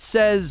modifier that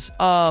says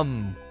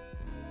hand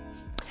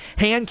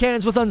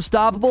cannons with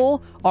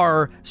Unstoppable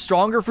are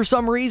stronger for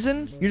some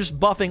reason, you're just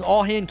buffing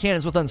all hand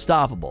cannons with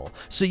Unstoppable.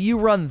 So you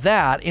run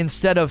that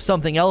instead of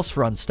something else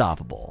for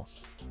Unstoppable.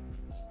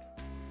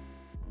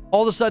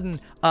 All of a sudden,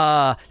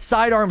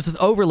 sidearms with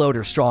Overload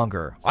are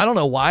stronger. I don't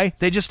know why.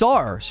 They just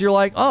are. So you're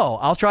like, oh,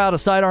 I'll try out a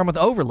sidearm with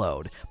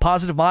Overload.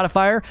 Positive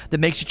modifier that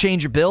makes you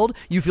change your build.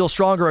 You feel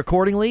stronger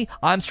accordingly.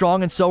 I'm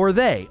strong and so are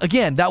they.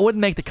 Again, that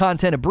wouldn't make the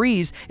content a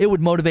breeze. It would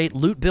motivate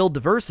loot build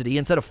diversity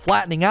instead of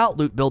flattening out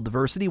loot build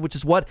diversity, which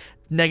is what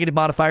negative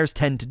modifiers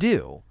tend to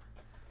do.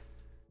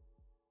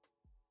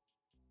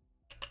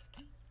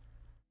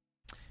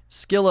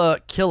 Skilla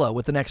Killa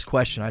with the next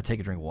question. I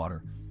take a drink of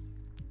water.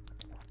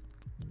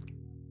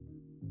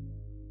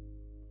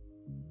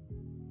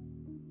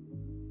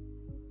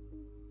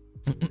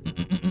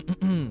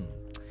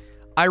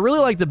 I really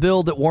like the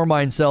build that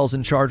Warmind cells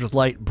and Charged with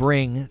Light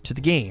bring to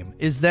the game.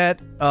 Is that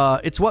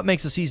it's what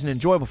makes the season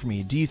enjoyable for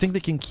me. Do you think they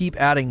can keep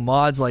adding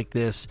mods like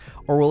this,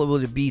 or will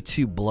it be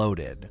too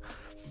bloated?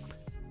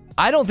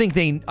 I don't think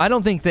they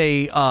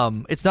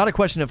it's not a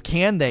question of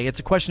can they, it's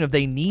a question of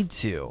they need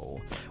to.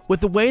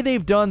 With the way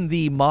they've done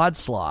the mod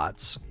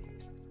slots,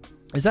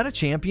 is that a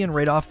champion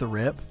right off the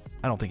rip?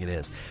 I don't think it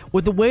is.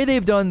 With the way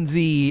they've done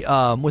the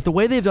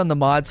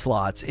mod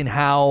slots and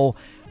how.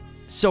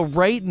 So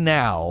right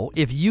now,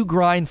 if you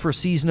grind for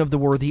Season of the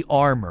Worthy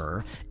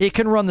Armor, it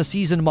can run the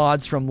season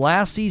mods from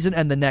last season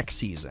and the next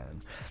season.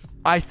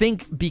 I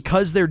think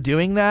because they're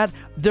doing that,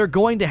 they're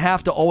going to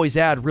have to always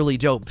add really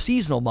dope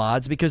seasonal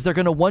mods because they're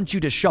going to want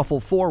you to shuffle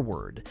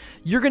forward.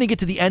 You're going to get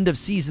to the end of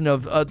season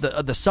of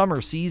the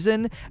summer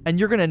season, and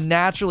you're going to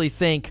naturally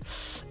think,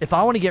 if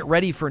I want to get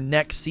ready for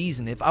next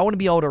season, if I want to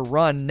be able to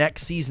run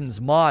next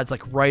season's mods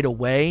like right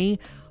away,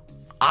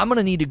 I'm going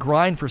to need to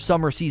grind for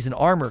summer season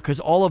armor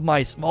because all of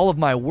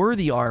my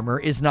worthy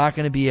armor is not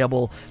going to be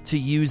able to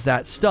use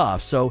that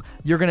stuff. So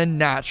you're going to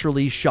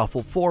naturally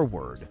shuffle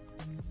forward.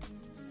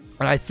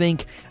 And I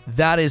think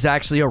that is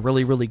actually a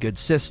really, really good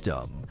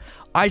system.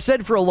 I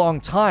said for a long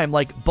time,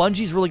 like,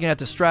 Bungie's really going to have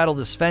to straddle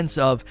this fence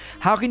of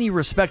how can you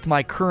respect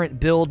my current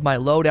build, my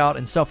loadout,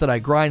 and stuff that I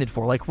grinded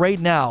for. Like, right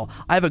now,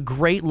 I have a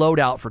great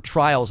loadout for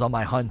trials on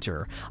my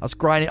Hunter. I was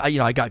grinding,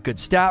 I got good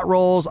stat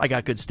rolls, I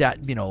got good stat,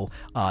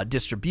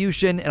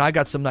 distribution, and I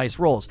got some nice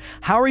rolls.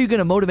 How are you going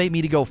to motivate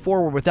me to go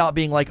forward without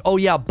being like, oh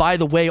yeah, by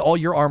the way, all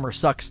your armor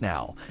sucks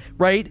now,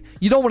 right?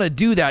 You don't want to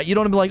do that. You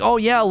don't want to be like, oh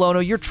yeah, Lono,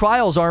 your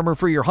trials armor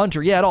for your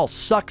Hunter, yeah, it all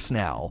sucks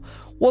now.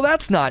 Well,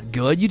 that's not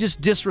good. You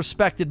just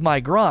disrespected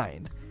my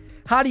grind.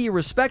 How do you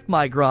respect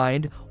my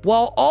grind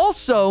while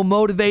also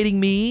motivating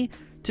me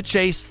to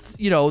chase,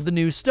 the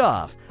new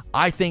stuff?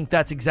 I think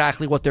that's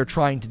exactly what they're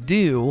trying to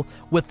do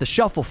with the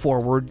shuffle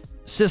forward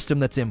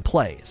system that's in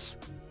place.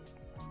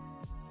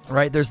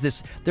 Right? There's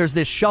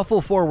this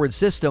shuffle forward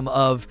system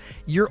of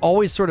you're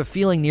always sort of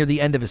feeling near the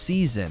end of a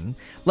season.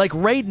 Like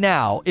right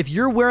now, if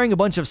you're wearing a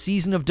bunch of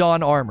Season of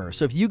Dawn armor,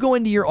 so if you go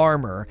into your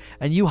armor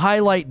and you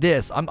highlight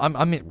this, I'm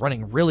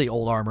running really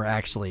old armor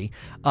actually.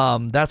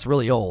 That's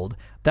really old.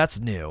 That's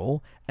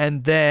new.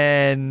 And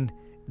then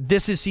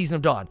this is Season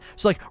of Dawn.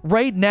 So like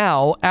right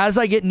now, as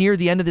I get near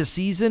the end of this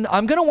season,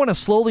 I'm going to want to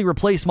slowly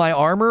replace my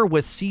armor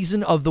with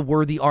Season of the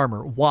Worthy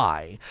armor.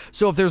 Why?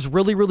 So if there's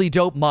really, really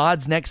dope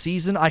mods next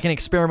season, I can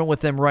experiment with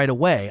them right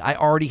away. I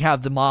already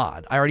have the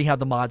mod. I already have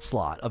the mod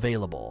slot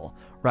available,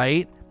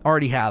 right?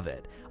 Already have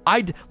it.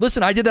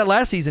 Listen, I did that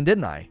last season,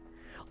 didn't I?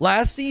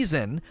 Last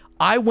season,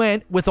 I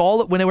went with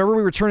whenever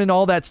we were turning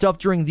all that stuff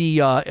during the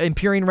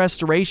Empyrean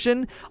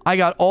Restoration, I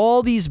got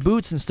all these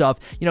boots and stuff.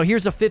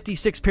 Here's a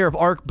 56 pair of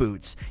Arc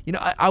boots.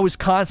 I was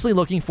constantly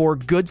looking for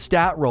good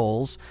stat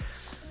rolls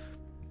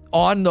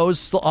on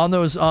those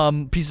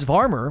pieces of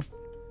armor,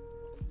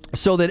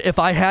 so that if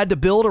I had to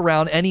build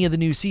around any of the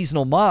new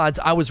seasonal mods,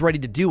 I was ready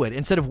to do it.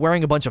 Instead of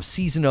wearing a bunch of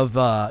Season of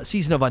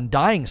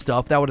Undying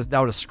stuff, that would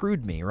have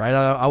screwed me, right?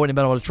 I wouldn't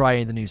have been able to try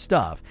any of the new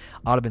stuff.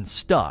 I would have been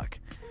stuck.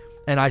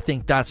 And I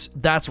think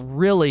that's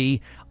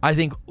really,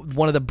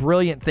 one of the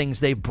brilliant things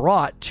they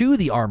brought to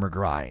the armor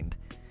grind.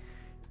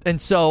 And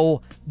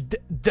so,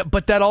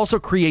 but that also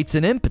creates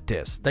an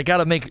impetus. They got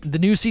to make the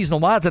new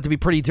seasonal mods have to be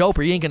pretty dope,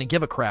 or you ain't going to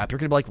give a crap. You're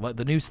going to be like, what,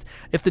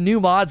 if the new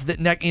mods that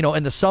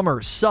in the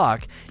summer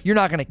suck, you're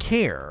not going to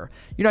care.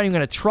 You're not even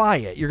going to try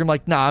it. You're going to be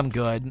like, nah, I'm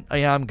good.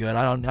 Yeah, I'm good.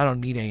 I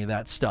don't need any of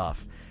that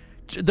stuff.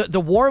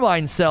 The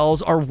Warmind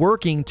cells are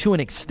working to an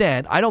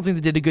extent. I don't think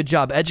they did a good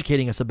job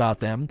educating us about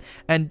them.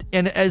 And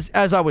as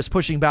I was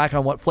pushing back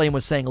on what Flame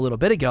was saying a little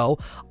bit ago,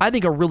 I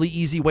think a really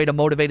easy way to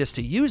motivate us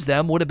to use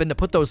them would have been to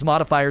put those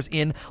modifiers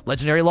in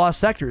Legendary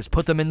Lost Sectors,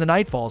 put them in the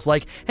Nightfalls.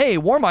 Like, hey,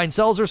 Warmind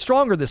cells are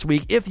stronger this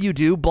week if you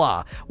do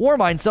blah.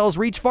 Warmind cells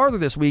reach farther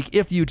this week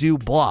if you do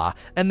blah.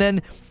 And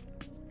then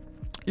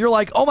you're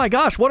like, oh my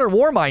gosh, what are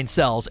Warmind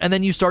cells? And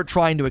then you start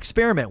trying to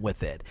experiment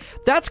with it.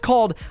 That's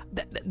called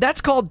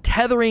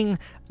tethering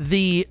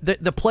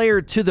the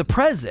player to the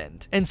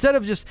present. Instead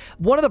of just,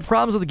 one of the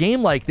problems of the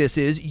game like this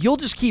is you'll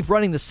just keep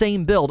running the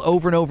same build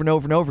over and over and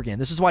over and over again.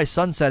 This is why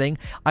sunsetting,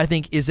 I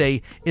think, is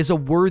a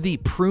worthy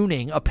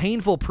pruning, a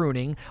painful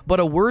pruning, but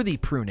a worthy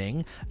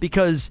pruning,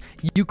 because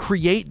you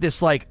create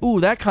this like, ooh,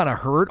 that kind of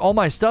hurt. All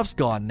my stuff's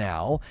gone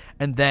now.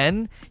 And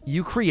then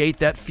you create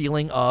that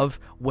feeling of,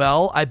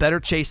 well, I better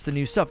chase the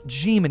new stuff.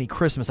 Jiminy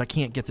Christmas, I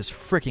can't get this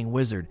freaking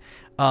wizard.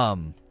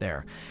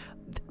 There.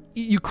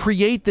 You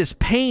create this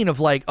pain of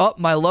like, oh,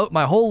 my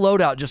whole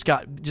loadout just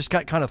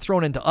got kind of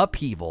thrown into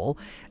upheaval,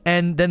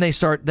 and then they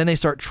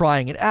start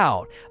trying it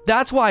out.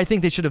 That's why I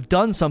think they should have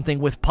done something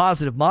with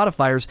positive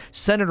modifiers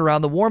centered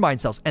around the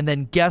Warmind cells. And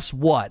then guess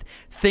what?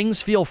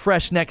 Things feel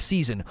fresh next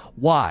season.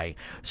 Why?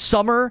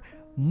 Summer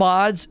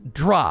mods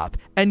drop,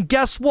 and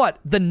guess what?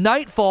 The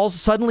Nightfalls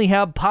suddenly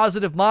have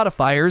positive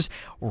modifiers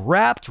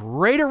wrapped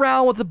right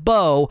around with a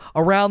bow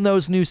around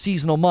those new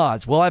seasonal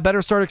mods. Well, I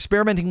better start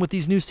experimenting with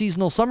these new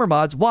seasonal summer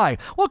mods. Why?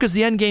 Well, because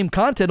the end game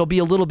content will be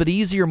a little bit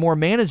easier, more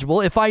manageable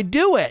if I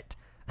do it.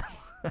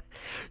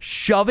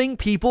 Shoving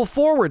people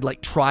forward,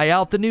 like try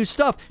out the new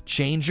stuff,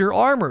 change your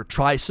armor,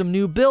 try some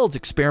new builds,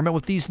 experiment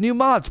with these new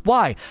mods.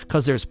 Why?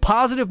 Because there's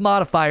positive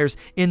modifiers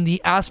in the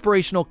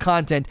aspirational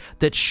content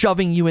that's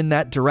shoving you in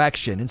that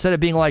direction. Instead of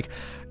being like,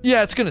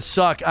 yeah, it's gonna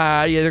suck.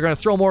 Yeah, they're gonna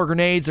throw more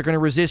grenades. They're gonna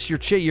resist your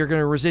You're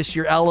gonna resist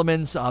your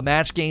elements.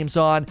 Match games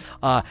on.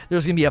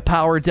 There's gonna be a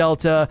power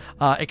delta.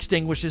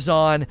 Extinguishes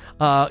on.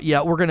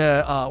 Yeah, we're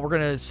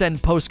gonna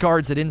send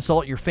postcards that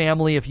insult your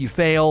family if you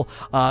fail.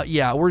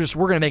 Yeah, we're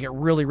gonna make it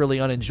really, really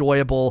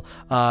unenjoyable.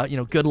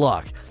 Good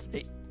luck.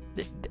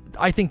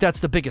 I think that's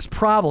the biggest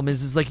problem.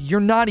 Is like you're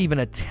not even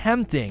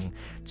attempting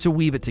to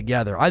weave it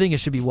together. I think it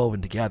should be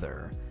woven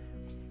together.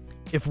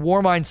 If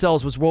Warmind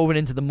cells was woven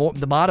into the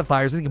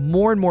modifiers, I think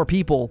more and more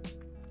people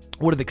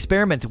would have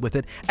experimented with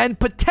it, and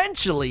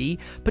potentially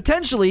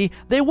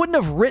they wouldn't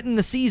have written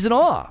the season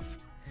off.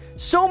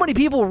 So many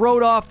people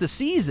wrote off the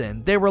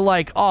season. They were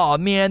like, "Oh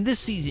man,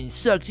 this season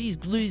sucks. This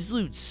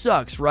loot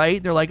sucks."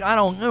 Right? They're like, "I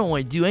don't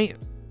want to do any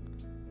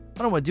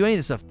of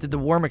this stuff." Did the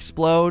worm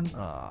explode?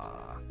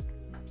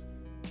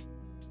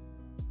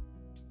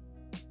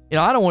 You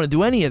know, I don't want to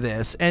do any of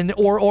this, and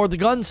or the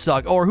guns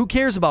suck, or who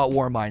cares about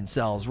Warmind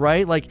cells,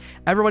 right? Like,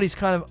 everybody's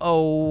kind of,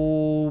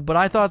 oh, but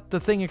I thought the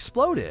thing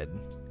exploded.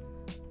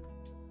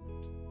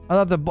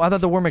 I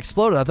thought the worm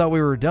exploded. I thought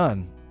we were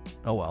done.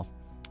 Oh well.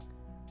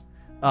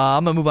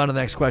 I'm gonna move on to the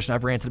next question.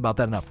 I've ranted about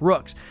that enough.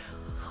 Rooks.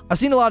 I've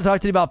seen a lot of talk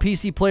today about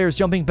PC players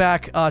jumping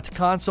back to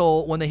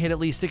console when they hit at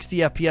least 60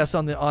 FPS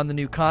on the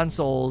new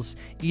consoles,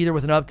 either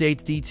with an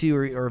update to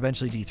D2 or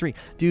eventually D3,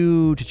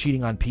 due to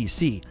cheating on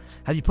PC.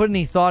 Have you put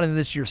any thought into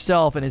this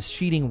yourself, and is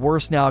cheating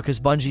worse now because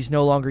Bungie's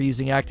no longer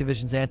using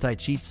Activision's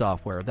anti-cheat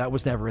software? That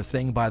was never a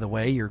thing, by the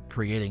way. You're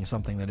creating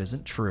something that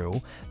isn't true.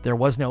 There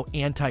was no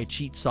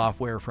anti-cheat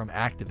software from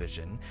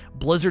Activision.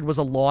 Blizzard was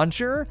a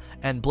launcher,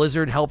 and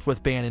Blizzard helped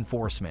with ban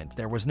enforcement.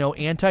 There was no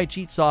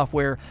anti-cheat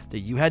software that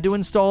you had to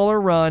install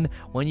or run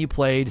when you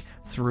played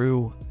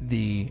through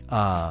the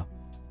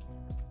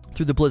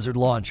Blizzard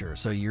launcher.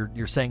 So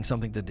you're saying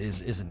something that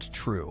isn't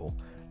true.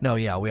 No,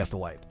 yeah, we have to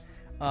wipe.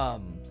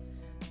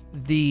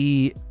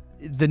 The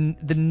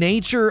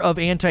nature of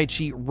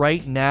anti-cheat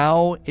right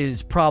now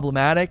is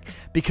problematic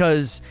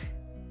because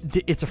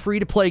it's a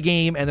free-to-play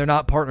game and they're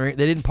not partnering.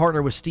 They didn't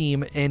partner with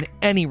Steam in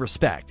any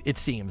respect, it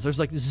seems. There's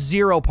like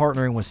zero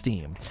partnering with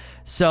Steam.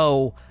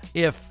 So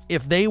if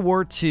they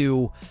were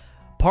to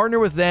partner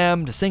with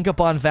them to sync up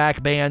on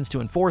VAC bans,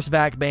 to enforce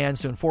VAC bans,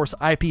 to enforce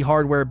IP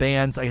hardware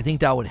bans, I think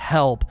that would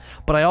help.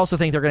 But I also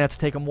think they're going to have to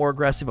take a more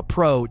aggressive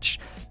approach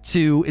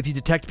to, if you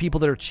detect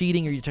people that are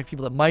cheating or you detect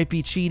people that might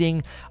be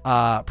cheating,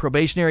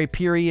 probationary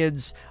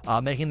periods,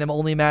 making them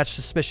only match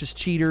suspicious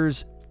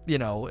cheaters, you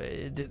know,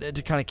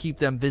 to kind of keep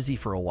them busy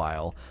for a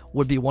while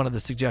would be one of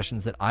the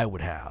suggestions that I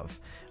would have.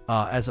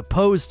 As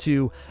opposed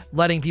to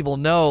letting people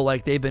know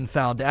like they've been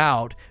found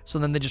out, so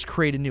then they just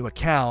create a new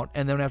account,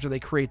 and then after they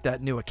create that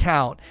new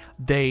account,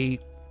 they're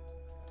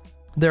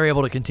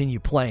able to continue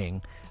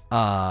playing,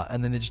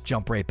 and then they just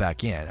jump right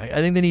back in.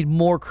 I think they need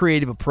more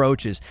creative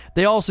approaches.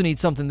 They also need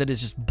something that is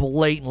just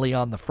blatantly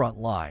on the front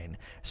line,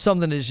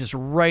 something that is just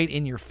right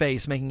in your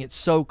face, making it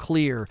so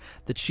clear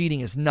that cheating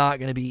is not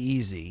going to be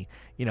easy.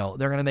 You know,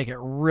 they're going to make it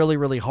really,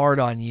 really hard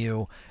on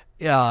you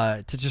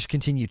to just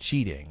continue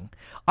cheating.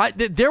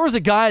 There was a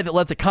guy that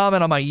left a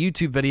comment on my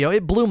YouTube video.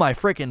 It blew my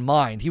freaking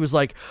mind. He was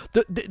like,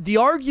 the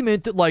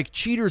argument that like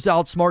cheaters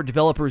outsmart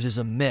developers is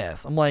a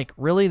myth. I'm like,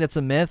 really? That's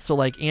a myth? So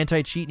like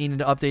anti-cheat needing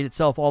to update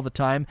itself all the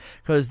time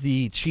because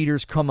the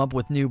cheaters come up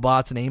with new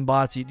bots and aim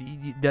bots?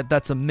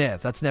 That's a myth.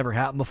 That's never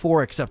happened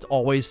before, except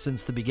always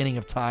since the beginning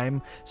of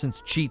time,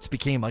 since cheats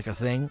became like a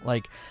thing.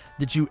 Like,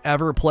 did you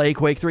ever play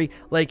Quake 3?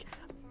 Like,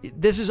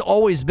 this has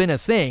always been a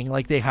thing.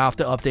 Like, they have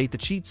to update the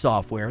cheat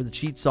software. The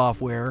cheat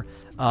software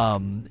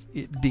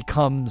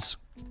becomes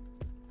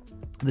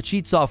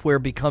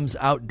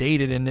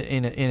outdated and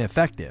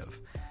ineffective.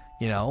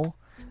 You know,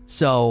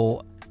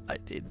 so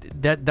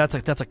that's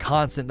a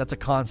constant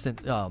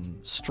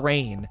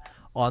strain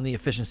on the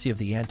efficiency of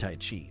the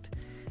anti-cheat.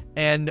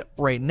 And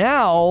right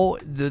now,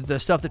 the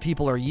stuff that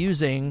people are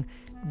using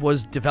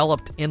was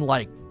developed in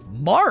like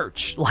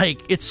March.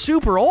 Like, it's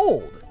super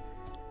old.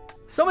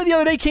 Somebody the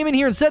other day came in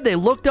here and said they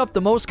looked up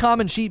the most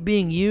common cheat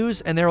being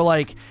used, and they were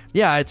like,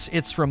 "Yeah,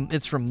 it's from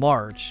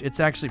March. It's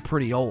actually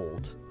pretty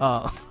old."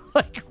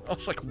 Like, I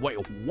was like, "Wait,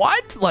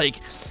 what? Like,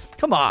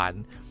 come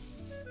on!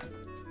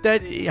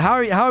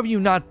 How have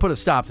you not put a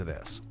stop to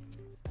this?"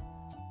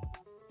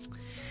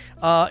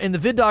 In the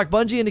vid doc,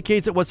 Bungie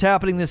indicates that what's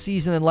happening this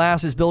season and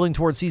last is building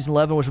towards Season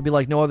 11, which will be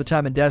like no other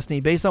time in Destiny.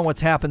 Based on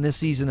what's happened this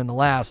season and the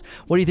last,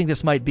 what do you think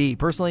this might be?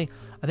 Personally,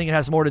 I think it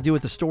has more to do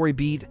with the story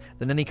beat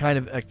than any kind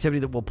of activity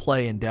that we'll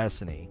play in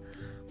Destiny.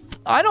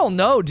 I don't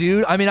know,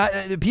 dude. I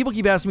mean, people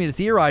keep asking me to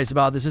theorize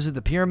about this. Is it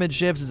the pyramid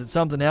shifts? Is it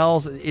something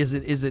else? Is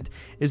it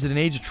an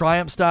Age of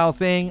Triumph style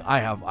thing? I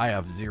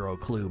have zero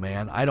clue,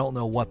 man. I don't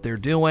know what they're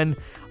doing.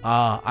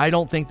 I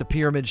don't think the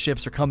pyramid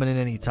shifts are coming in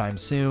anytime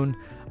soon.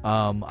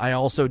 I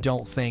also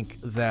don't think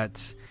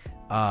that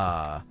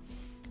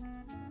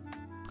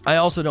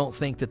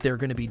they're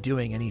going to be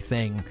doing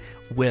anything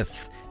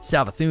with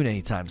Savathûn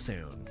anytime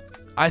soon.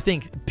 I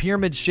think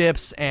pyramid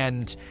ships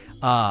and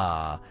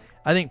Savathûn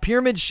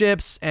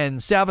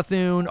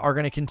are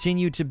going to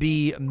continue to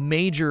be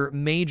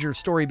major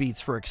story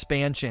beats for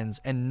expansions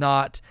and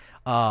not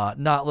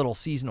little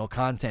seasonal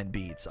content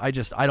beats. I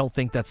don't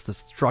think that's the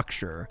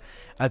structure.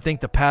 I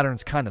think the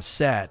pattern's kind of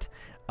set.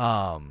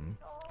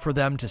 For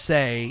them to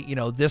say, you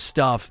know, this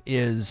stuff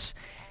is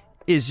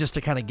just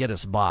to kind of get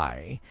us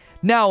by.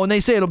 Now, when they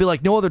say it'll be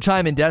like no other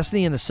time in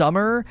Destiny in the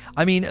summer,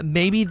 I mean,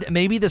 maybe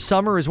the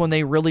summer is when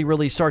they really,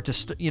 really start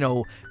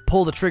to,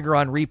 pull the trigger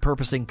on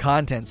repurposing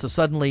content. So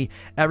suddenly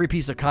every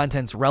piece of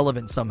content's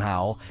relevant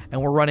somehow,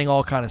 and we're running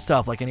all kind of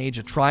stuff like an Age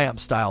of Triumph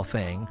style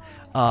thing.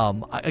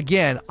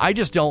 Again, I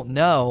just don't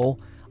know.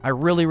 I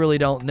really, really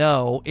don't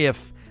know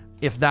if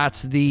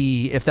that's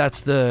the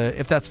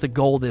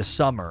goal this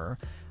summer.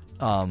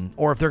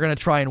 Or if they're going to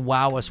try and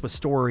wow us with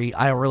story,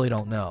 I really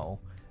don't know.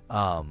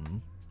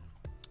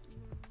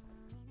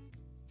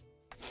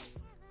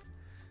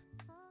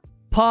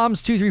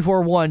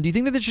 Palms2341, do you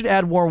think that they should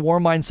add more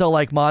Warmind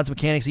Cell-like mods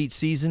mechanics each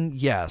season?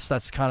 Yes,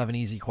 that's kind of an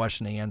easy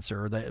question to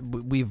answer. That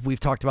we've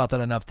talked about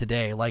that enough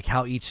today, like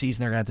how each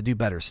season they're going to have to do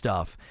better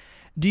stuff.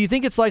 Do you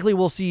think it's likely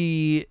we'll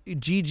see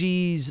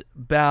GG's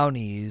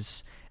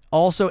bounties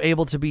also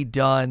able to be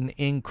done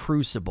in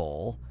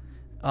Crucible,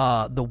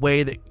 the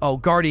way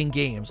that Guardian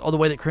Games, the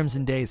way that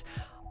Crimson Days?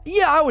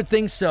 Yeah, I would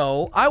think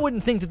so. I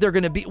wouldn't think that they're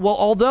going to be... Well,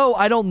 although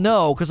I don't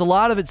know, because a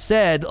lot of it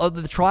said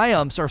the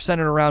triumphs are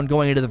centered around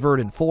going into the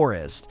Verdant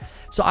Forest.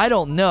 So I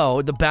don't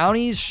know. The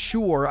bounties,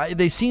 sure.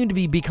 They seem to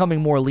be becoming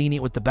more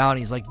lenient with the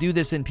bounties. Like, do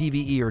this in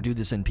PvE or do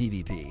this in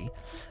PvP.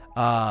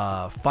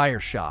 Fire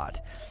Shot.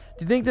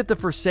 Do you think that the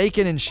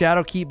Forsaken and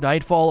Shadowkeep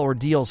Nightfall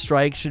Ordeal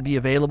Strike should be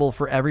available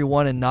for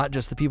everyone and not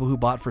just the people who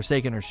bought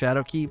Forsaken or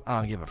Shadowkeep? I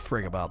don't give a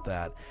frig about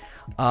that.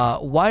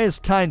 Why is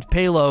timed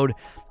payload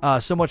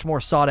so much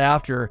more sought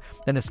after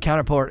than its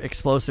counterpart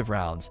explosive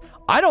rounds?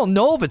 I don't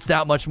know if it's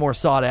that much more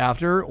sought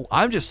after.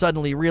 I'm just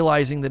suddenly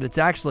realizing that it's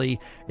actually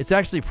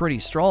pretty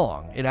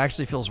strong. It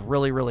actually feels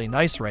really, really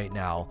nice right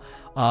now.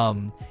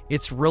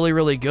 It's really,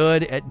 really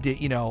good at,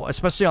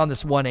 especially on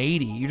this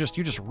 180. You're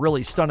just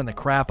really stunning the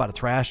crap out of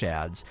trash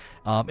ads.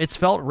 It's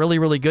felt really,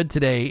 really good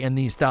today in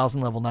these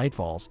 1,000 level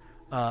Nightfalls.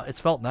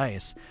 It's felt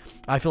nice.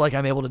 I feel like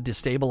I'm able to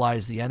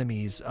destabilize the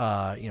enemies,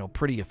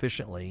 pretty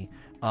efficiently.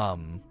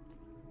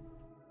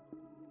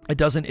 It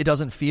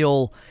doesn't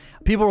feel...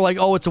 People were like,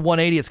 oh, it's a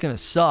 180, it's going to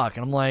suck.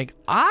 And I'm like,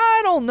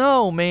 I don't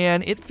know,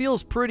 man. It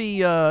feels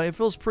pretty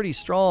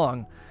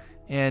strong.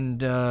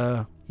 And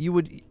you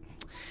would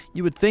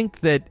think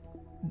that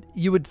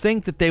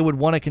they would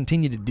want to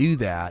continue to do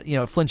that.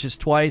 It flinches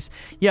twice.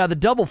 Yeah, the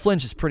double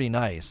flinch is pretty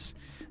nice.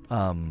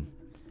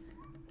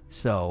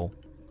 So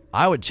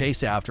I would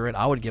chase after it.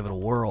 I would give it a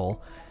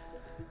whirl.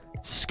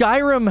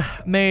 Skyrim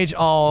Mage.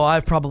 Oh,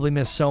 I've probably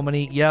missed so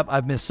many. Yep,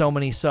 I've missed so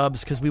many subs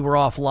because we were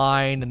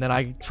offline, and then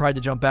I tried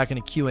to jump back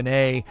into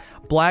Q&A.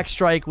 Black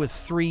Strike with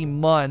 3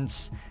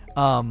 months.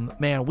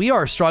 Man, we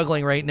are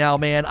struggling right now,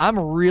 man. I'm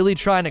really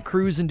trying to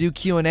cruise and do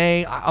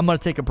Q&A. I'm going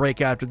to take a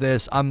break after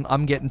this.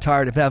 I'm getting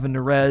tired of having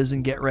to res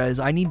and get res.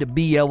 I need to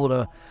be able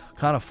to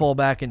kind of fall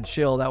back and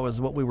chill. That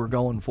was what we were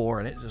going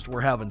for, and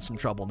we're having some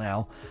trouble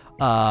now.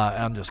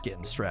 And I'm just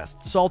getting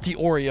stressed. Salty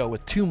Oreo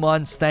with 2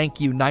 months.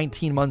 Thank you.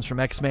 19 months from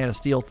X-Man of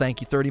Steel.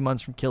 Thank you. 30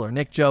 months from Killer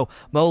Nick Joe.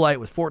 Molite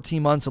with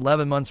 14 months.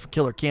 11 months for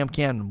Killer Cam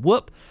Can. And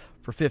Whoop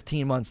for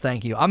 15 months.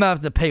 Thank you. I'm going to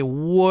have to pay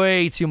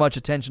way too much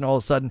attention all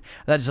of a sudden.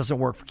 That just doesn't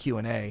work for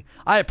Q&A.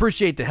 I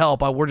appreciate the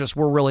help.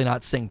 We're really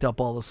not synced up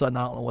all of a sudden.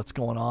 I don't know what's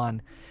going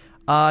on.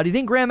 Do you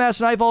think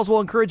Grandmaster Nightfalls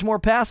will encourage more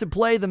passive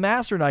play than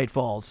Master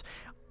Nightfalls?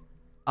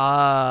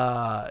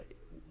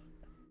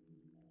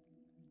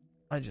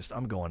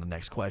 I'm going to the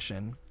next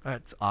question.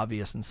 That's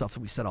obvious and stuff that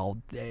we said all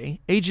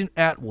day. Agent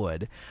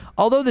Atwood.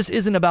 Although this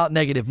isn't about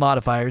negative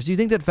modifiers, do you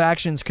think that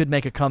factions could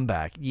make a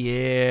comeback?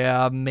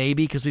 Yeah,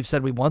 maybe, because we've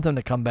said we want them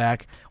to come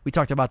back. We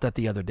talked about that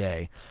the other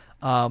day.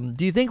 Do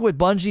you think what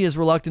Bungie is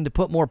reluctant to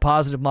put more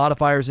positive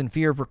modifiers in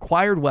fear of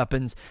required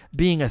weapons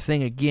being a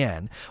thing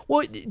again?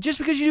 Well, just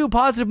because you do a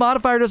positive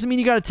modifier doesn't mean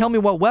you got to tell me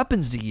what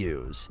weapons to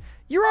use.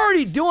 You're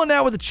already doing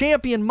that with the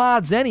champion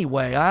mods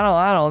anyway.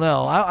 I don't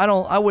know.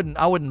 I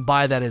wouldn't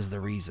buy that as the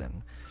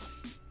reason.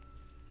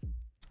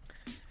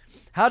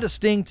 How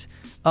distinct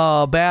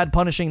bad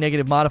punishing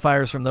negative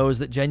modifiers from those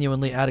that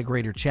genuinely add a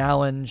greater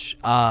challenge?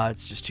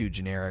 It's just too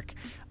generic.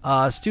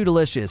 Stu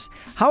Delicious.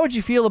 How would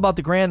you feel about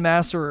the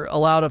Grandmaster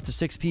allowed up to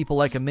 6 people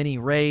like a mini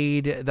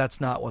raid? That's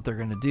not what they're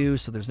going to do,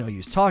 so there's no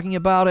use talking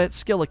about it.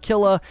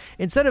 Skillakilla.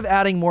 Instead of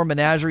adding more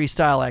menagerie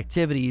style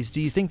activities, do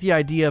you think the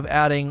idea of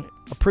adding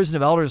a Prison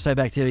of Elders type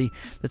activity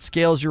that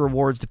scales your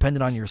rewards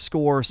dependent on your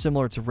score,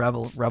 similar to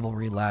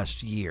Revelry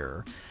last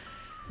year?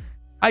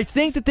 I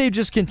think that they've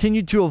just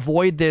continued to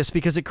avoid this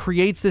because it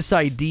creates this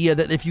idea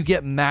that if you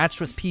get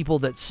matched with people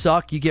that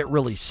suck, you get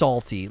really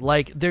salty.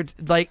 Like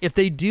if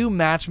they do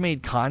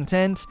match-made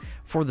content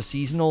for the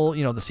seasonal,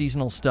 the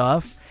seasonal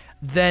stuff,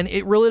 then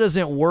it really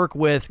doesn't work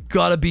with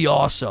gotta be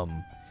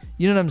awesome.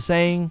 You know what I'm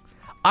saying?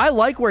 I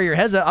like where your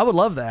head's at. I would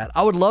love that.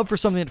 I would love for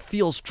something that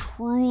feels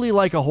truly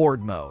like a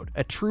horde mode.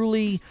 A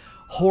truly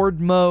horde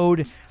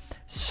mode.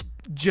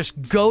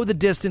 Just go the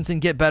distance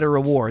and get better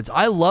rewards.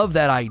 I love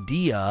that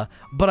idea,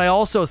 but I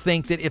also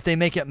think that if they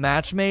make it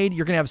match made,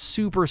 you're going to have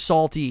super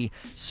salty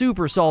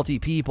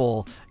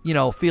people,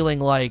 feeling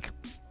like,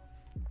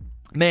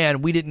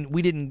 man, we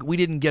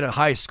didn't get a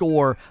high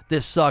score.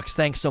 This sucks.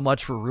 Thanks so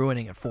much for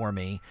ruining it for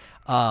me.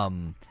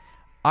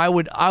 I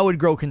would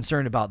grow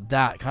concerned about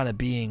that kind of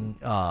being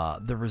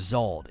the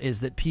result,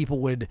 is that people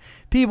would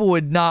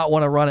not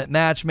want to run it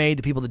match made.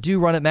 The people that do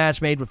run it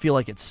match made would feel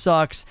like it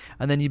sucks,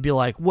 and then you'd be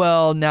like,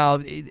 well, now,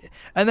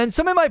 and then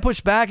somebody might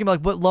push back and be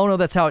like, but Lono,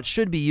 that's how it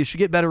should be. You should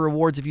get better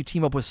rewards if you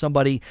team up with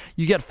somebody.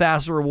 You get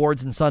faster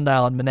rewards in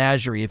Sundial and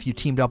Menagerie if you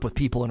teamed up with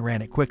people and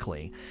ran it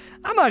quickly.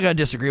 I'm not going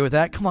to disagree with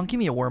that. Come on, give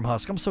me a Worm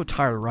Husk. I'm so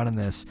tired of running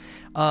this.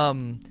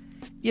 I'm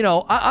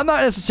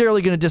not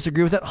necessarily going to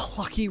disagree with that. Oh,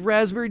 Lucky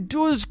Raspberry.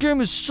 Dude, this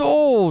game is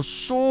so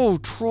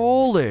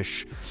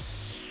trollish.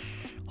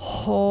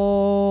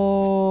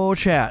 Oh,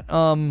 chat.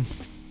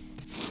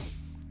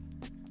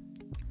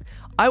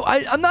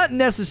 I'm not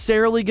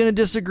necessarily going to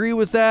disagree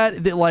with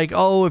that. That like,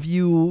 oh, if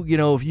you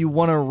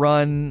want to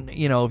run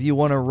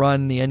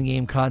the end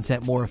game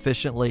content more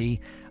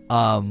efficiently,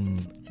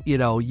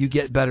 you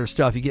get better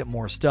stuff, you get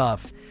more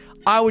stuff.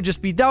 That would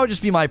just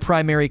be my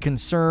primary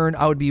concern.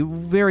 I would be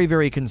very,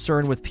 very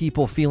concerned with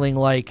people feeling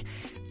like,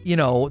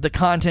 the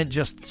content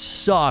just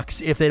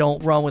sucks if they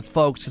don't run with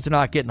folks because they're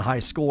not getting high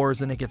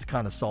scores and it gets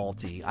kind of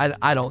salty.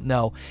 I don't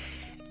know.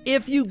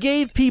 If you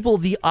gave people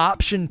the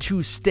option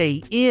to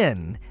stay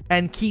in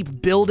and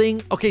keep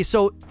building, okay,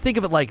 so think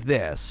of it like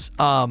this.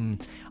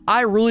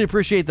 I really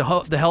appreciate the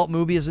help,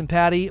 Mobius and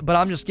Patty, but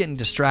I'm just getting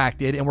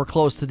distracted and we're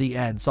close to the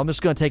end, so I'm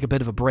just going to take a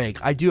bit of a break.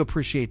 I do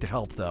appreciate the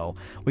help, though.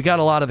 We got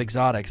a lot of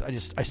exotics.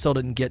 I still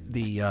didn't get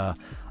the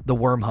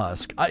worm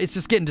husk. It's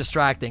just getting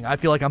distracting. I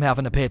feel like I'm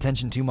having to pay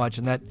attention too much,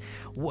 and that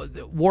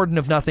Warden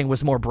of Nothing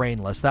was more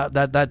brainless.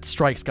 That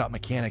strike's got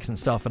mechanics and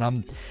stuff,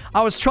 and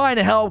I was trying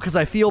to help because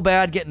I feel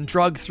bad getting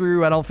drugged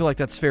through. I don't feel like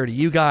that's fair to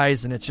you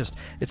guys, and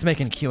it's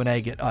making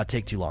Q&A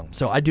take too long.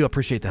 So I do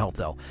appreciate the help,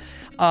 though.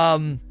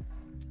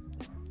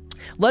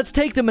 Let's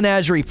take the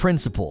menagerie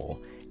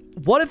principle.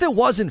 What if it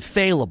wasn't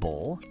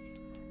failable,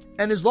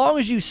 and as long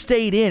as you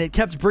stayed in, it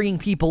kept bringing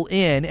people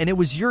in, and it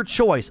was your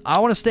choice? I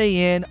want to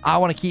stay in, I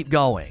want to keep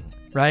going,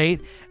 right?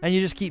 And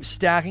you just keep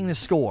stacking the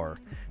score,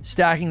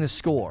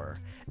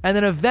 and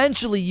then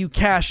eventually you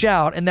cash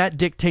out, and that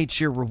dictates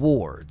your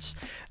rewards.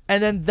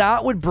 And then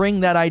that would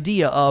bring that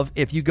idea of,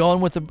 if you go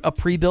in with a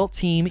pre-built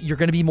team, you're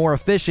going to be more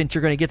efficient.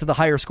 You're going to get to the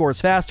higher scores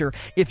faster.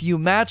 If you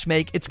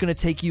matchmake, it's going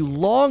to take you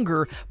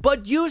longer,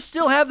 but you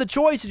still have the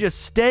choice to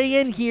just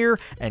stay in here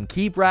and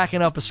keep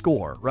racking up a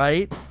score,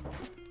 right?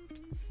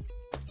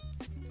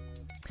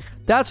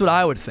 That's what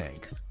I would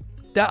think.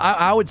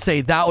 I would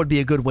say that would be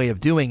a good way of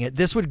doing it.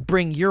 This would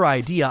bring your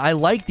idea. I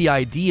like the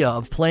idea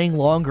of playing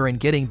longer and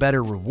getting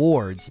better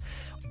rewards.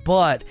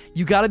 But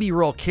you got to be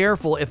real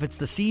careful. If it's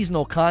the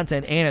seasonal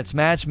content and it's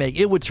matchmake,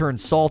 it would turn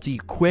salty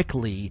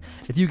quickly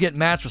if you get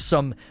matched with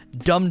some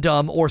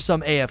dum-dum or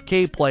some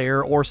AFK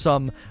player or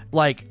some,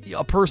 like,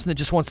 a person that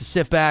just wants to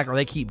sit back, or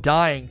they keep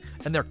dying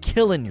and they're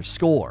killing your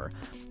score.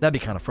 That'd be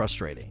kind of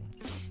frustrating.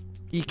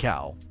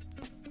 Ecow.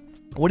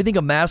 What do you think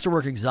of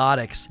Masterwork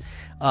Exotics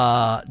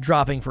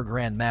dropping for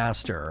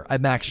Grandmaster? I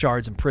max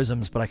shards and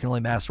prisms, but I can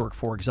only Masterwork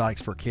 4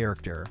 exotics per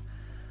character.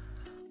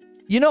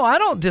 I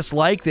don't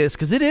dislike this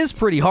because it is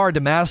pretty hard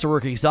to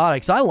Masterwork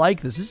Exotics. I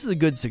like this. This is a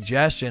good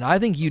suggestion. I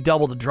think you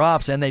double the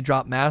drops and they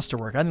drop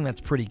Masterwork. I think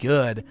that's pretty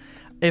good.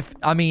 If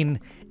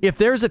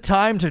there's a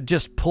time to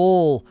just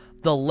pull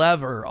the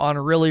lever on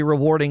really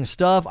rewarding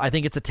stuff, I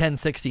think it's a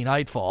 1060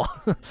 Nightfall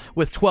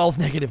with 12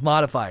 negative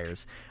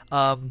modifiers.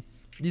 Do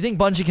you think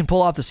Bungie can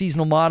pull off the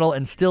seasonal model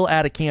and still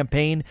add a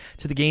campaign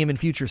to the game in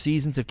future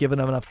seasons if given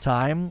enough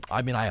time?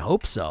 I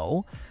hope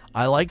so.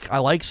 I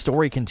like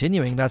story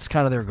continuing. That's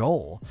kind of their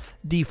goal.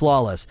 D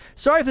Flawless.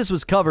 Sorry if this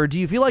was covered. Do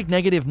you feel like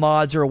negative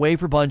mods are a way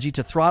for Bungie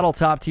to throttle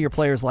top tier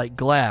players like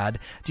Glad?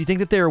 Do you think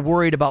that they are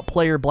worried about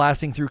player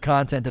blasting through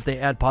content that they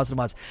add positive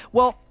mods?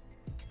 Well,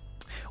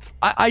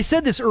 I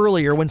said this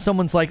earlier when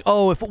someone's like,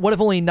 oh, what if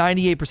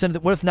 98%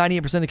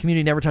 of the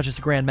community never touches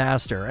the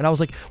Grandmaster? And I was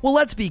like, well,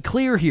 let's be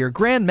clear here.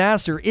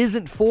 Grandmaster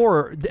isn't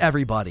for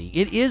everybody.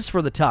 It is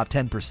for the top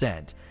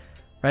 10%,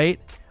 right?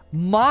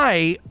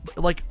 My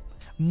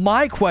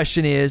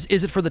question is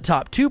it for the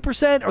top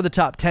 2% or the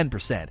top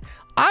 10%?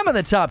 I'm in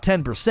the top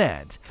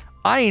 10%.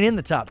 I ain't in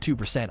the top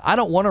 2%. I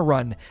don't want to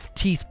run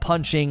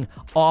teeth-punching,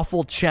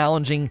 awful,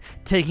 challenging,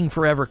 taking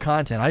forever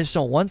content. I just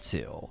don't want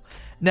to.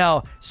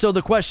 Now, so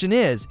the question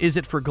is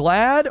it for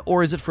Glad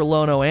or is it for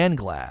Lono and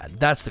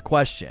Glad? That's the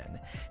question.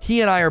 He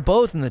and I are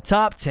both in the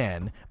top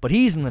 10, but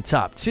he's in the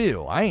top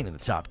 2. I ain't in the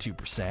top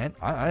 2%.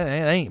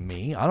 It ain't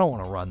me. I don't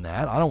want to run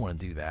that. I don't want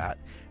to do that.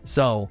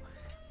 So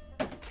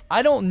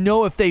I don't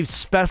know if they've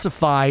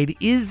specified,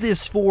 is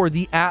this for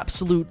the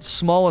absolute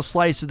smallest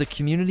slice of the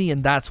community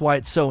and that's why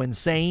it's so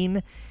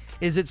insane?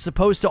 Is it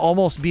supposed to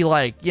almost be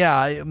like,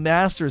 yeah,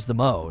 Master's the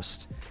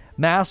most.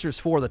 Master's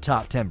for the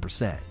top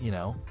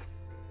 10%,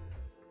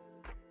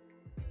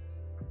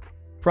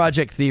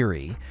 Project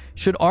Theory.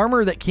 Should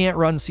armor that can't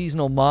run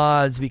seasonal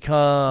mods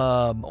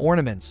become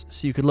ornaments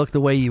so you could look the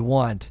way you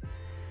want,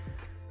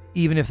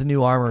 even if the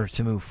new armor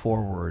to move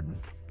forward?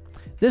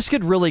 This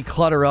could really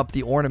clutter up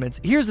the ornaments.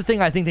 Here's the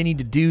thing I think they need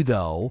to do,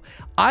 though.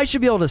 I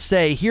should be able to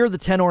say, here are the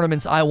 10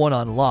 ornaments I want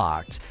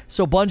unlocked.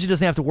 So Bungie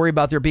doesn't have to worry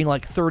about there being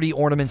like 30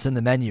 ornaments in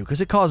the menu,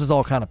 because it causes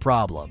all kind of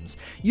problems.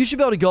 You should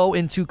be able to go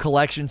into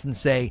collections and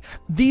say,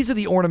 these are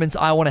the ornaments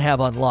I want to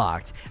have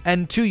unlocked.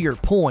 And to your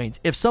point,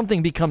 if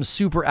something becomes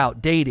super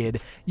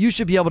outdated, you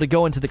should be able to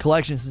go into the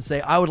collections and say,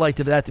 I would like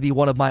that to be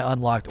one of my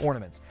unlocked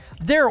ornaments.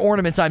 There are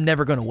ornaments I'm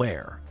never going to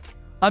wear.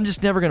 I'm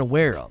just never going to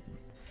wear them.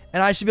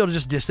 And I should be able to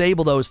just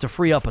disable those to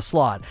free up a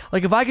slot.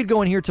 Like, if I could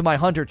go in here to my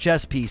Hunter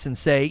chess piece and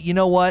say, you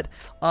know what,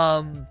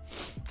 I'm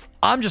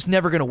just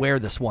never going to wear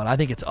this one. I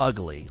think it's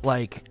ugly.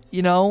 Like,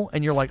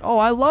 and you're like, oh,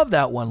 I love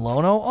that one,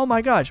 Lono. Oh,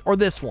 my gosh. Or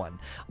this one.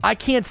 I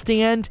can't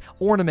stand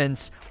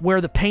ornaments where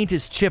the paint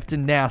is chipped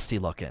and nasty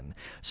looking.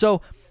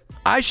 So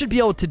I should be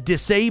able to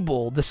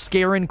disable the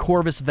Scarran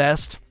Corvus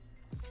Vest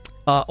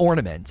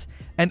ornament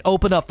and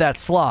open up that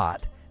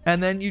slot.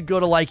 And then you'd go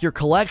to like your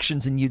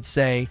collections and you'd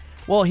say,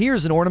 well,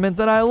 here's an ornament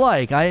that I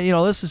like.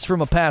 This is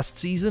from a past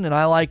season and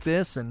I like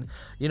this. And,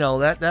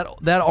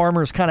 that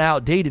armor is kind of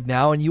outdated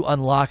now, and you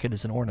unlock it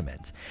as an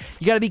ornament.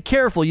 You got to be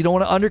careful. You don't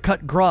want to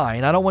undercut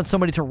grind. I don't want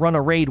somebody to run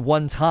a raid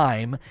one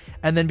time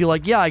and then be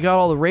like, yeah, I got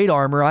all the raid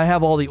armor. I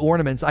have all the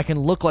ornaments. I can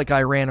look like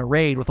I ran a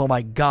raid with all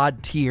my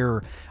god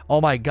tier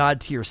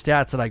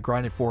stats that I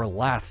grinded for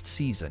last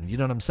season. You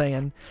know what I'm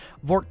saying?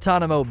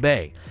 Vorktanimo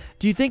Bay.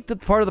 Do you think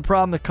that part of the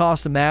problem, the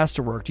cost of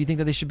Masterwork, do you think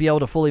that they should be able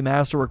to fully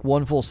Masterwork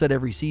one full set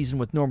every season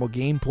with normal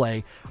gameplay,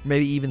 or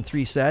maybe even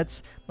 3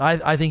 sets?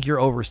 I think you're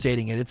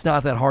overstating it. It's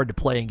not that hard to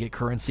play and get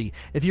currency.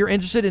 If you're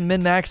interested in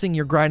min-maxing,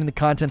 you're grinding the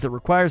content that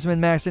requires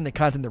min-maxing. The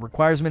content that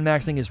requires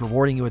min-maxing is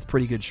rewarding you with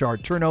pretty good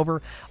shard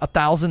turnover.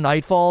 1,000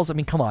 Nightfalls. I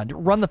mean, come on.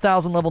 Run the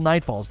 1,000 level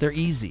Nightfalls. They're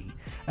easy.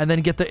 And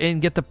then get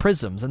the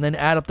prisms, and then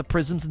add up the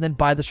prisms, and then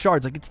buy the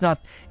shards. Like, it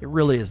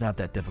really is not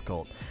that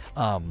difficult.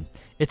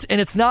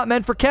 It's not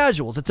meant for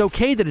casuals. It's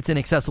okay that it's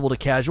inaccessible to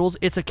casuals.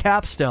 It's a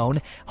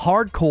capstone,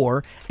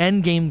 hardcore,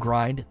 endgame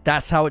grind.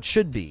 That's how it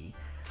should be.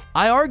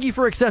 I argue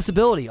for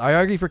accessibility. I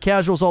argue for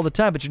casuals all the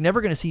time, but you're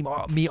never going to see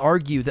me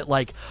argue that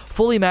like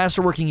fully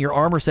masterworking your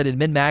armor set and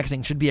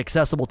min-maxing should be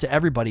accessible to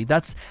everybody.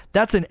 That's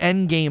an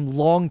endgame,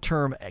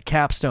 long-term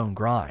capstone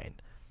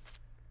grind.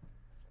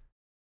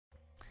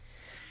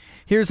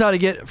 Here's how to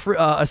get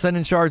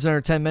Ascendant Shards in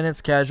under 10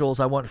 minutes. Casuals,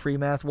 I want free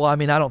math. Well, I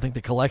mean, I don't think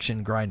the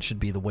collection grind should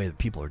be the way that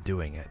people are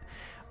doing it.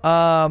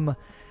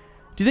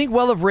 Do you think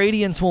Well of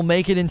Radiance will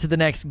make it into the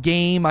next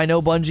game? I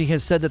know Bungie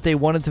has said that they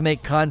wanted to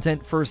make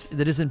content first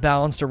that isn't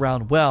balanced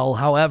around Well.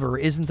 However,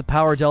 isn't the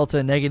power delta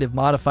and negative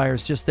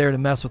modifiers just there to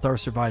mess with our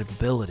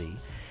survivability?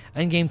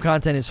 Endgame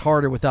content is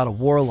harder without a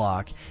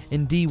Warlock.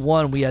 In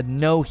D1, we had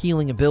no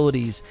healing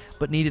abilities,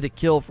 but needed a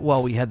kill.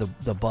 Well, we had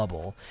the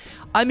bubble.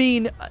 I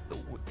mean,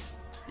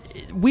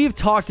 we've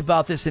talked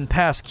about this in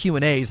past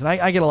Q&As, and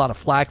I get a lot of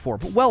flack for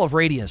it, but Well of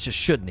Radiance just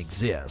shouldn't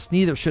exist.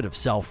 Neither should have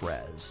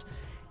self-res.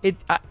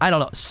 I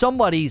don't know.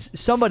 Somebody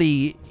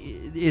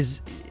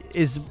is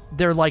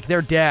they're like,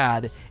 their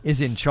dad is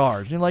in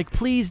charge. And they're like,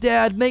 please,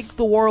 Dad, make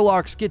the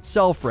Warlocks get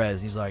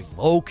self-res. He's like,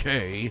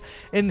 okay.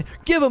 And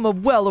give him a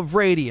Well of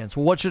Radiance.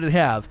 Well, what should it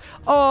have?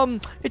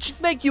 It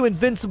should make you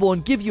invincible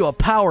and give you a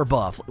power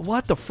buff.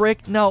 What the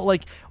frick? No,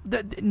 like,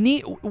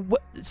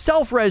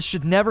 self-res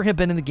should never have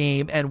been in the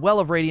game, and Well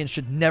of Radiance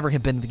should never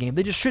have been in the game.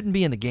 They just shouldn't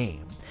be in the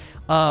game.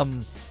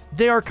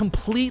 They are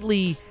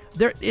completely...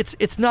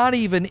 It's not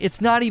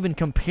even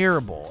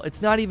comparable.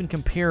 It's not even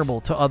comparable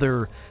to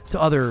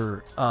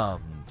other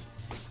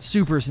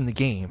supers in the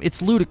game.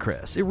 It's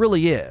ludicrous. It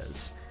really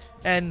is.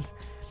 And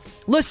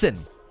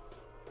listen,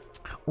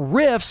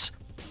 rifts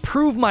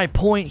prove my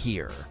point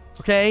here.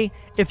 Okay?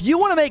 If you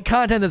want to make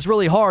content that's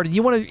really hard and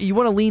you want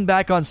to lean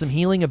back on some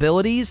healing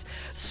abilities,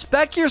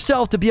 spec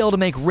yourself to be able to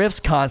make rifts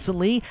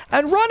constantly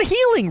and run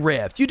healing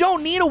rift. You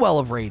don't need a Well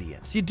of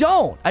Radiance. You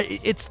don't.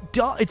 It's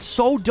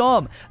so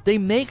dumb. They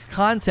make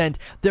content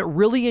that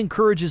really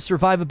encourages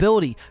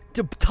survivability.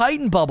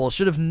 Titan Bubble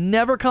should have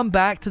never come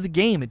back to the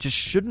game. It just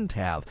shouldn't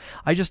have.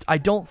 I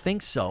don't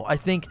think so. I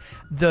think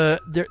their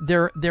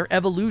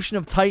evolution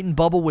of Titan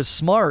Bubble was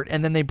smart,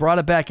 and then they brought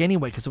it back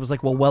anyway because it was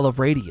like, Well of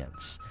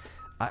Radiance.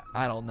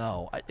 I don't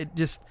know.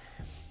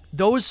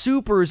 Those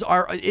supers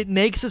are. It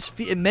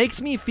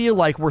makes me feel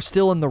like we're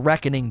still in the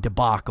Reckoning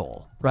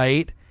debacle,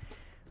 right?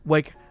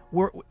 Like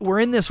we're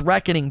in this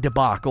Reckoning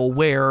debacle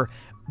where,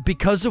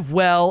 because of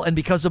Well and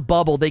because of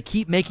Bubble, they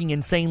keep making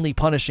insanely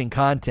punishing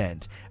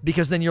content.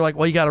 Because then you're like,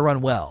 well, you got to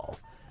run Well.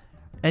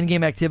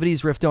 Endgame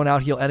activities, Rift don't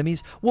out-heal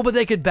enemies. Well, but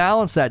they could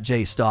balance that,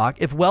 J-Stock.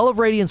 If Well of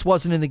Radiance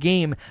wasn't in the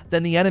game,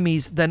 then the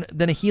enemies, then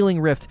a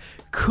healing Rift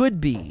could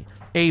be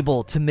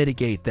able to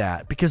mitigate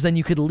that, because then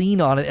you could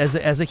lean on it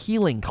as a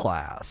healing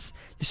class.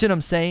 You see what I'm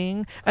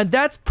saying? And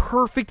that's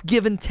perfect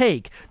give and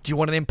take. Do you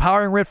want an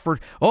empowering rift for,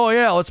 oh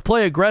yeah, let's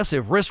play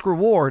aggressive, risk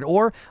reward,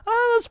 or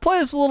let's play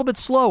this a little bit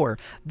slower?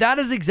 That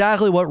is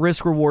exactly what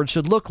risk reward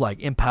should look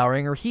like,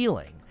 empowering or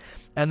healing.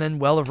 And then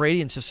Well of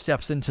Radiance just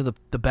steps into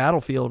the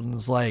battlefield and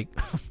is like,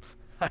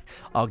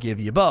 I'll give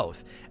you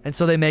both. And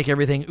so they make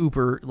everything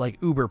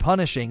uber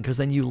punishing, because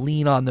then you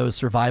lean on those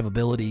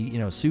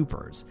survivability,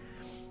 supers.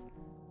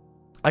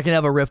 I can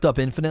have a rift up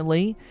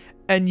infinitely,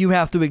 and you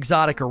have to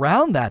exotic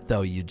around that,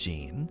 though,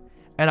 Eugene.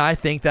 And I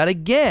think that,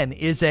 again,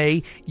 is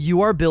you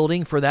are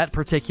building for that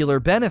particular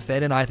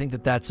benefit, and I think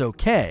that that's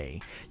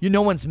okay.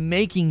 No one's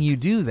making you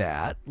do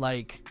that.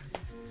 Like,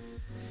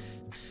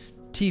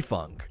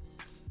 T-Funk.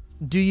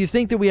 Do you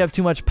think that we have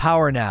too much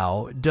power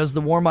now? Does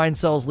the Warmind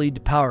cells lead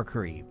to power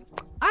creep?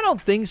 I don't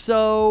think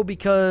so,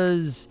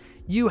 because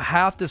you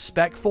have to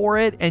spec for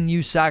it, and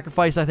you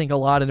sacrifice, I think, a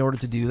lot in order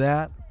to do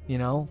that,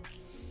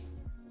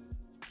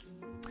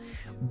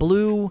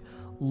 Blue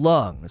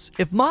Lungs.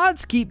 If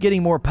mods keep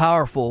getting more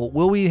powerful,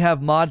 will we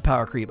have mod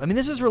power creep? I mean,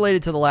 this is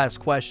related to the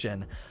last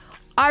question.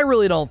 I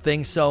really don't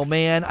think so,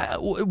 man.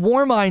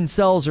 Warmind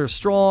cells are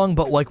strong,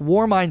 but like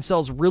Warmind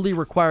cells really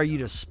require you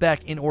to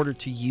spec in order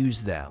to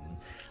use them.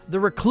 The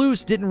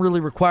Recluse didn't really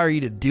require you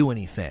to do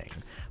anything.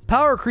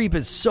 Power creep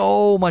is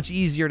so much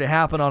easier to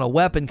happen on a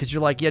weapon because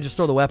you're like, yeah, just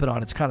throw the weapon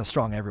on. It's kind of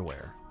strong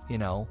everywhere, you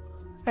know?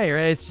 Hey,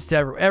 it's just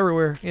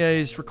everywhere. Yeah,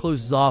 just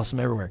Recluse is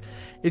awesome everywhere.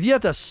 If you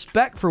have to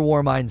spec for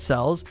Warmind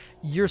cells,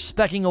 you're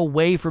specking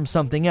away from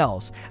something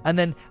else.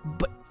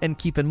 And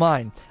keep in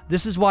mind,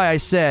 this is why I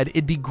said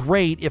it'd be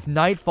great if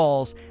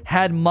Nightfalls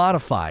had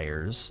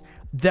modifiers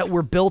that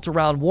were built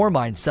around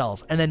Warmind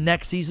cells, and then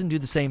next season do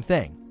the same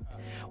thing.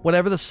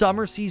 Whatever the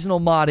summer seasonal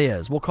mod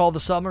is, we'll call the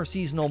summer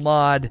seasonal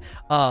mod,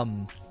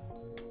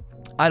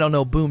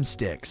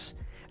 boomsticks.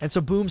 And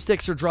so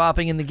boomsticks are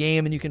dropping in the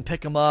game, and you can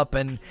pick them up,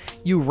 and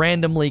you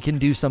randomly can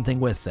do something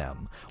with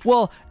them.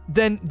 Well,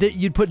 then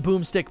you'd put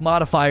boomstick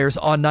modifiers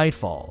on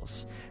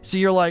Nightfalls. So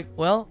you're like,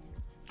 well,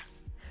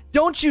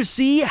 don't you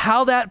see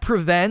how that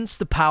prevents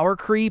the power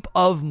creep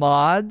of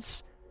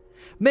mods?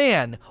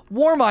 Man,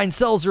 Warmind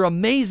cells are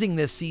amazing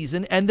this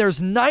season, and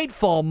there's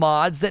Nightfall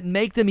mods that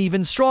make them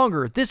even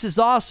stronger. This is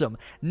awesome.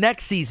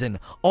 Next season,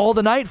 all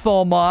the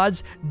Nightfall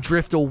mods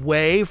drift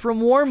away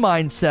from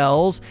Warmind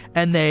cells,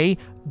 and they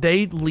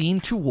lean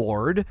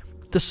toward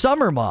the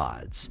summer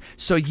mods.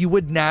 So you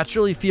would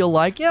naturally feel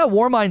like, yeah,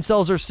 Warmind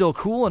cells are still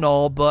cool and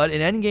all, but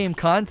in endgame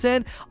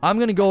content, I'm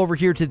going to go over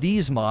here to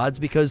these mods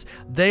because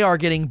they are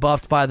getting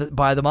buffed by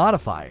the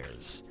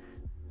modifiers.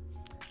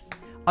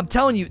 I'm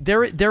telling you,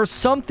 there's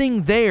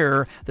something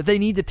there that they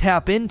need to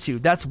tap into.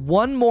 That's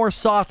one more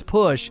soft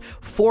push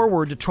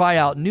forward to try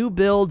out new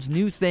builds,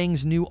 new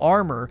things, new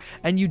armor,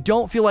 and you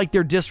don't feel like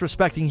they're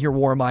disrespecting your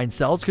Warmind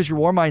cells because your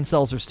Warmind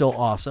cells are still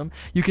awesome.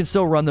 You can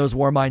still run those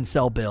Warmind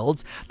cell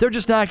builds. They're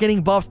just not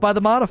getting buffed by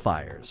the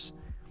modifiers.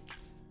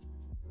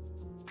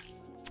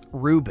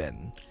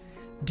 Ruben,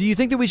 do you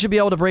think that we should be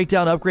able to break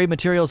down upgrade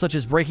materials such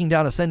as breaking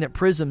down Ascendant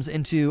prisms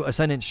into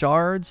Ascendant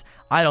shards?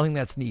 I don't think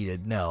that's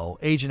needed, no.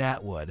 Agent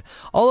Atwood.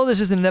 Although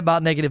this isn't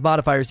about negative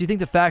modifiers, do you think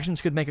the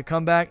factions could make a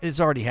comeback? It's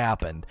already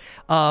happened.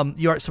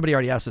 Somebody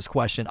already asked this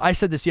question. I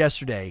said this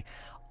yesterday.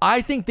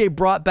 I think they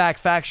brought back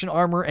faction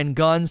armor and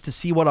guns to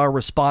see what our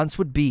response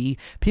would be.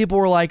 People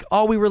were like,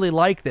 oh, we really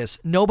like this.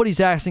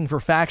 Nobody's asking for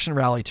Faction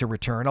Rally to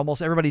return.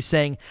 Almost everybody's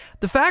saying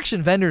the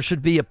faction vendors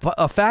should be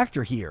a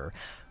factor here.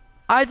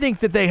 I think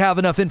that they have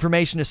enough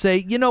information to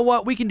say, you know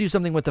what, we can do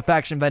something with the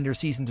faction vendor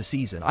season to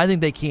season. I think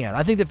they can.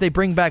 I think that if they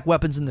bring back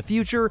weapons in the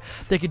future,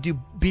 they could do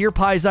Beer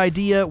Pie's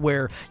idea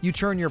where you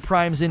turn your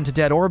primes into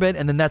Dead Orbit,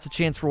 and then that's a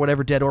chance for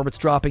whatever Dead Orbit's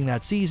dropping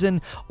that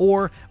season,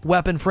 or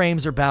weapon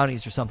frames or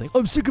bounties or something.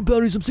 I'm sick of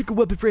bounties, I'm sick of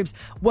weapon frames.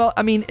 Well,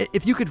 I mean,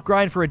 if you could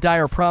grind for a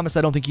Dire Promise,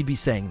 I don't think you'd be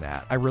saying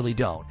that. I really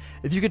don't.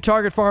 If you could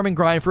target farm and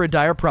grind for a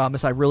Dire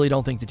Promise, I really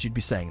don't think that you'd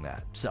be saying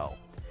that. So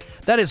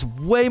that is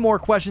way more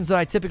questions than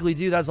I typically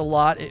do. That's a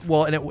lot.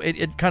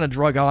 It kind of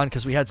drug on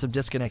because we had some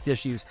disconnect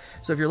issues.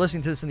 So if you're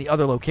listening to this in the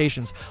other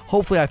locations,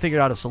 hopefully I figured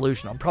out a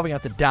solution. I'm probably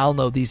going to have to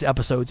download these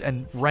episodes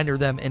and render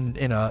them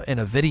in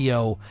a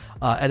video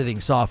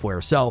editing software.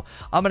 So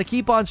I'm going to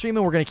keep on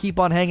streaming. We're going to keep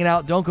on hanging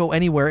out. Don't go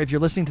anywhere. If you're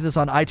listening to this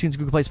on iTunes,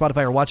 Google Play,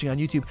 Spotify, or watching on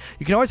YouTube,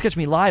 you can always catch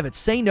me live at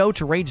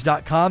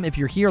saynotorage.com. If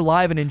you're here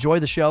live and enjoy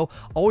the show,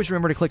 always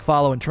remember to click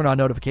follow and turn on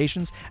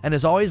notifications. And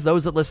as always,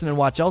 those that listen and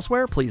watch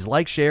elsewhere, please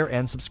like, share,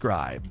 and subscribe.